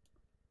 but.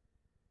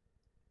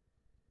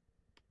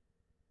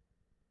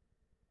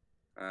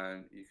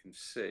 And you can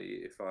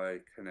see if I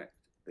connect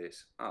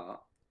this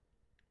up.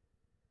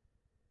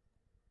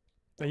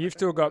 Now you've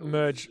still got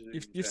merge.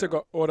 You've still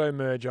got auto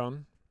merge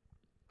on.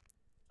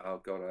 Oh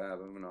God, I have,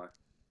 haven't I?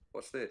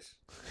 What's this?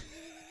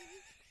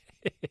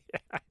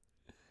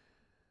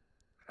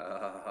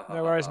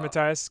 No worries,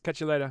 Matthias.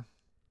 Catch you later.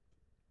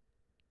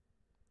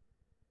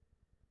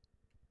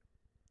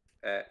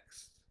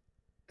 X,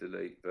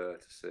 delete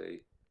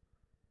vertice.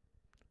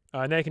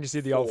 Now you can just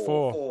do the old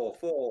 4.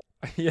 4.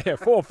 Yeah,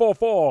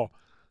 4.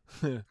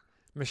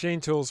 Machine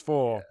Tools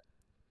 4.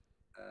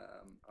 Yeah.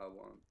 I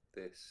want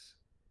this.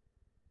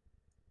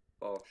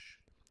 Bosh.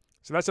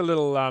 So that's a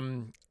little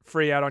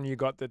free add-on you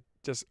got that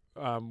just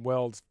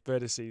welds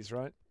vertices,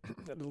 right?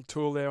 That little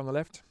tool there on the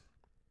left.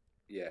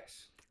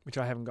 Yes. Which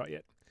I haven't got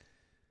yet.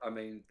 I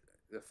mean,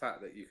 the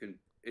fact that you can,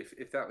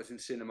 if that was in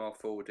Cinema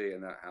 4D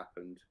and that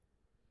happened,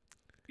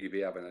 you'd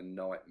be having a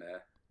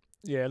nightmare.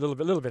 Yeah, a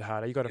little bit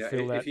harder. You got to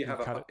feel that. If you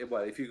have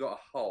if you've got a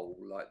hole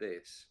like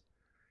this,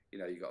 you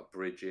got to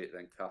bridge it,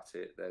 then cut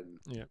it, then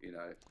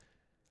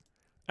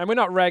And we're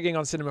not ragging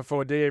on Cinema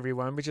 4D,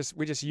 everyone. We just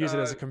use it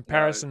as a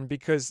comparison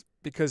because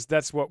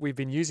that's what we've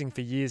been using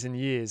for years and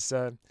years.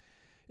 So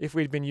if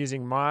we'd been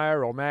using Maya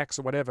or Max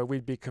or whatever,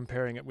 we'd be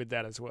comparing it with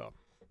that as well.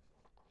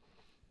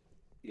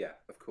 Yeah,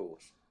 of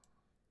course.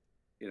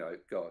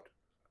 God,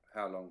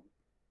 how long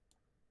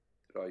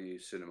did I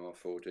use Cinema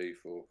 4D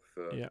for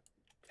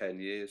 10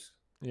 years?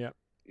 Yeah.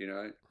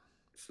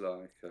 It's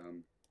like,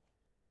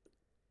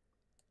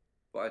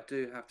 but I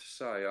do have to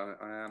say,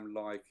 I am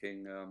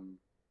liking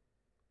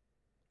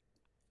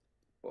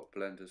what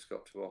Blender's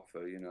got to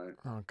offer,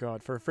 Oh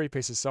God, for a free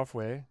piece of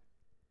software,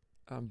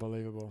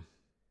 Unbelievable.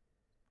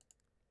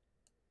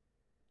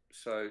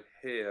 So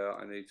here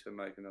I need to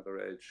make another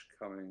edge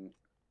coming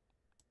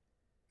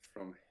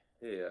from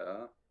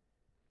here.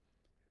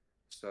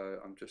 So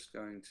I'm just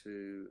going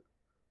to,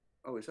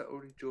 oh, is that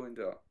already joined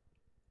up?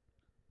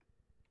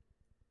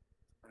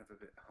 I have a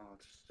bit hard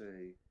to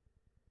see.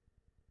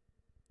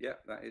 Yeah,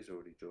 that is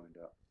already joined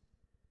up.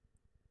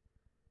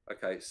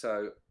 Okay,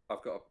 so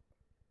I've got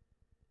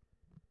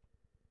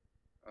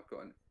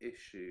an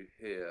issue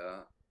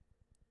here,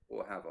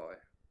 or have I?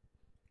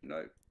 No,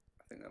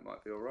 I think that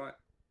might be all right.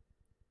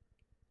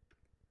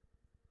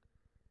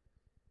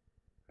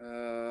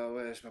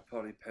 Where's my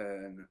poly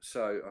pen?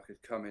 So I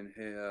could come in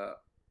here,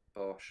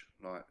 bosh,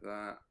 like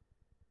that.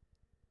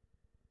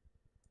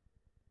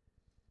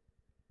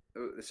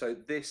 So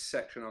this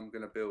section I'm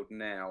going to build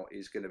now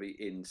is going to be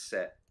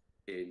inset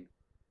in,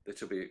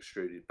 that will be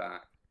extruded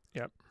back.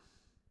 Yep.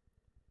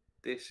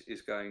 This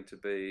is going to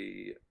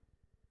be,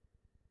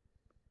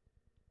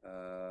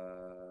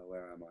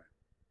 where am I?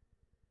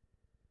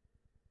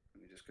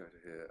 Let me just go to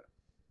here.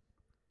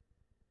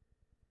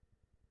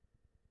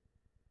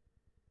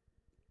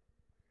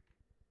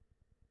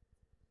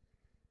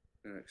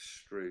 I'm going to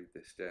extrude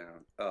this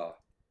down. Ah,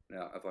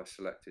 now have I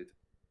selected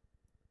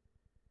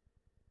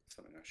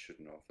something I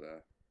shouldn't have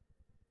there?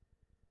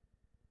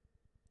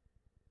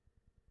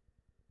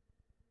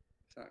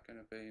 Is that going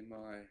to be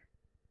my...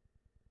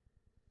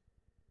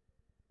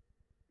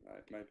 No,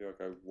 maybe I'll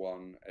go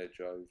one edge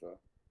over.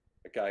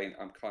 Again,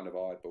 I'm kind of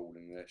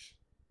eyeballing this.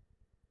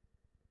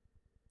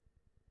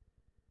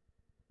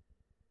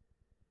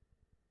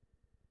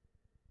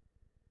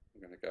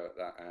 I'm going to go at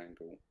that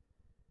angle.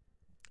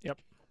 Yep.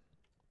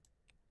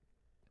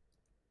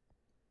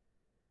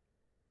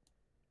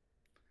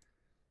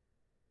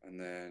 And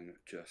then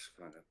just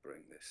kind of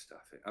bring this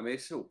stuff in. I mean,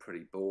 it's all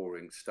pretty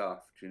boring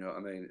stuff. Do you know what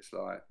I mean? It's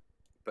like,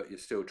 but you're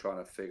still trying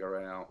to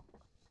figure out.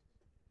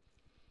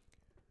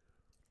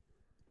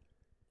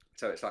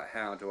 So it's like,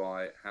 how do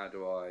I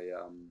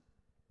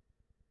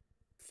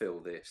fill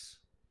this?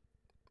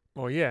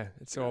 Well, yeah,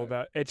 it's all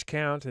about edge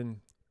count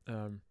and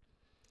well,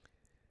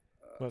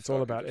 it's so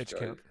all about edge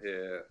count.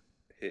 Here,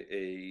 hit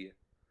E.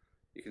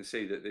 You can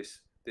see that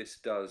this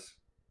does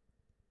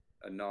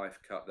a knife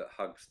cut that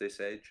hugs this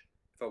edge.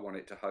 If I want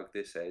it to hug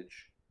this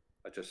edge,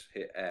 I just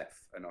hit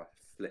F and I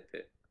flip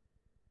it.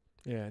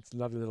 Yeah, it's a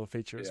lovely little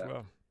feature as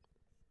well.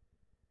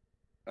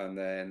 And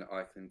then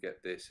I can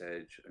get this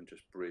edge and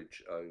just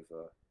bridge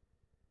over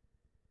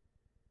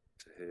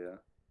to here.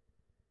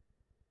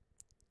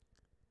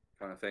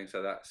 Kind of thing.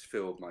 So that's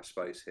filled my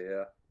space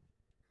here.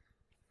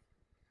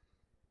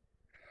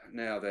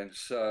 Now then,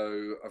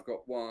 so I've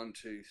got 1,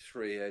 2,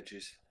 3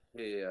 edges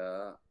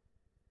here.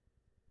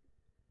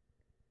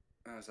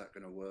 How's that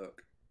going to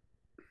work?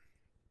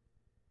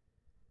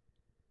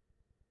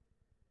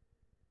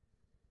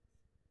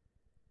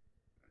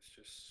 Let's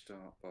just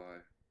start by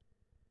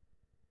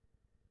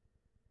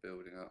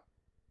building up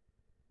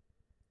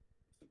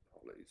some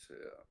polys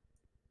here.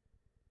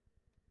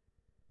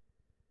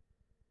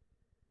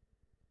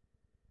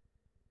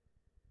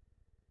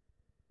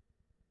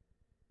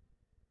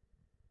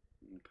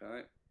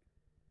 Okay.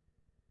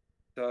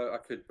 So I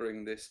could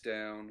bring this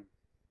down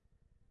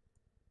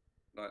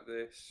like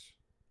this.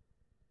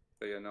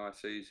 Be a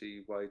nice,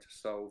 easy way to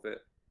solve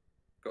it.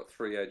 Got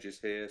 3 edges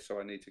here, so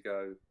I need to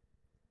go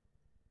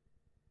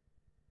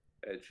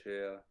edge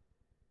here.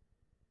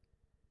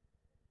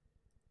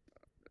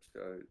 Let's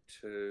go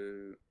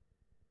 2.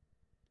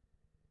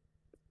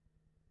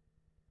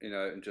 You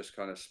know, and just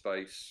kind of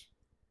space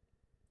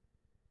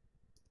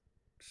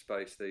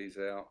these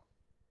out.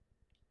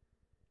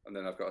 And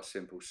then I've got a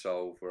simple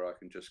solve where I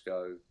can just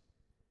go.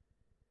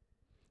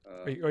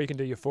 Or you can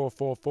do your 4,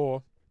 4,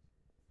 4.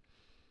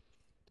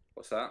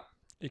 What's that?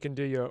 You can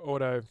do your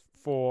auto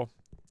 4.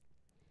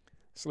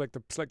 Select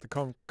the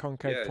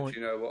concave point. Do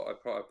you know what?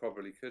 I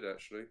probably could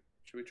actually.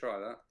 Should we try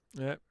that?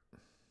 Yeah.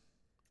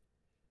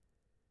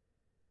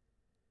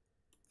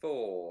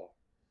 4,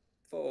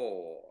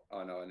 4.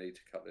 Oh no, I need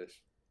to cut this.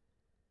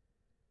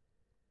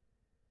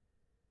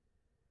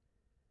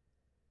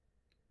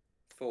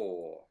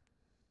 4,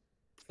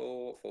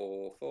 4,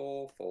 4,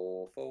 4,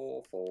 4,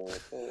 4, 4,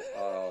 4.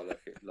 Oh look,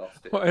 it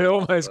lost it. Well, it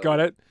almost got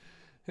it.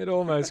 It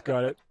almost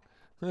got it.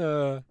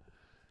 We'll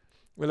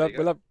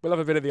have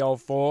a bit of the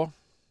old 4.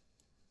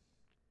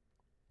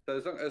 So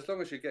as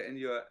long as you're getting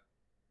your,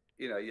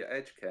 your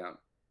edge count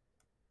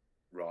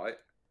right,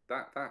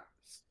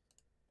 that's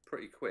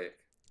pretty quick.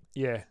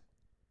 Yeah.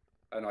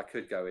 And I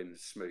could go in and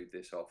smooth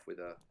this off with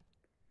a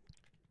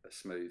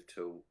smooth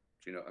tool.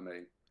 Do you know what I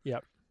mean?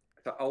 Yep.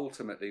 So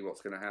ultimately,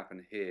 what's going to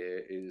happen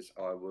here is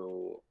I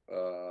will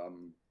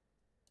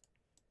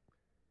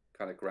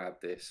kind of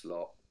grab this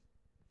lot.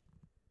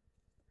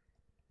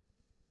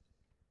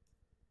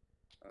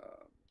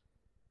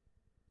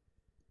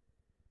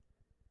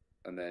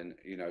 And then,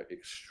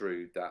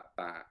 extrude that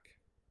back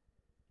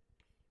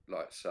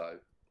like so.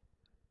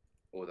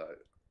 Although,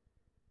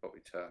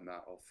 probably turn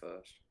that off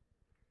first.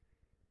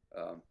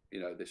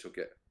 This will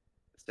get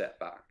set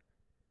back,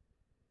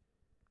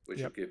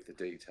 which will give the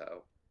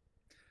detail.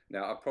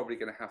 Now, I'm probably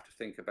going to have to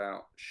think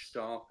about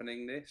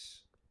sharpening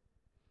this.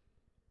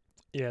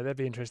 Yeah, that'd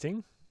be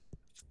interesting.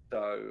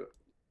 So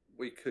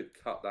we could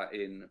cut that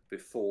in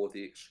before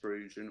the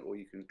extrusion, or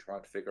you can try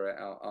to figure it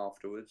out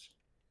afterwards.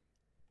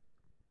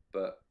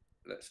 But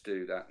let's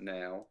do that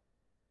now.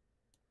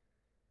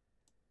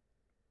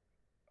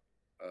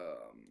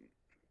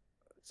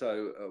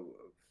 So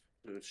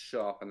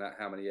sharpen that.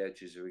 How many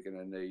edges are we going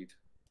to need?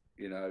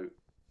 You know,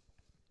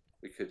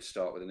 we could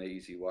start with an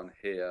easy one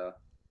here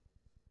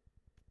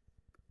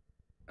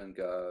and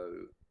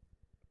go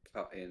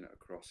cut in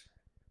across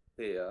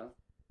here.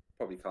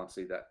 Probably can't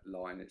see that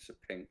line. It's a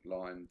pink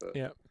line, but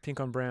yeah, pink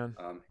on brown.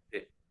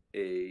 Hit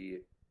E.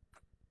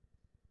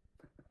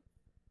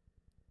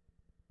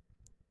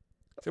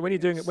 So when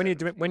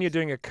you're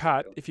doing a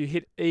cut, if you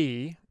hit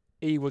E,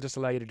 E will just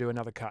allow you to do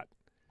another cut.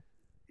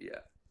 Yeah.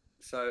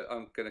 So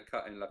I'm going to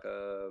cut in like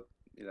a,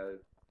 you know,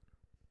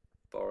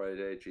 borrowed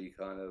edgy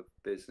kind of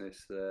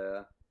business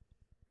there.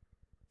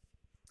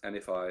 And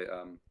if I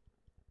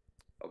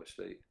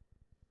obviously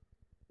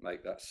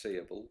make that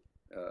seeable,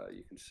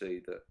 you can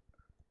see that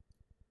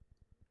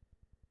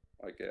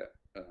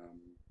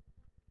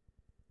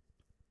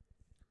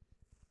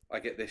I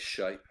get this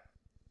shape,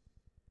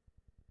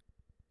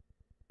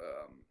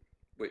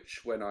 which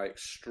when I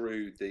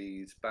extrude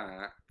these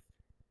back,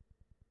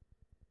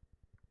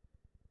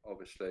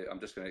 obviously I'm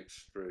just going to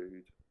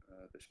extrude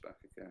this back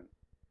again.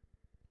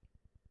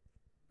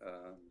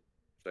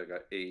 So go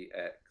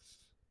EX,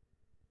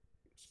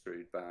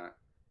 extrude back.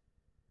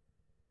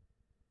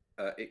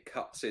 It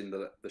cuts in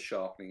the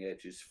sharpening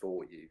edges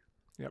for you.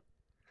 Yep.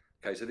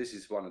 Okay, so this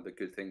is one of the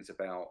good things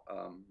about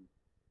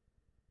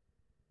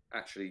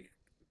actually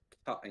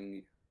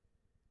cutting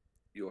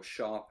your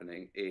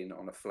sharpening in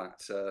on a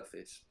flat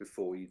surface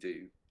before you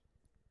do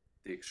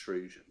the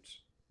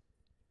extrusions.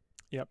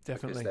 Yep,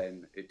 definitely. Because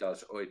then it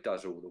does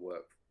all the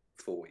work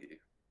for you.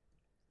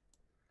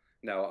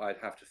 Now I'd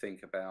have to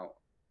think about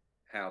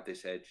how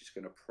this edge is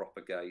going to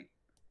propagate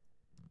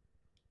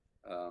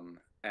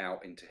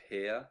out into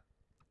here,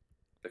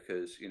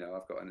 because you know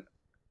I've got an.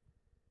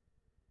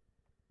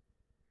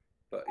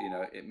 But you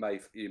know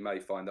you may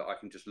find that I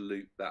can just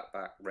loop that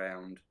back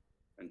round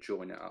and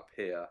join it up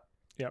here.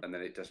 Yep. And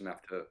then it doesn't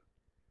have to,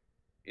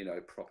 you know,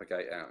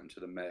 propagate out into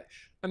the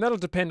mesh. And that'll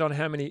depend on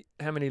how many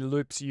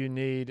loops you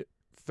need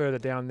further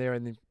down there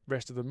in the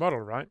rest of the model,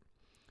 right?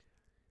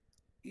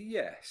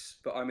 Yes,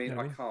 but I mean, You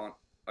know what I mean?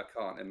 I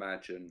can't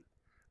imagine.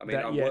 I mean,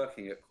 That I'm yet.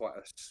 working at quite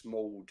a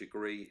small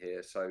degree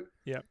here, so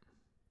Yep.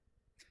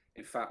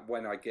 in fact,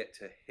 when I get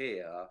to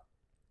here,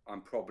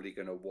 I'm probably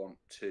going to want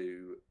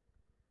to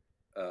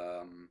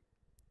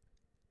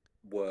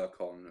work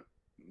on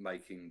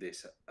making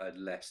this a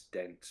less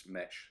dense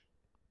mesh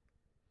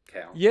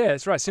count. Yeah,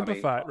 that's right.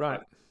 Simplify it,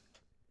 right?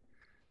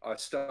 I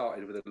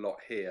started with a lot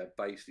here,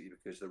 basically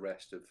because the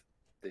rest of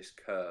this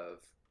curve,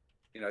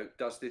 you know,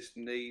 does this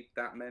need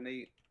that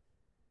many?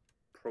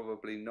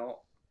 Probably not.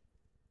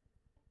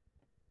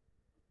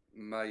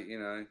 Mate, you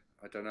know,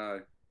 I don't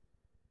know.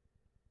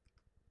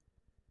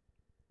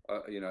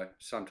 You know,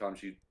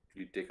 sometimes you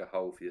dig a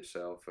hole for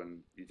yourself, and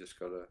you just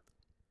gotta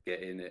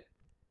get in it.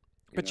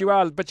 But you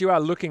are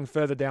looking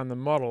further down the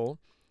model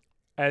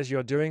as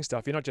you're doing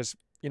stuff. You're not just,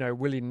 you know,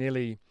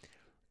 willy-nilly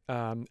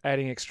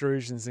adding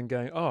extrusions and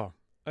going, oh,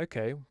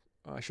 okay,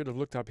 I should have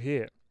looked up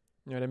here.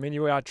 You know what I mean?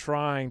 You are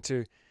trying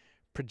to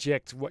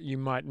project what you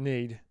might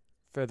need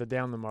further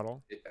down the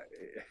model.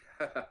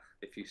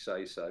 If you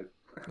say so.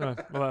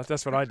 Well,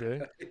 that's what I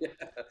do. Yeah.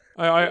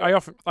 I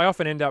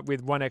often end up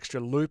with one extra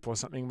loop or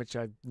something, which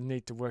I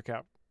need to work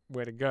out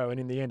where to go, and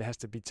in the end, it has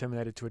to be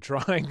terminated to a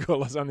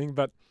triangle or something.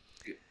 But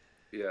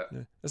yeah,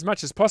 as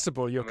much as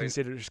possible, you're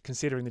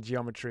considering the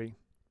geometry.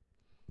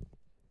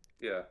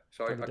 Yeah,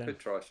 so I could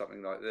try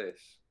something like this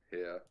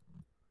here.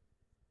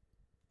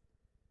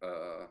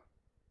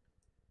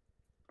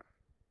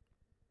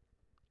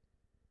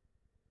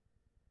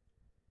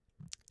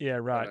 Yeah,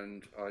 right.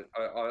 And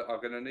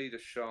I'm going to need a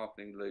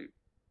sharpening loop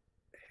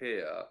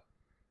here.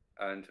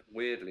 And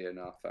weirdly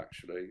enough,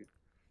 actually,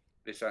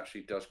 this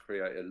actually does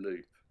create a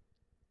loop.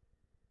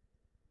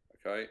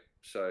 Okay,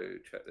 so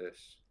check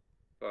this.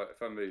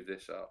 If I move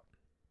this up,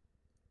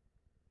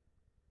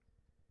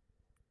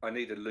 I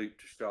need a loop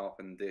to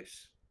sharpen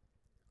this.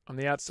 On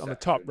the outside, on the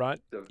top, right?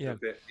 The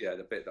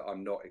bit that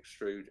I'm not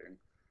extruding.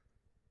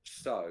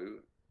 So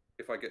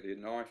if I get the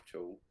knife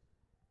tool,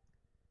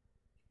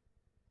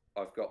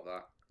 I've got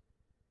that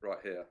right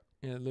here.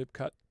 Yeah, loop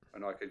cut.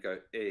 And I could go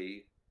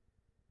E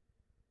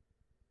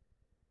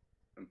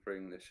and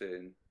bring this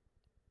in.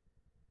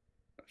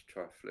 Let's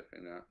try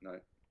flipping that. No.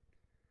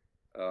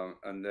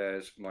 And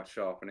there's my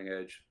sharpening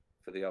edge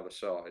for the other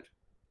side.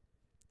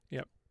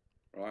 Yep.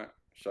 Right.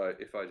 So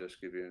if I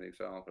just give you an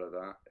example of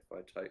that, if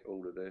I take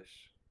all of this.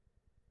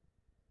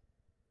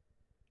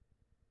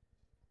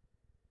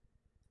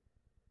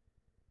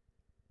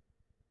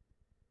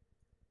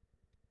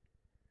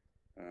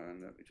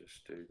 And let me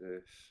just do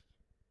this.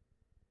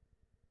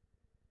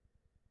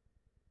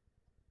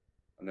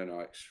 And then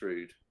I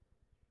extrude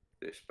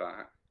this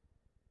back.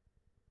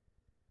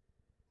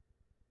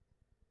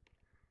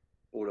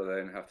 all I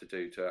then have to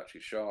do to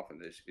actually sharpen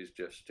this is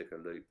just stick a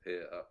loop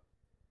here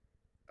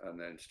and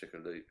then stick a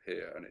loop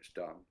here, and it's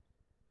done.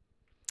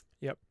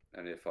 Yep.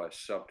 And if I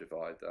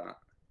subdivide that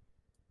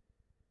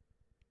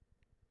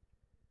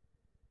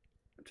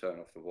and turn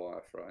off the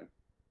wireframe,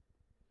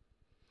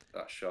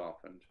 that's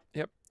sharpened.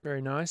 Yep,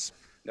 very nice.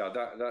 Now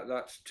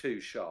that's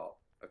too sharp.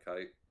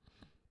 Okay,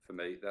 for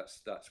me,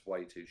 that's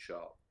way too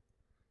sharp.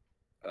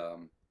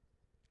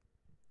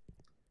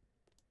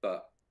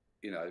 But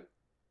you know,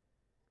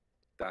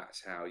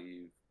 that's how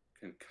you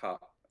can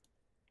cut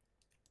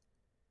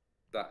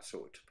that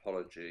sort of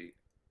topology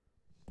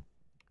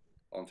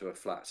onto a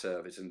flat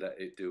surface and let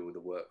it do all the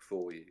work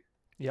for you.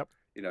 Yep.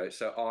 You know,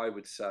 so I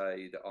would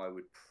say that I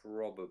would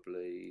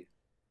probably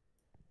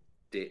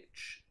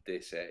ditch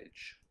this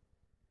edge.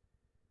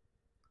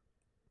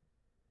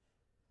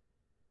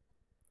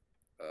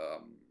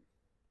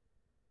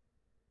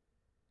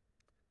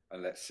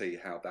 And let's see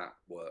how that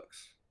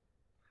works.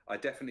 I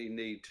definitely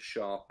need to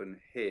sharpen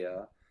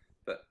here,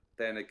 but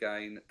then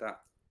again,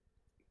 that,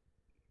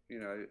 you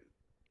know,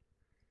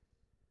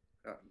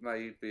 that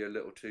may be a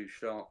little too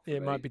sharp for Yeah, it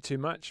me. might be too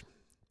much.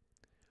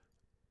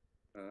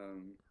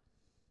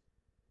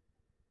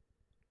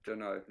 Don't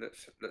know.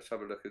 Let's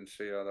have a look and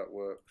see how that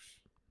works.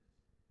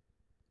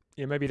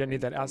 Yeah, maybe you don't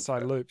need that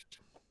outside loop.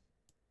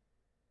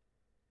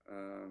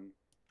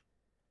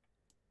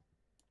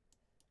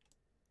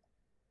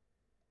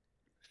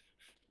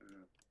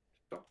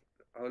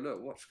 Oh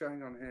look, what's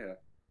going on here?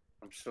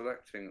 I'm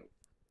selecting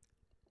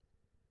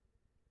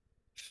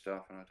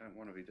stuff, and I don't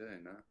want to be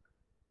doing that.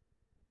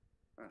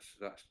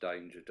 That's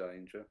danger.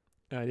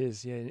 No, it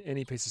is. Yeah,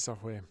 any piece of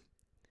software,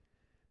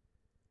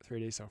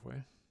 3D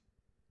software.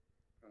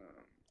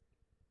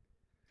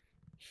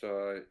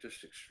 So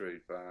just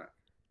extrude back.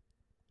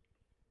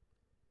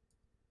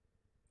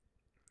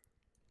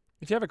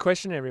 If you have a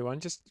question,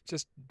 everyone, just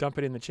dump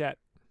it in the chat.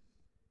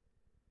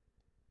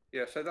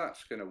 Yeah, so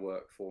that's going to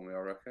work for me, I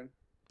reckon.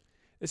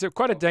 It's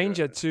quite a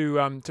danger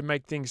to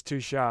make things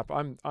too sharp.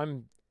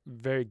 I'm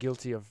very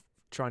guilty of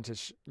trying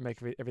to make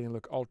everything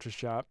look ultra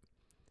sharp.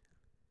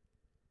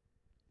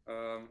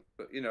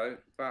 But you know,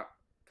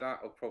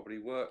 that'll probably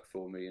work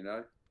for me, you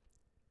know.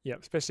 Yeah,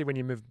 especially when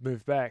you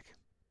move back.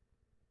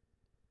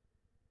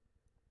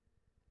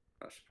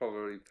 That's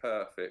probably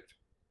perfect.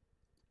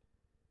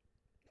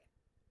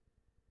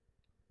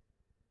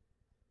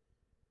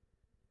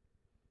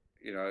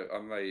 You know, I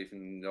may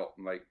even not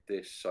make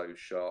this so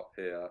sharp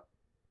here.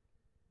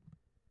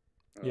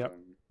 Yep.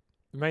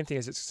 The main thing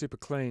is it's super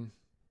clean.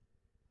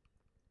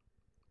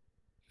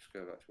 Just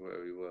go back to where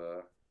we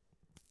were.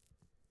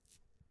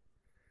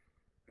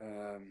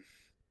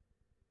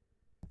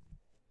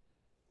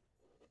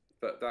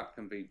 But that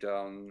can be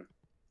done.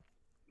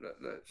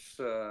 Let's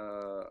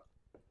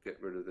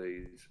get rid of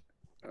these.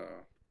 I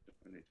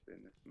need to be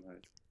in this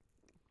mode.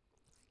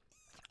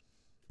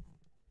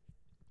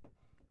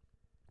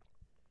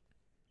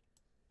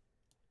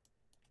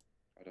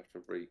 I'd have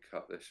to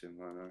recut this in,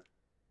 won't I?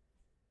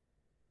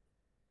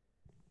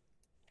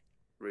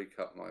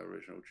 Recut my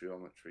original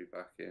geometry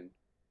back in.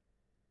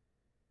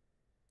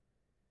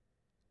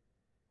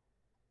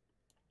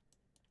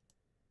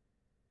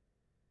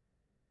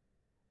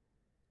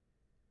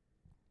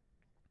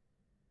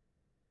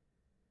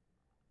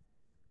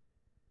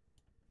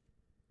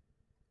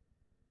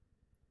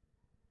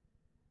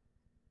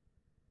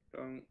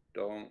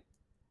 Dong.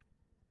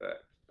 Back.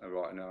 Oh,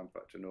 right, now I'm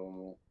back to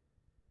normal.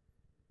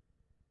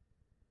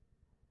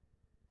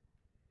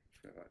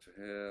 Let's go back to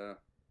here.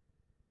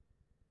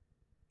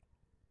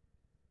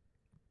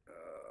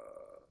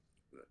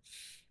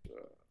 Let's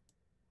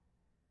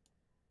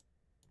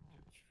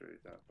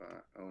extrude that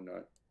back. Oh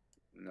no.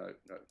 No.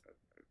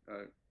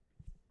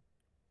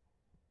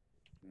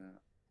 Yeah.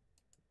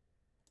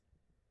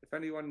 If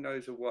anyone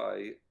knows a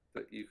way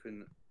that you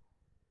can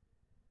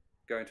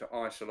go into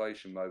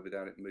isolation mode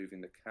without it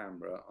moving the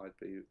camera, I'd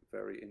be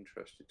very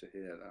interested to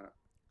hear that.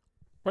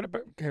 What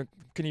about,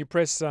 can you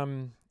press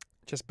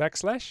just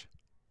backslash?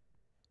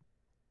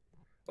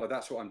 Well,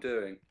 that's what I'm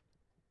doing,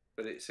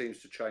 but it seems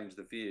to change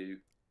the view.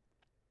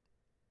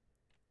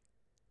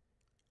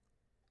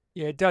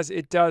 Yeah, it does.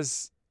 It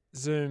does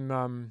zoom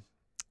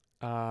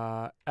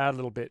out a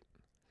little bit.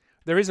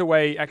 There is a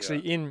way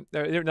actually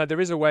there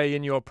is a way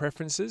in your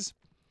preferences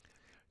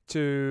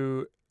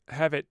to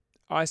have it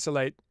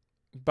isolate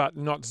but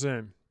not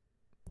zoom.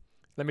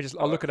 Let me just,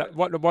 I'll look it up.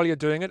 While you're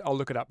doing it, I'll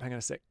look it up. Hang on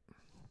a sec.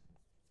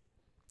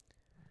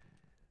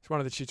 It's one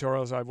of the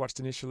tutorials I watched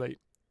initially.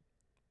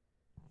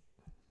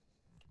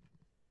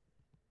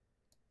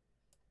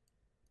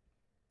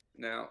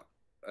 Now,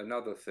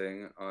 another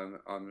thing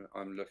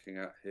I'm looking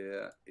at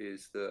here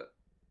is that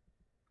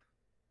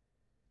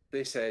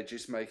this edge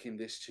is making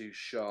this too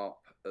sharp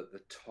at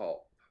the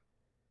top,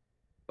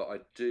 but I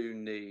do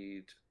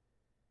need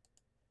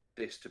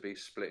this to be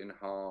split in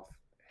half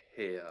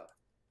here.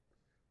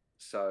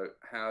 So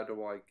how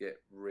do I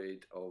get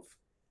rid of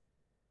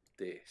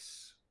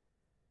this?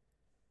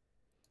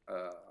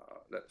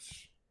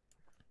 Let's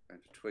go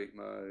into tweak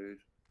mode.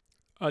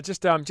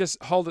 Just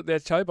hold it there,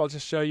 Tobe. I'll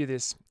just show you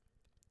this.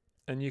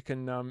 and you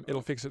can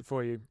it'll fix it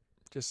for you.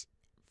 Just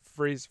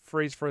freeze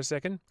for a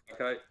second.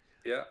 Okay.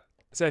 Yeah.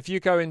 So if you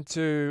go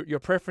into your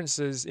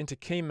preferences into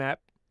key map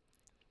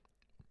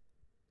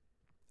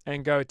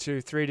and go to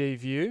 3D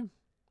view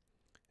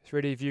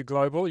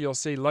global, you'll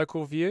see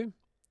local view.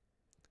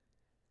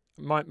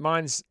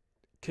 Mine's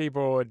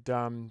keyboard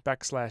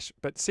backslash,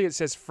 but see it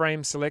says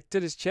frame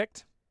selected is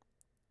checked.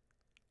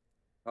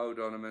 Hold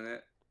on a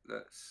minute.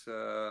 Let's.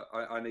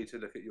 I need to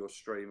look at your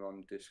stream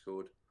on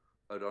Discord.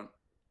 Hold on.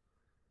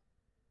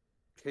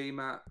 Key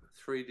map,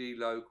 3D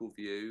local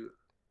view.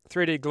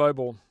 3D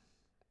global,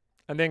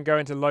 and then go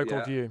into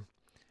local view.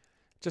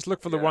 Just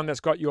look for the one that's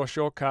got your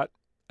shortcut,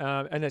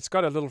 and it's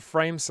got a little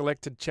frame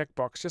selected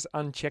checkbox. Just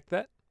uncheck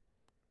that.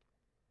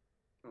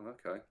 Oh,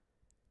 okay.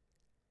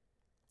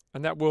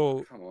 And that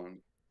will come on.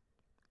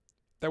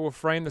 That will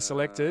frame the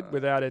selected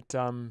without it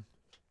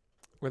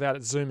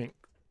zooming.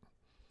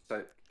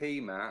 So key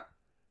map,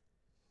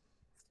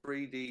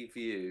 3D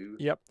view.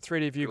 Yep,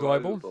 3D view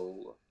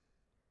global.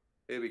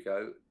 Here we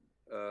go.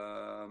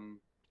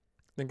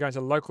 Then go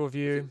into local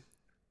view.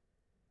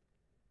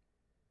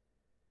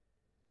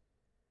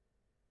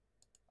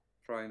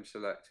 Frame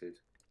selected.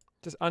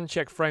 Just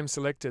uncheck frame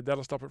selected.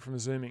 That'll stop it from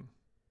zooming.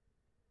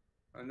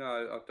 I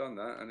know, I've done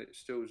that and it's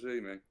still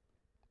zooming.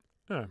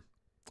 Oh,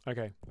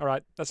 okay. All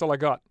right, that's all I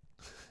got.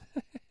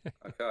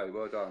 Okay,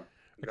 well done.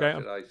 Okay,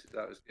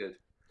 that was good.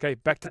 Okay,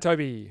 back to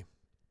Toby.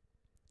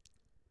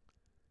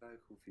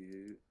 Local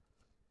view.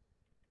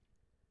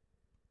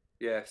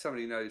 Yeah, if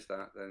somebody knows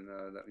that, then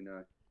let me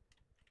know.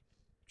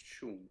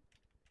 Sure.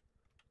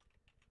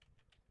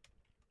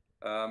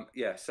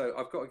 Yeah, so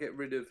I've got to get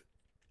rid of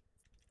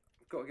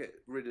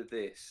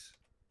this,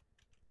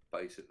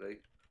 basically.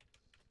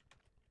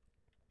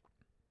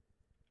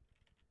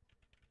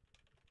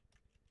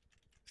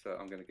 So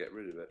I'm going to get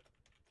rid of it.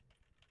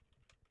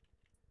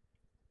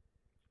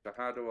 So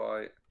how do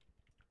I?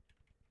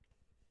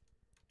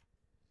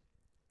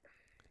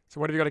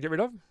 So what have you got to get rid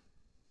of?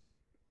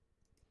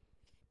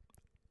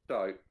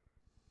 So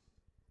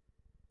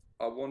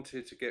I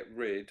wanted to get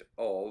rid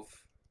of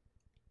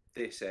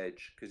this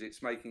edge because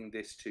it's making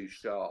this too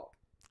sharp.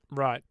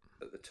 Right.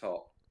 At the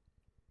top.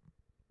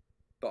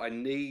 But I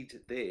need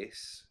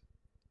this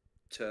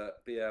to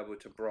be able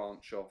to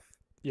branch off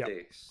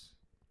this.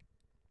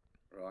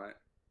 Right?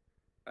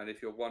 And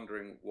if you're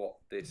wondering what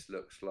this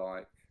looks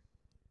like,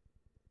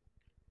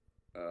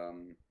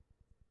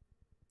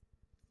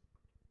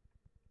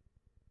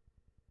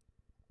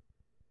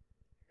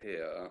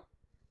 here,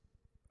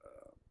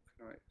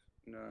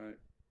 no,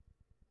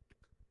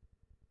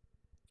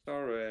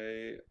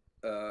 sorry,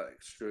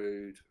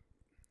 extrude.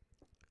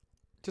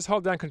 Just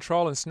hold down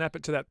control and snap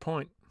it to that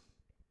point,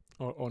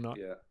 or not.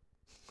 Yeah,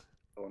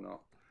 or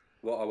not.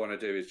 What I want to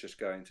do is just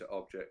go into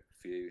object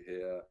view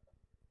here.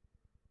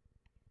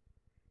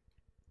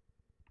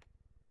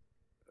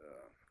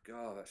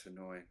 God, that's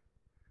annoying.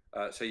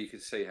 So you can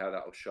see how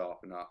that will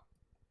sharpen up,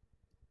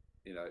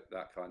 you know,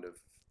 that kind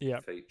of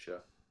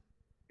feature.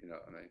 You know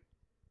what I mean?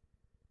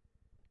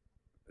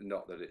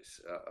 Not that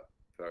it's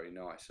very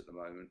nice at the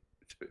moment.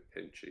 It's a bit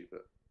pinchy,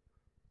 but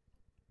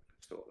I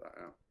can sort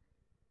that out.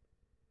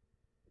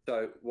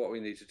 So what we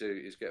need to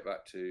do is get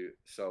back to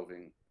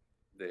solving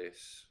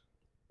this,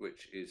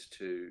 which is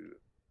to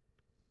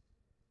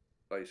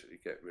basically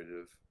get rid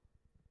of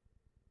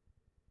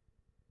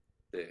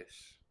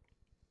this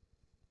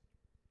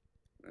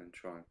and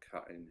try and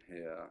cut in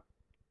here.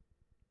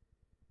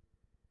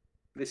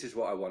 This is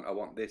what I want. I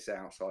want this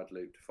outside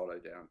loop to follow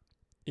down.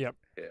 Yep.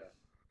 Here.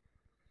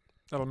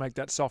 That'll make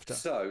that softer.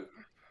 So,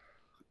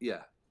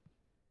 yeah.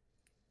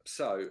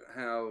 So,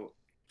 how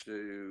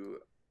do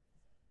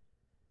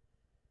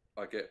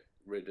I get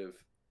rid of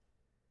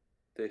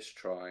this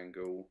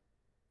triangle?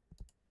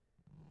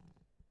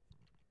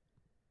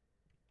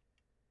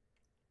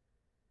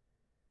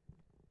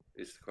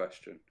 Is the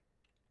question.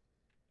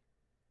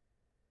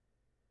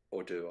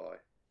 Or do I?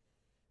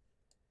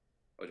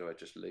 Or do I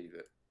just leave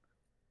it?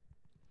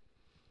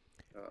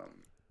 I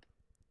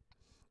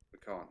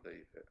can't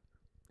leave it.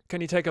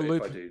 Can you take a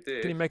loop? If I do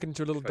this, can you make it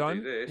into a little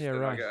dome? Yeah,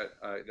 right.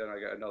 Then I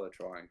get another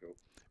triangle.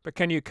 But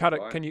can you cut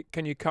it?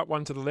 Can you cut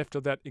one to the left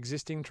of that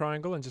existing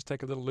triangle and just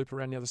take a little loop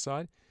around the other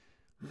side?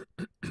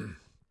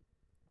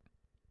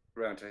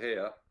 Around to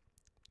here.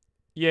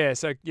 Yeah.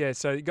 So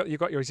you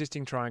got your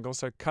existing triangle.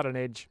 So cut an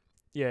edge.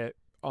 Yeah,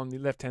 on the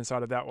left hand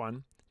side of that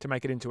one to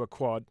make it into a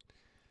quad.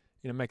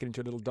 You know, make it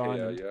into a little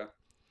diamond. Yeah.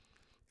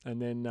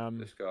 And then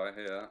this guy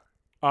here.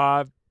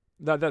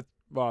 That's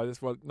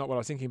not what I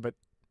was thinking, but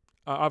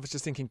I was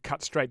just thinking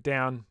cut straight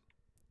down.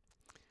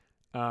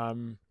 At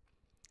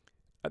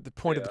the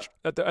point of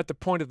at the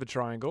point of the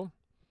triangle,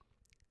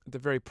 at the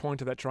very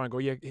point of that triangle,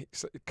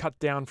 cut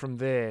down from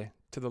there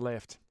to the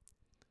left.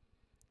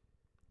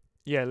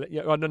 Yeah.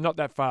 Oh, no, not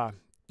that far.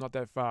 Not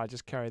that far.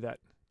 Just carry that.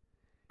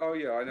 Oh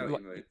yeah, I know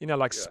what you mean. You know,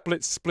 like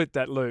split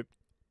that loop.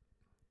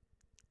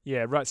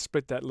 Yeah, right.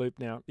 Split that loop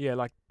now. Yeah,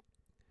 like,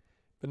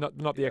 but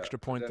not the extra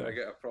point then though. I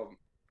get a problem.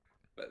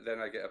 But then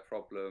I get a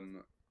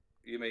problem.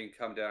 You mean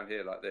come down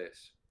here like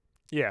this?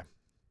 Yeah.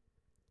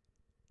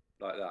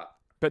 like that.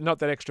 But not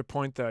that extra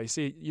point though. You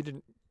see, you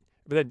didn't.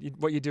 But then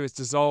what you do is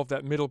dissolve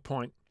that middle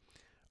point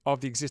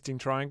of the existing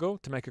triangle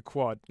to make a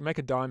quad. You make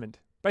a diamond.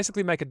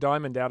 Basically, make a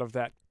diamond out of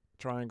that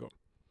triangle.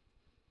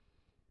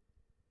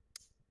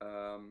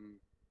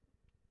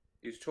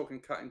 You're talking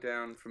cutting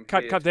down from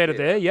Cut here there to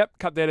here. there. Yep.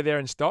 Cut there to there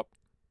and stop.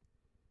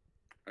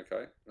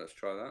 Okay, let's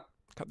try that.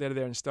 Cut there to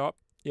there and stop.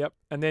 Yep.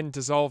 And then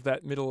dissolve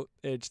that middle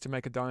edge to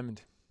make a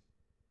diamond.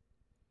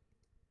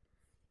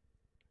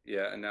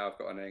 Yeah, and now I've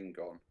got an end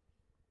gone.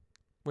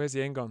 Where's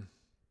the end gone?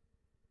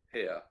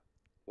 Here.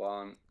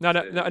 One. No. two,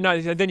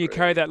 And then you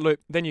carry three. that loop.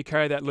 Then you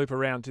carry that loop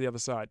around to the other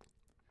side.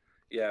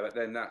 Yeah, but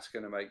then that's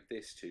going to make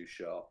this too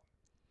sharp.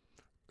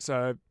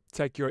 So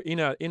take your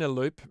inner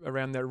loop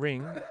around that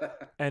ring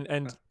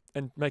and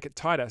make it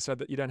tighter so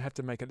that you don't have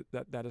to make it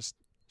that as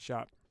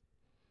sharp.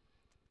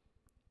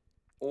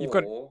 Or, You've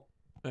got.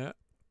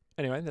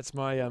 Anyway, that's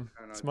my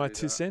it's my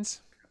 2 that?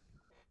 cents.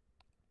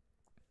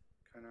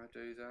 Can I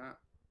do that?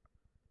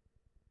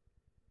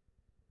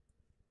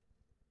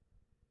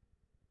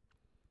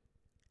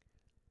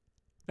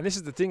 And this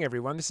is the thing,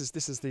 everyone. This is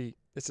the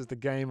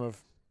game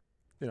of,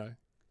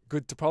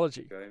 good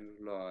topology. Game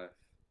of life.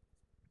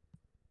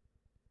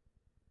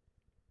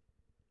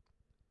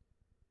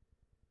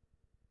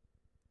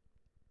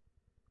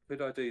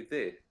 Could I do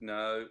this?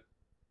 No.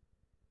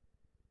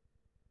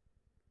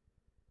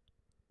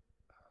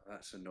 Oh,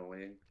 that's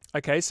annoying.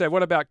 Okay, so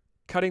what about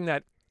cutting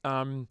that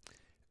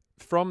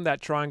from that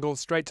triangle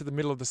straight to the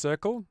middle of the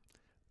circle,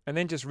 and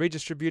then just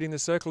redistributing the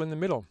circle in the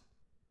middle?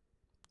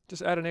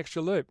 Just add an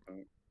extra loop.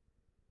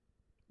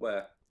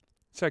 Where?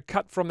 So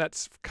cut from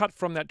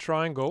that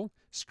triangle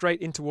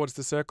straight in towards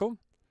the circle,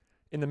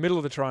 in the middle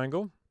of the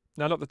triangle.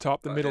 No, not the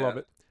top, the middle of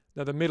it.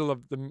 No, the middle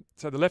of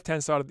so the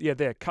left-hand side of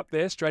there. Cut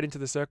there straight into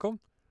the circle.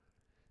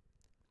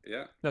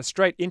 Yeah. No,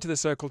 straight into the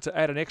circle to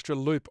add an extra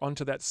loop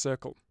onto that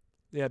circle.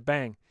 Yeah,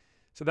 bang.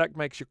 So that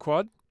makes your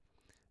quad.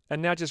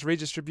 And now just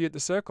redistribute the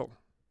circle.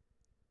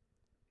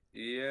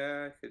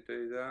 Yeah, I could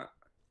do that.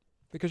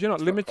 Because you're not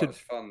limited. Not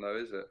quite as fun though,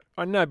 is it?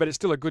 I know, but it's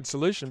still a good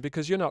solution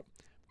because you're not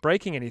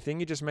breaking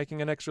anything. You're just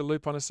making an extra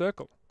loop on a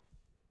circle.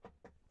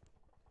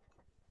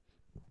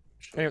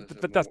 Sure, Anyway,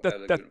 but that's an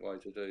elegant way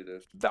to do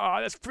this.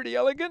 That's pretty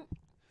elegant.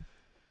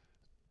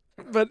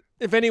 But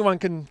if anyone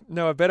can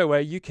know a better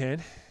way, you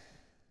can.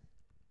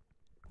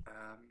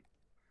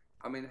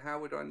 I mean, how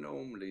would I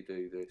normally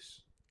do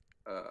this?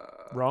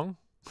 Wrong.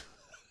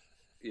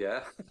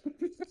 Yeah.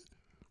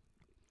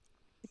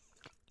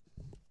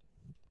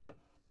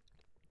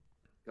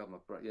 God, my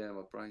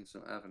brain's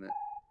not having it.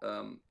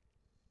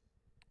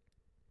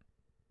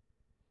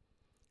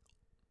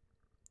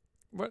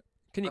 What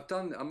can you?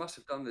 I must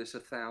have done this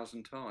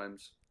 1,000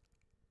 times.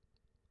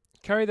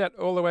 Carry that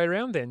all the way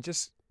around. Then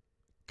just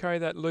carry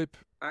that loop.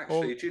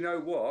 Actually, do you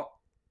know what?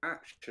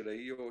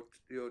 Actually,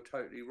 you're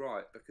totally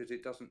right because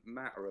it doesn't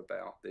matter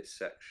about this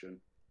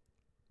section.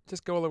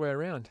 Just go all the way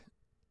around.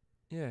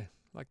 Yeah,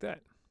 like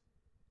that.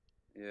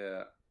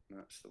 Yeah,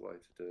 that's the way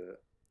to do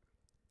it.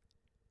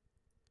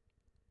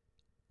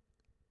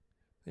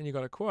 Then you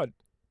got a quad.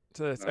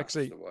 So that's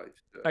the way to do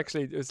it.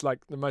 Actually, it's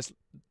like the most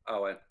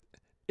Oh,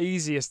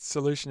 easiest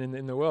solution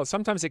in the world.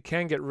 Sometimes it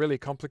can get really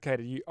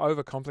complicated. You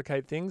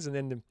overcomplicate things, and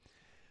then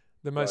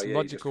the most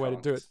logical way to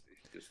do it.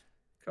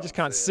 You just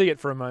can't see it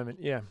for a moment.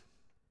 Yeah.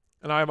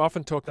 And I'm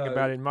often talking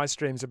about it in my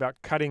streams about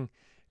cutting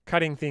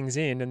things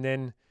in and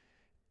then,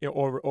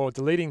 or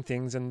deleting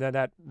things, and then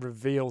that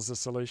reveals the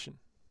solution.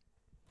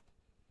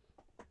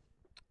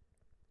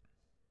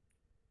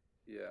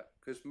 Yeah,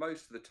 because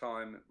most of the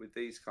time with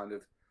these kind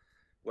of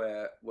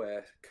where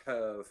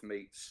curve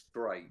meets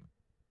straight,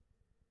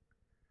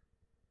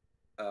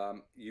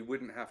 you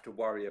wouldn't have to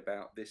worry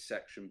about this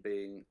section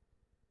being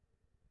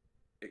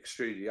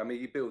extruded. I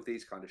mean, you build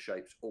these kind of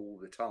shapes all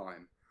the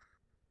time.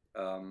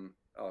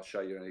 I'll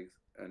show you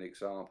an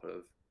example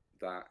of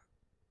that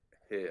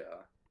here.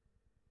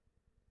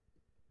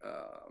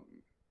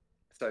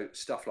 So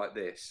stuff like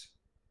this,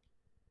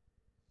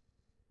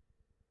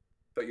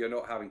 but you're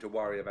not having to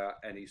worry about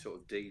any sort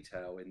of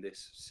detail in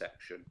this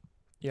section.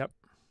 Yep.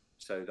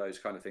 So those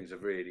kind of things are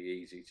really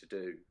easy to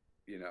do,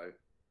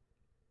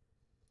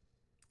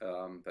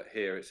 but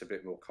here it's a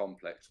bit more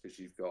complex because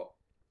you've got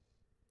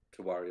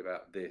to worry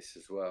about this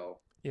as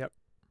well. Yep.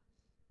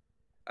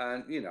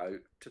 And,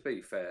 to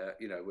be fair,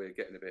 we're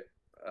getting a bit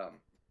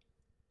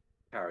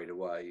carried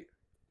away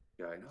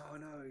going, oh,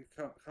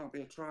 no, can't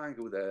be a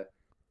triangle there.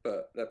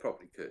 But there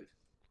probably could.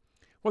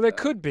 Well, there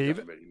could be,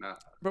 doesn't really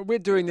matter. But we're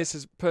doing this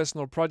as a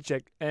personal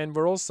project, and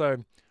we're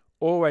also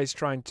always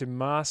trying to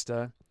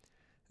master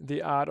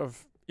the art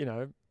of,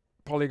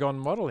 polygon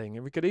modeling.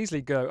 And we could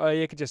easily go, oh,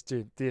 you could just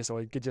do this,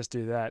 or you could just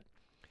do that.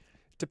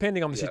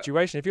 Depending on the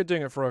situation. If you're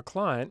doing it for a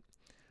client,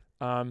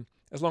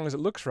 as long as it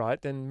looks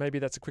right, then maybe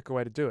that's a quicker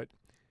way to do it.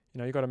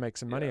 You've got to make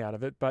some money out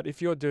of it. But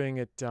if you're doing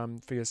it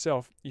for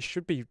yourself, you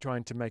should be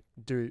trying to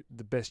do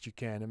the best you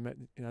can,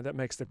 and that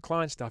makes the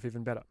client stuff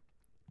even better.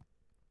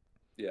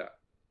 Yeah,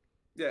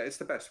 it's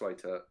the best way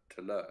to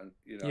learn.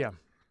 Yeah,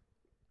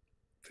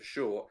 for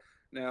sure.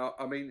 Now,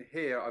 I mean,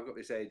 here I've got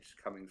this edge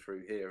coming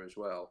through here as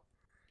well.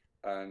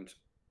 And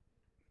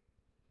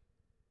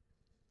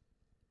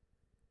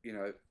you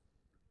know,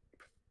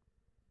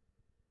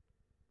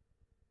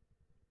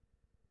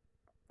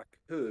 I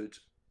could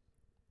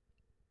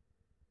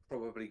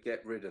probably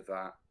get rid of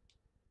that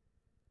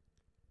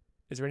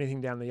Is there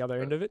anything down the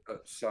other end of it?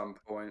 at some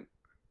point.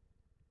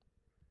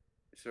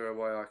 Is there a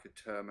way I could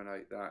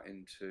terminate that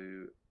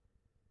into?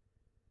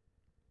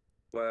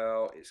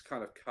 Well, it's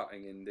kind of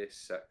cutting in this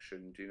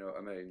section. Do you know what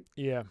I mean?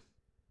 Yeah.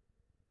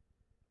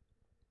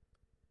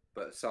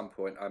 But at some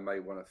point, I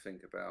may want to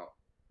think about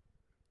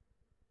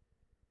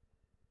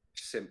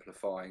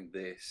simplifying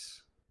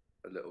this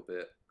a little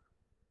bit.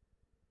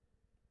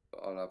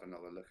 But I'll have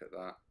another look at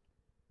that.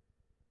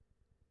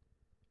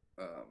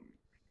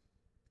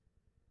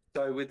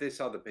 So with this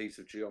other piece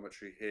of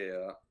geometry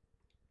here,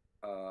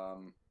 I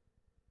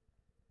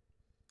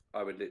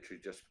would literally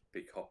just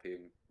be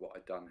copying what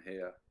I'd done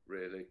here,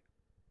 really.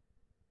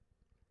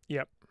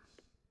 Yep.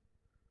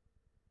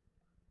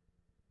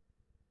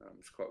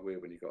 It's quite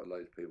weird when you've got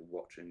loads of people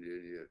watching you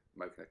and you're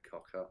making a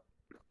cock up.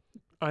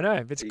 I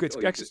know. It's good.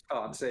 Or you just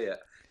can't see it.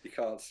 You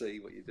can't see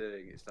what you're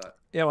doing. It's like,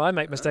 yeah, well, I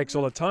make mistakes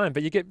all the time,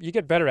 but you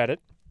get better at it.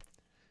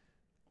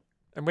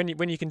 And when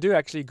you can do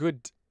actually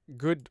good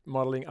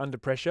modeling under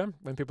pressure,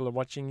 when people are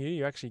watching you,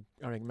 you actually,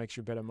 I think, makes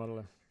you a better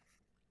modeler.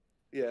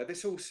 Yeah,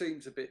 this all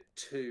seems a bit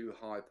too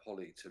high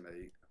poly to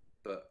me,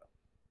 but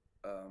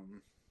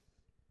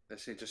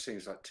it just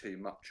seems like too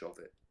much of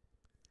it.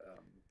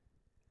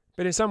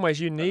 But in some ways,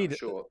 you need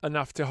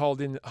enough to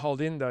hold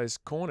in those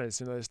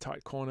corners and those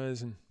tight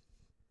corners. And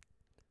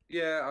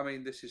yeah, I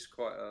mean, this is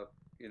quite a,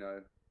 you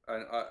know,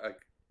 and I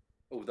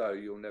although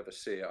you'll never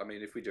see it. I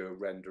mean, if we do a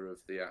render of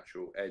the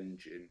actual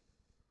engine,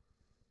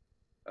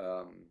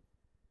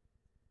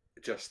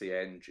 just the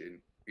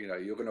engine, you know,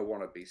 you're going to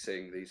want to be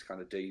seeing these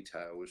kind of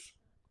details.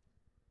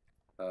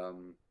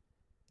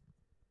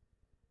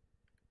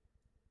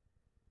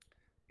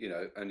 You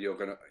know, and you're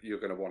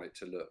gonna want it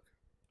to look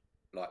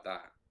like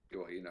that.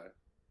 You know.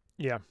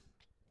 Yeah.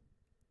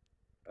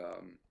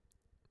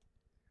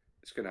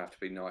 It's going to have to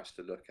be nice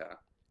to look at.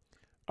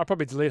 I'll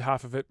probably delete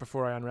half of it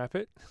before I unwrap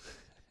it.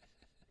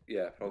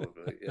 Yeah,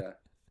 probably. Yeah.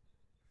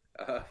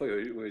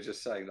 We were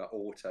just saying like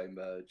auto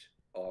merge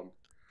on,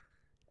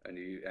 and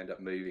you end up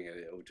moving it.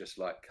 It'll just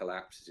like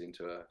collapses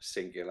into a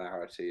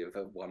singularity of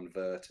one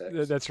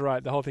vertex. That's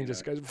right. The whole thing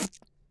just goes.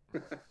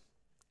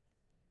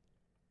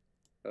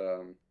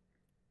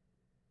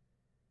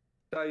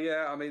 So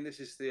yeah, I mean, this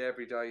is the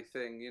everyday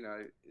thing, you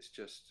know. It's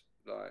just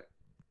like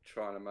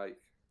trying to make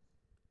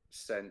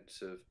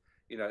sense of,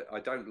 you know, I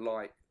don't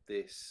like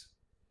this.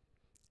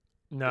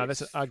 No,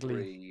 that's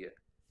ugly.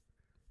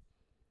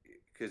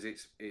 Because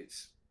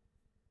it's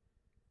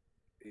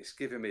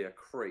giving me a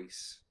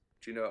crease.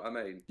 Do you know what I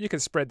mean? You can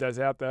spread those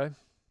out though.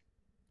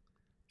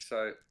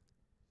 So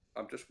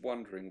I'm just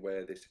wondering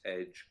where this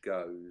edge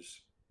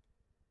goes.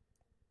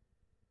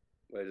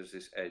 Where does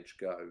this edge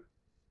go?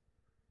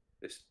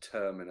 This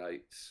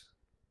terminates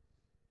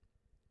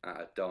at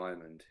a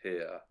diamond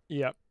here.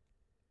 Yep.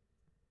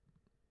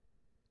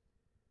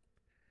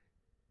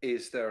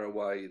 Is there a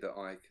way that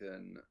I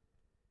can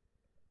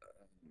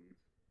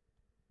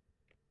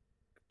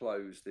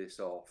close this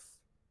off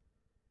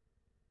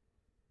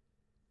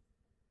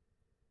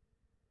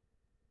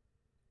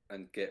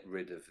and get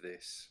rid of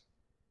this?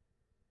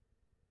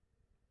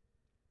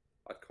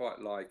 I quite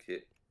like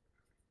it.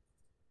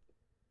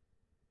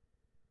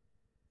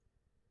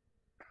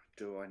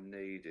 Do I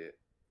need it?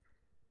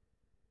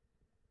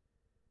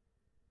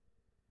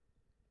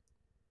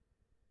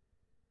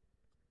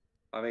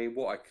 I mean,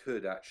 what I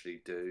could actually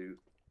do,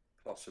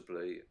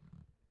 possibly,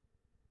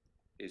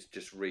 is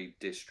just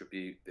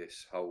redistribute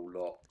this whole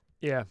lot.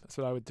 Yeah, that's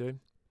what I would do.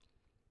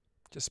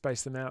 Just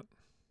space them out.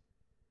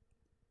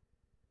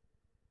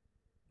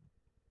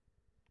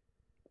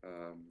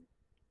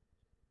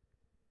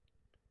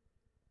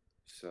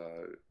 So,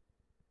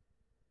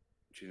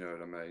 do you know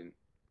what I mean?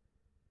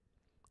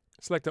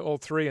 Select all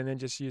three and then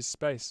just use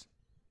space.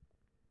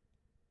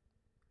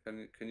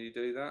 Can you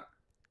do that?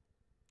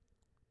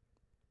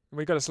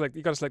 You got to select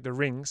the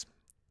rings.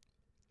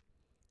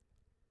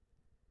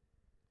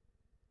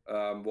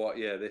 What?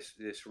 Yeah,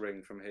 this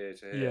ring from here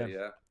to here.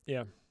 Yeah.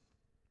 Yeah.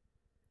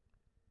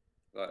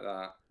 Like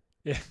that.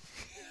 Yeah.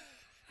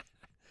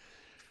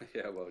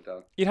 Yeah, well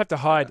done. You'd have to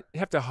hide. Yeah. You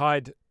have to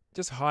hide.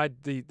 Just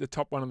hide the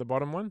top one and the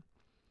bottom one.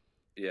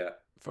 Yeah.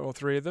 For all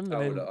three of them.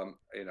 And then,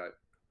 you know,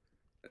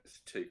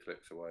 it's 2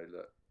 clicks away.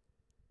 Look.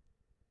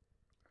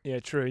 Yeah,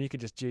 true. You could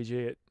just GG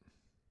it.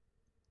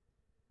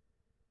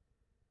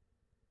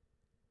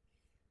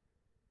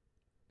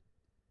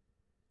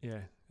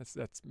 Yeah,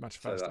 that's much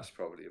faster. So that's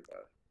probably a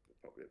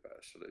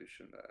better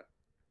solution there.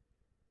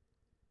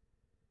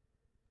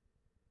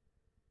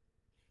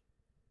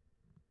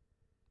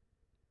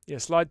 Yeah,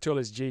 slide tool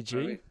is GG. I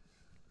mean,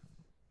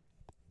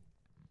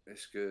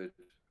 it's good.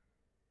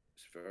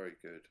 It's very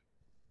good.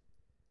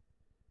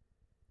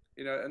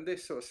 You know, and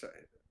this sort of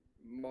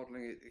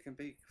modelling, it can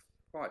be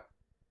quite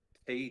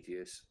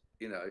tedious,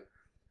 you know,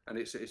 and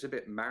it's a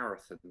bit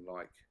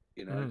marathon-like,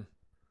 you know.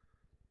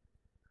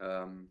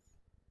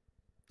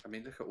 I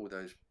mean, look at all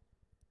those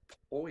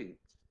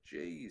points.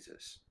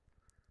 Jesus.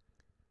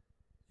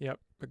 Yep.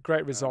 But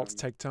great results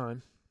take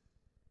time.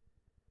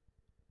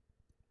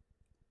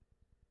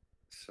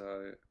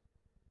 So,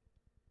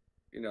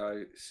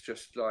 it's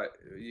just like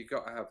you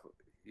got to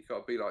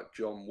be like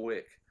John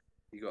Wick.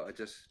 You got to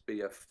just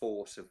be a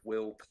force of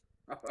will.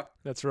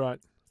 That's right.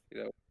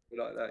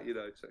 Like that.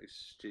 It's a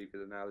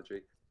stupid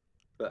analogy,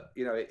 but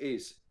it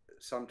is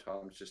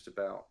sometimes just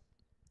about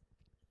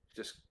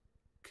just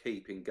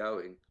keeping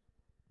going.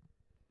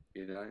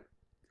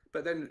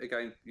 But then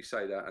again, you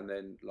say that, and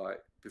then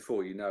like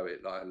before you know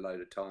it, like a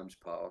load of time's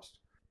passed,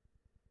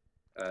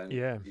 and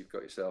Yeah. you've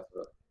got yourself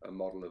a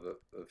model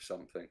of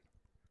something.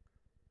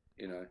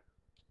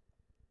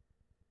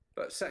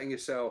 But setting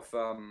yourself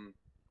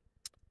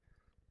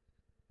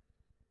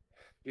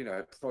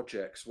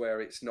projects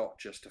where it's not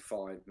just a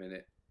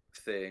 5-minute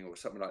thing or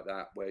something like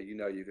that, where you're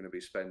going to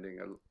be spending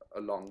a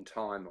long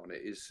time on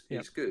it is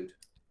good.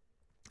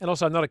 And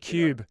also not a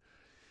cube.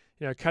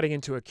 Cutting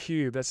into a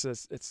cube.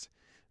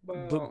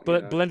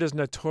 Blender's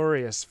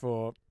notorious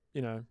for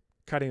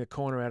cutting the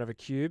corner out of a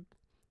cube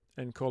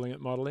and calling it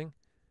modeling.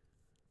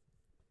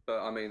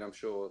 But I mean, I'm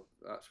sure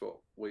that's what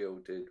we all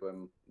did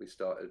when we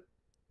started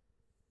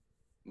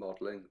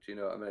modeling. Do you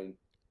know what I mean?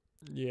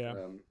 Yeah.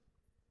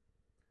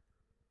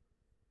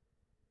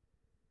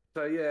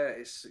 So yeah,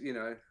 it's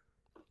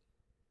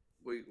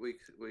we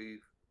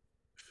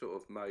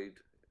sort of made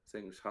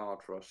things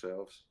hard for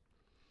ourselves.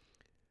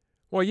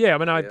 Well, yeah.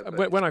 When I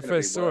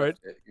first saw it,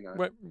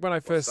 when I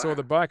first saw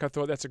the bike, I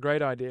thought that's a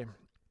great idea.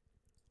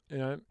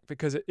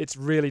 Because it's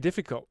really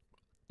difficult.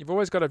 You've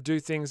always got to do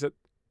things that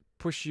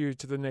push you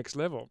to the next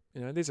level.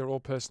 These are all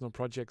personal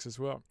projects as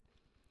well.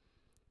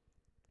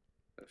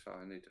 So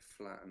I need to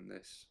flatten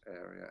this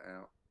area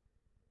out.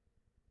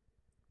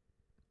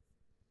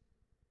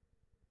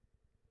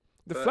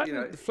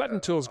 The flatten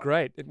tool's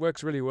great. It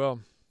works really well.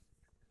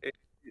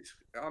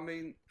 I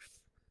mean,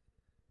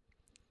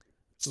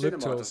 Cinema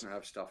doesn't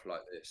have stuff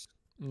like this.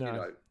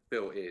 No.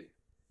 Built in.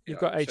 You've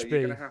got HB. So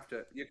you're gonna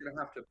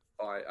have to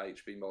buy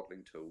HB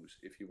modeling tools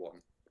if you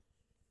want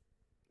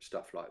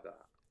stuff like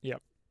that.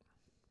 Yep.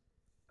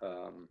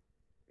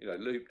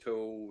 Loop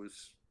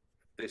tools.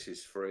 This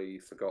is free.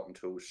 Forgotten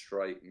tools,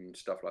 straighten,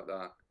 stuff like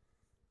that.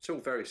 It's all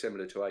very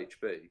similar to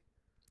HB.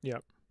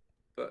 Yep.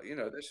 But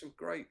there's some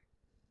great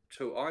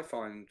tool. I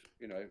find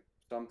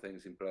some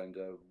things in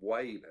Blender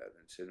way better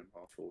than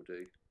Cinema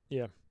 4D.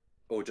 Yeah.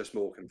 Or just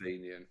more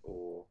convenient,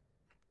 or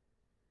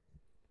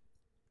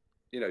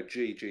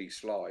GG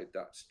slide.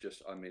 That's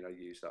just. I mean, I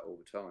use that all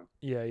the time.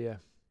 Yeah.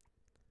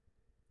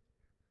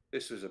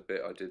 This was a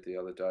bit I did the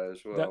other day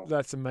as well.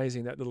 That's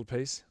amazing. That little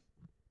piece.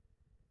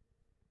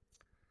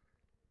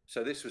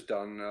 So this was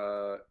done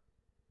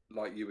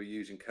like you were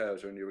using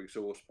curves on your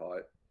exhaust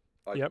pipe.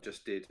 I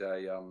just did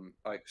I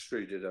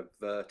extruded a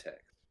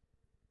vertex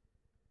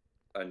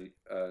and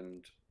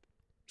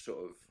sort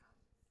of.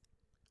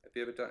 Have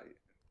you ever done?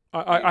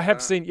 I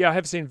have seen. Yeah, I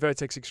have seen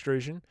vertex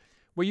extrusion.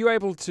 Were you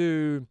able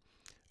to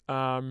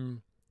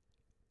add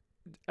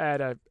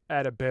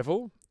a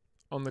bevel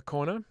on the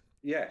corner?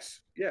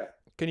 Yes. Yeah.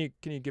 Can you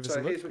give us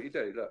a look? So here's what you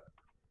do. Look,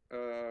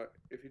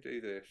 if you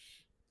do this,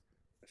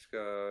 let's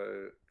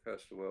go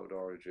curse the world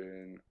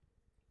origin.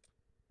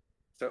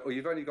 So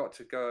you've only got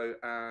to go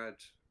add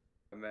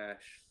a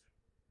mesh.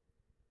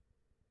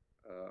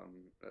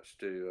 Let's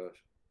do a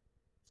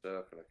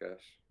circle, I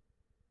guess.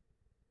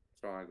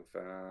 Triangle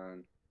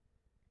fan.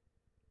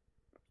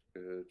 That's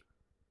good.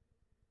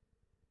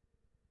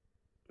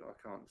 I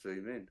can't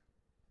zoom in.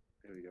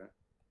 Here we go.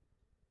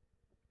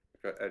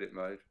 Go edit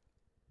mode.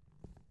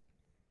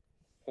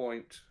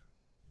 Point.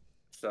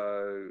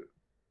 So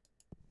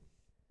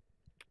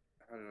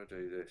how do I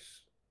do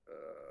this?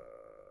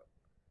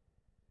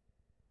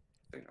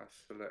 I think I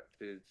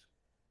selected.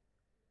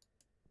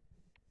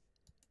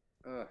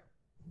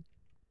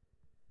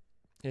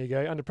 There you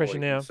go. Under pressure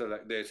now.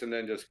 Select this and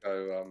then just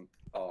go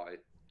I,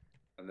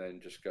 and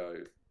then just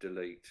go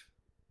delete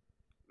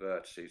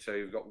vertices. So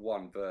you've got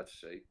one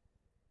vertice,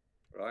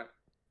 right?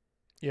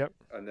 Yep.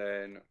 And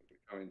then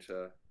go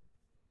into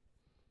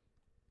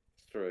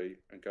 3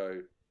 and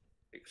go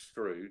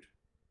extrude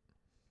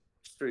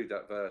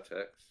that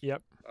vertex.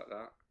 Yep. Like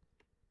that.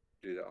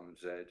 Do that on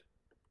Z.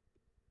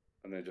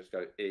 And then just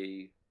go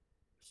E,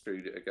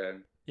 extrude it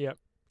again. Yep.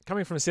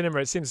 Coming from Cinema,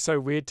 it seems so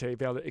weird to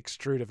be able to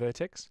extrude a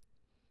vertex.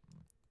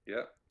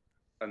 Yeah.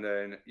 And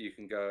then you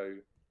can go...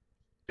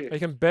 You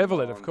can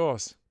bevel it, of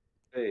course.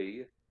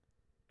 E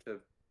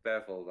to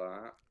bevel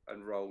that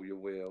and roll your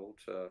wheel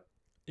to...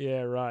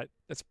 Yeah, right.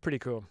 That's pretty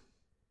cool.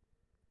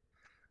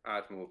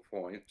 Add more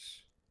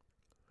points.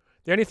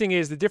 The only thing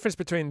is, the difference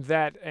between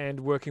that and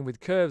working with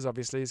curves,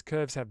 obviously, is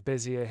curves have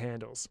Bezier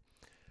handles.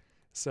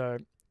 So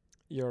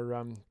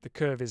your the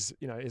curve is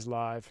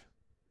live.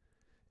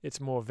 It's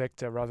more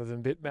vector rather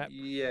than bitmap.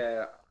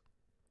 Yeah.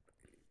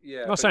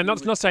 Yeah. Not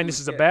saying this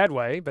is a bad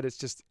way, but it's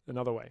just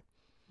another way.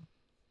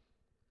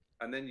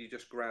 And then you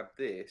just grab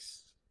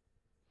this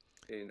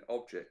in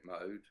object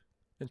mode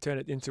and turn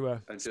it into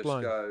a and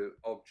spline. just go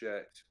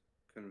object,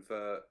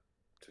 convert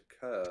to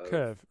curve,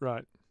 Curve,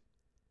 right.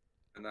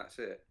 and that's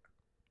it.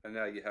 And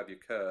now you have your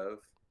curve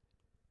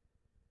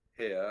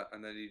here,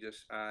 and then you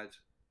just add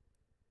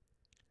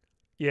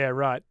Yeah,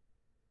 right.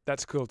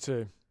 That's cool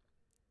too.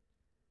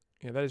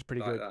 Yeah, that is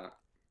pretty like good. that.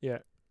 Yeah.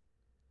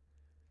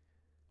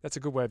 That's a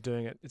good way of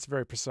doing it. It's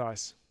very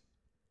precise.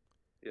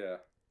 Yeah.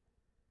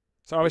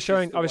 So I was Which is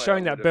showing the I was way I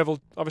showing would that have, bevel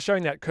I was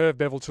showing that curve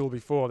bevel tool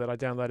before that I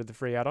downloaded the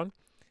free add-on.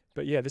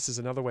 But yeah, this is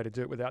another way to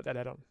do it without that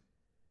add-on.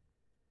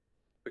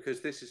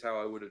 because this is how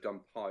I would have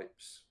done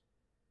pipes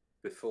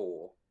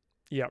before.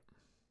 Yep.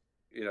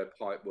 You know,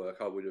 pipe work.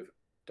 I would have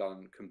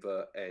done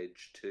convert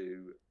edge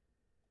to,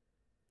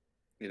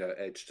 you know,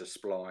 edge to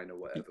spline or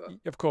whatever.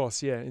 Of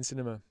course, yeah, in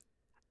cinema.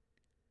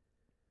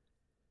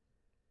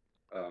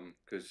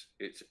 Because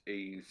it's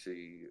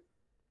easy.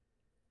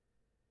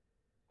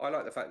 I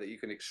like the fact that you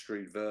can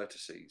extrude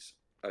vertices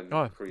and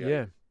Oh, create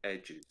yeah.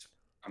 edges.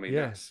 I mean,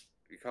 Yeah. that's,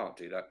 you can't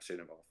do that in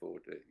Cinema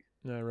 4D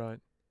No, right.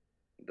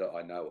 that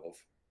I know of.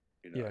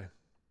 You know. Yeah.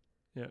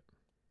 Yeah.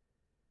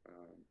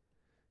 Um,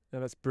 No,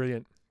 that's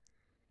brilliant.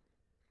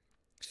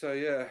 so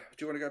yeah,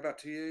 do you want to go back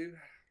to you?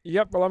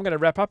 Yep, well I'm going to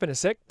wrap up in a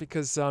sec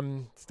because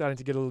it's starting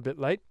to get a little bit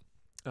late.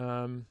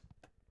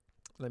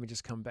 Let me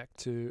just come back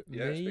to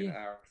Yeah, me. it's been an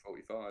hour and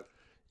 45.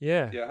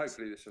 Yeah. Yeah,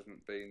 hopefully this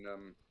hasn't been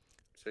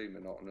too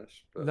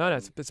monotonous. But, No,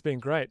 it's been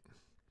great.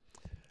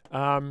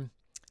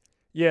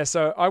 Yeah,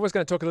 so I was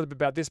going to talk a little bit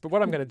about this, but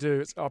what I'm going to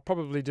do is I'll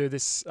probably do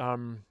this.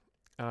 I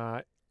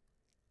might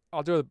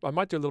do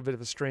a little bit of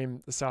a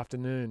stream this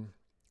afternoon,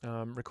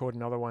 record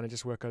another one, and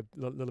just work a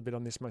little bit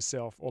on this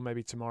myself, or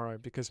maybe tomorrow,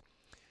 because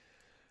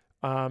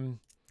I'm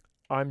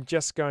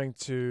just going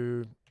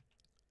to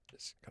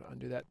gotta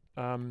undo that.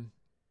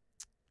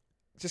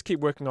 Just keep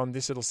working on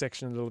this little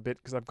section a little bit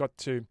because I've got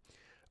to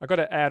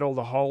add all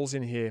the holes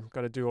in here.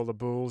 Got to do all the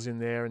bools in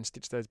there and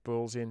stitch those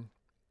bools in.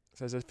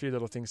 So there's a few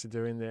little things to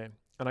do in there.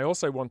 And I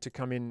also want to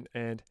come in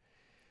and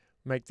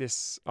make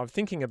this. I'm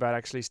thinking about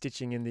actually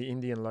stitching in the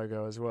Indian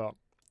logo as well.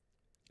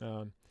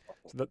 So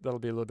that'll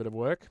be a little bit of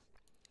work.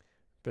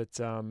 But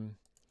on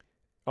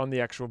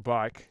the actual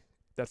bike,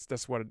 that's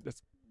what it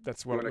looks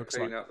like. You want to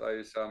clean up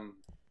those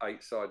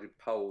 8-sided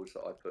poles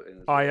that I put in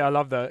as Oh well. yeah, I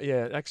love that.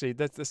 Yeah, actually,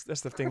 that's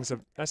the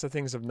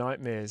things of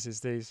nightmares. Is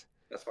these?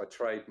 That's my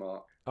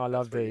trademark. I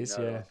love That's when these.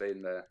 you know Yeah, I've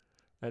been there.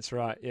 that's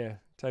right. Yeah,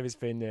 Toby's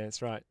been there.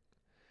 That's right.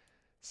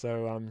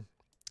 So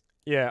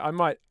yeah, I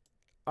might.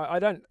 I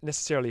don't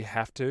necessarily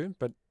have to,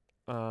 but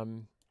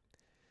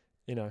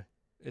you know,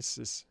 it's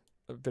just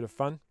a bit of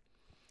fun.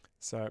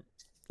 So a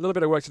little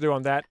bit of work to do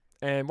on that,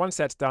 and once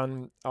that's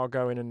done, I'll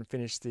go in and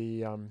finish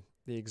the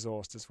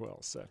exhaust as well.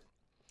 So,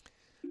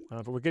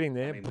 but we're getting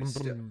there. I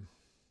mean,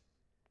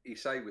 you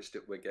say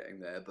we're getting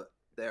there, but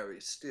there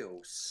is still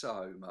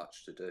so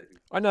much to do.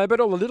 I know, but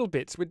all the little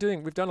bits we've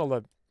done all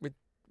the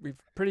we've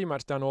pretty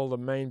much done all the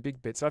main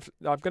big bits. I'm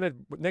gonna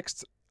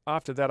next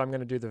after that I'm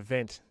gonna do the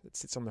vent that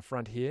sits on the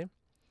front here.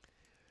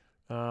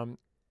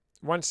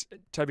 Once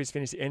Toby's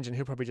finished the engine,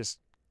 he'll probably just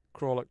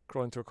crawl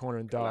into a corner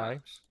and die.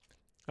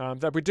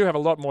 That we do have a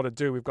lot more to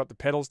do. We've got the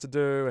pedals to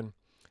do and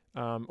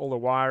all the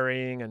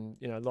wiring and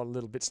a lot of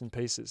little bits and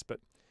pieces. But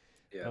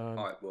yeah,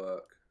 pipe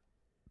work.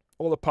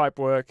 All the pipe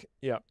work,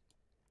 yeah.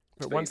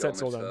 But once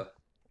that's all done,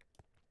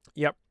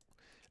 yep.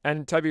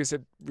 And Toby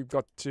said we've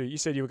got to. You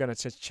said you were going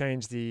to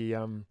change the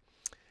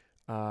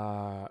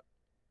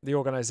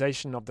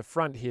organization of the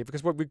front here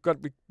because what we've got,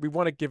 we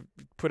want to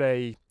put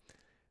a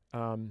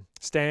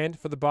stand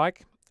for the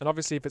bike, and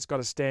obviously if it's got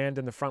a stand,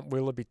 then the front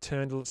wheel will be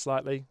turned a little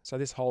slightly. So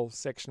this whole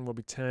section will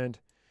be turned.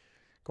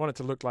 I want it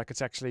to look like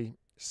it's actually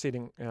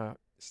sitting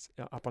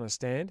up on a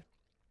stand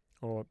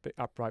or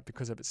upright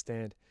because of its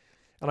stand.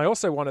 And I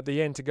also want at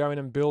the end to go in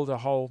and build a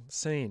whole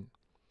scene,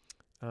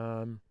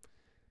 to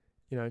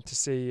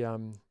see,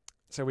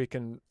 so we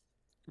can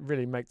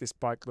really make this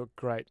bike look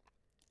great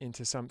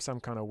into some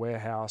kind of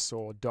warehouse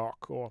or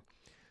dock or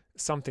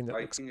something that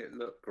making it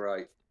look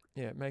great.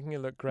 Yeah, making it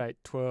look great.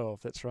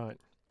 12, that's right.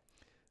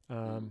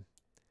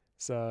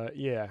 So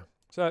yeah,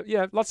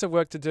 lots of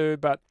work to do,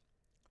 but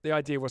the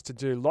idea was to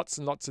do lots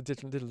and lots of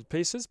different little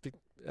pieces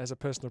as a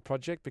personal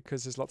project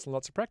because there's lots and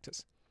lots of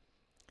practice.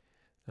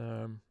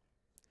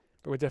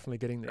 But we're definitely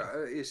getting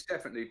there. It's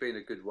definitely been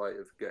a good way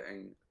of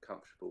getting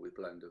comfortable with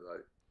Blender,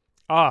 though.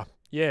 Ah,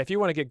 yeah. If you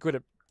want to get good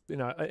at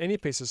any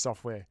piece of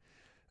software,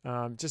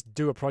 just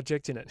do a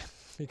project in it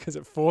because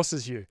it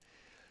forces you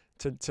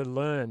to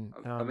learn.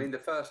 I mean, the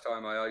first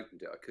time I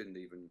opened it, I couldn't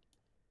even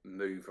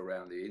move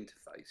around the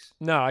interface.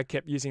 No, I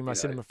kept using my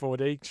Cinema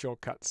 4D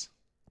shortcuts.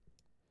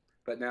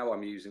 But now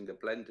I'm using the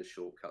Blender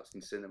shortcuts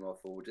in Cinema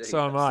 4D.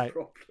 So am I.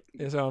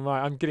 Yeah, so am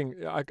I.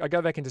 I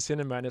go back into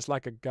Cinema and it's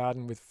like a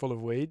garden full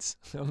of weeds.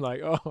 I'm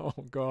like, oh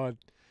God,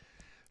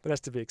 but that's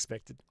to be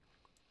expected.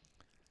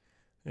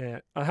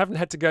 Yeah, I haven't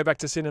had to go back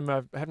to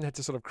Cinema. I haven't had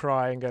to sort of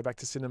cry and go back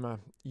to Cinema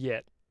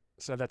yet.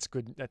 So that's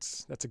good.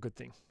 That's a good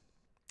thing.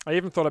 I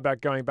even thought about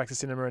going back to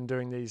Cinema and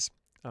doing these,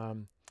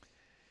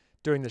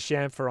 doing the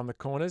chamfer on the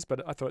corners,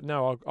 but I thought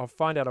no, I'll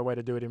find out a way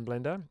to do it in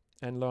Blender,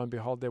 and lo and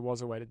behold, there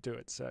was a way to do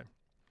it. So.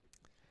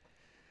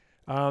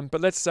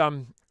 But let's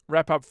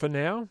wrap up for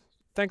now.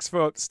 Thanks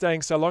for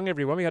staying so long,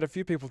 everyone. We had a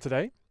few people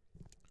today.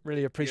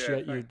 Really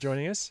appreciate you thanks.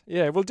 joining us.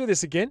 Yeah, we'll do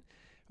this again.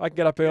 I can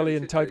get up early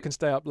and Tobe can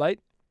stay up late.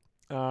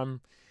 Yeah.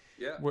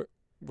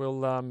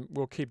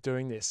 We'll keep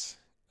doing this.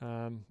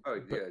 Do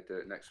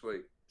it next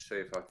week. See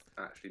if I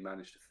actually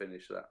manage to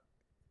finish that.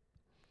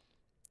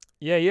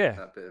 Yeah.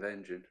 That bit of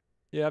engine.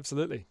 Yeah,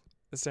 absolutely.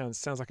 That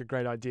sounds like a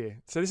great idea.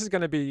 So this is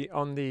going to be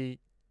on the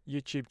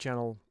YouTube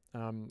channel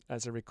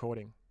as a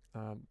recording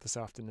this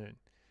afternoon.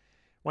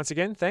 Once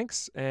again,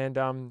 thanks, and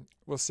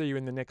we'll see you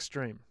in the next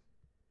stream.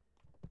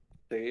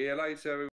 See you later.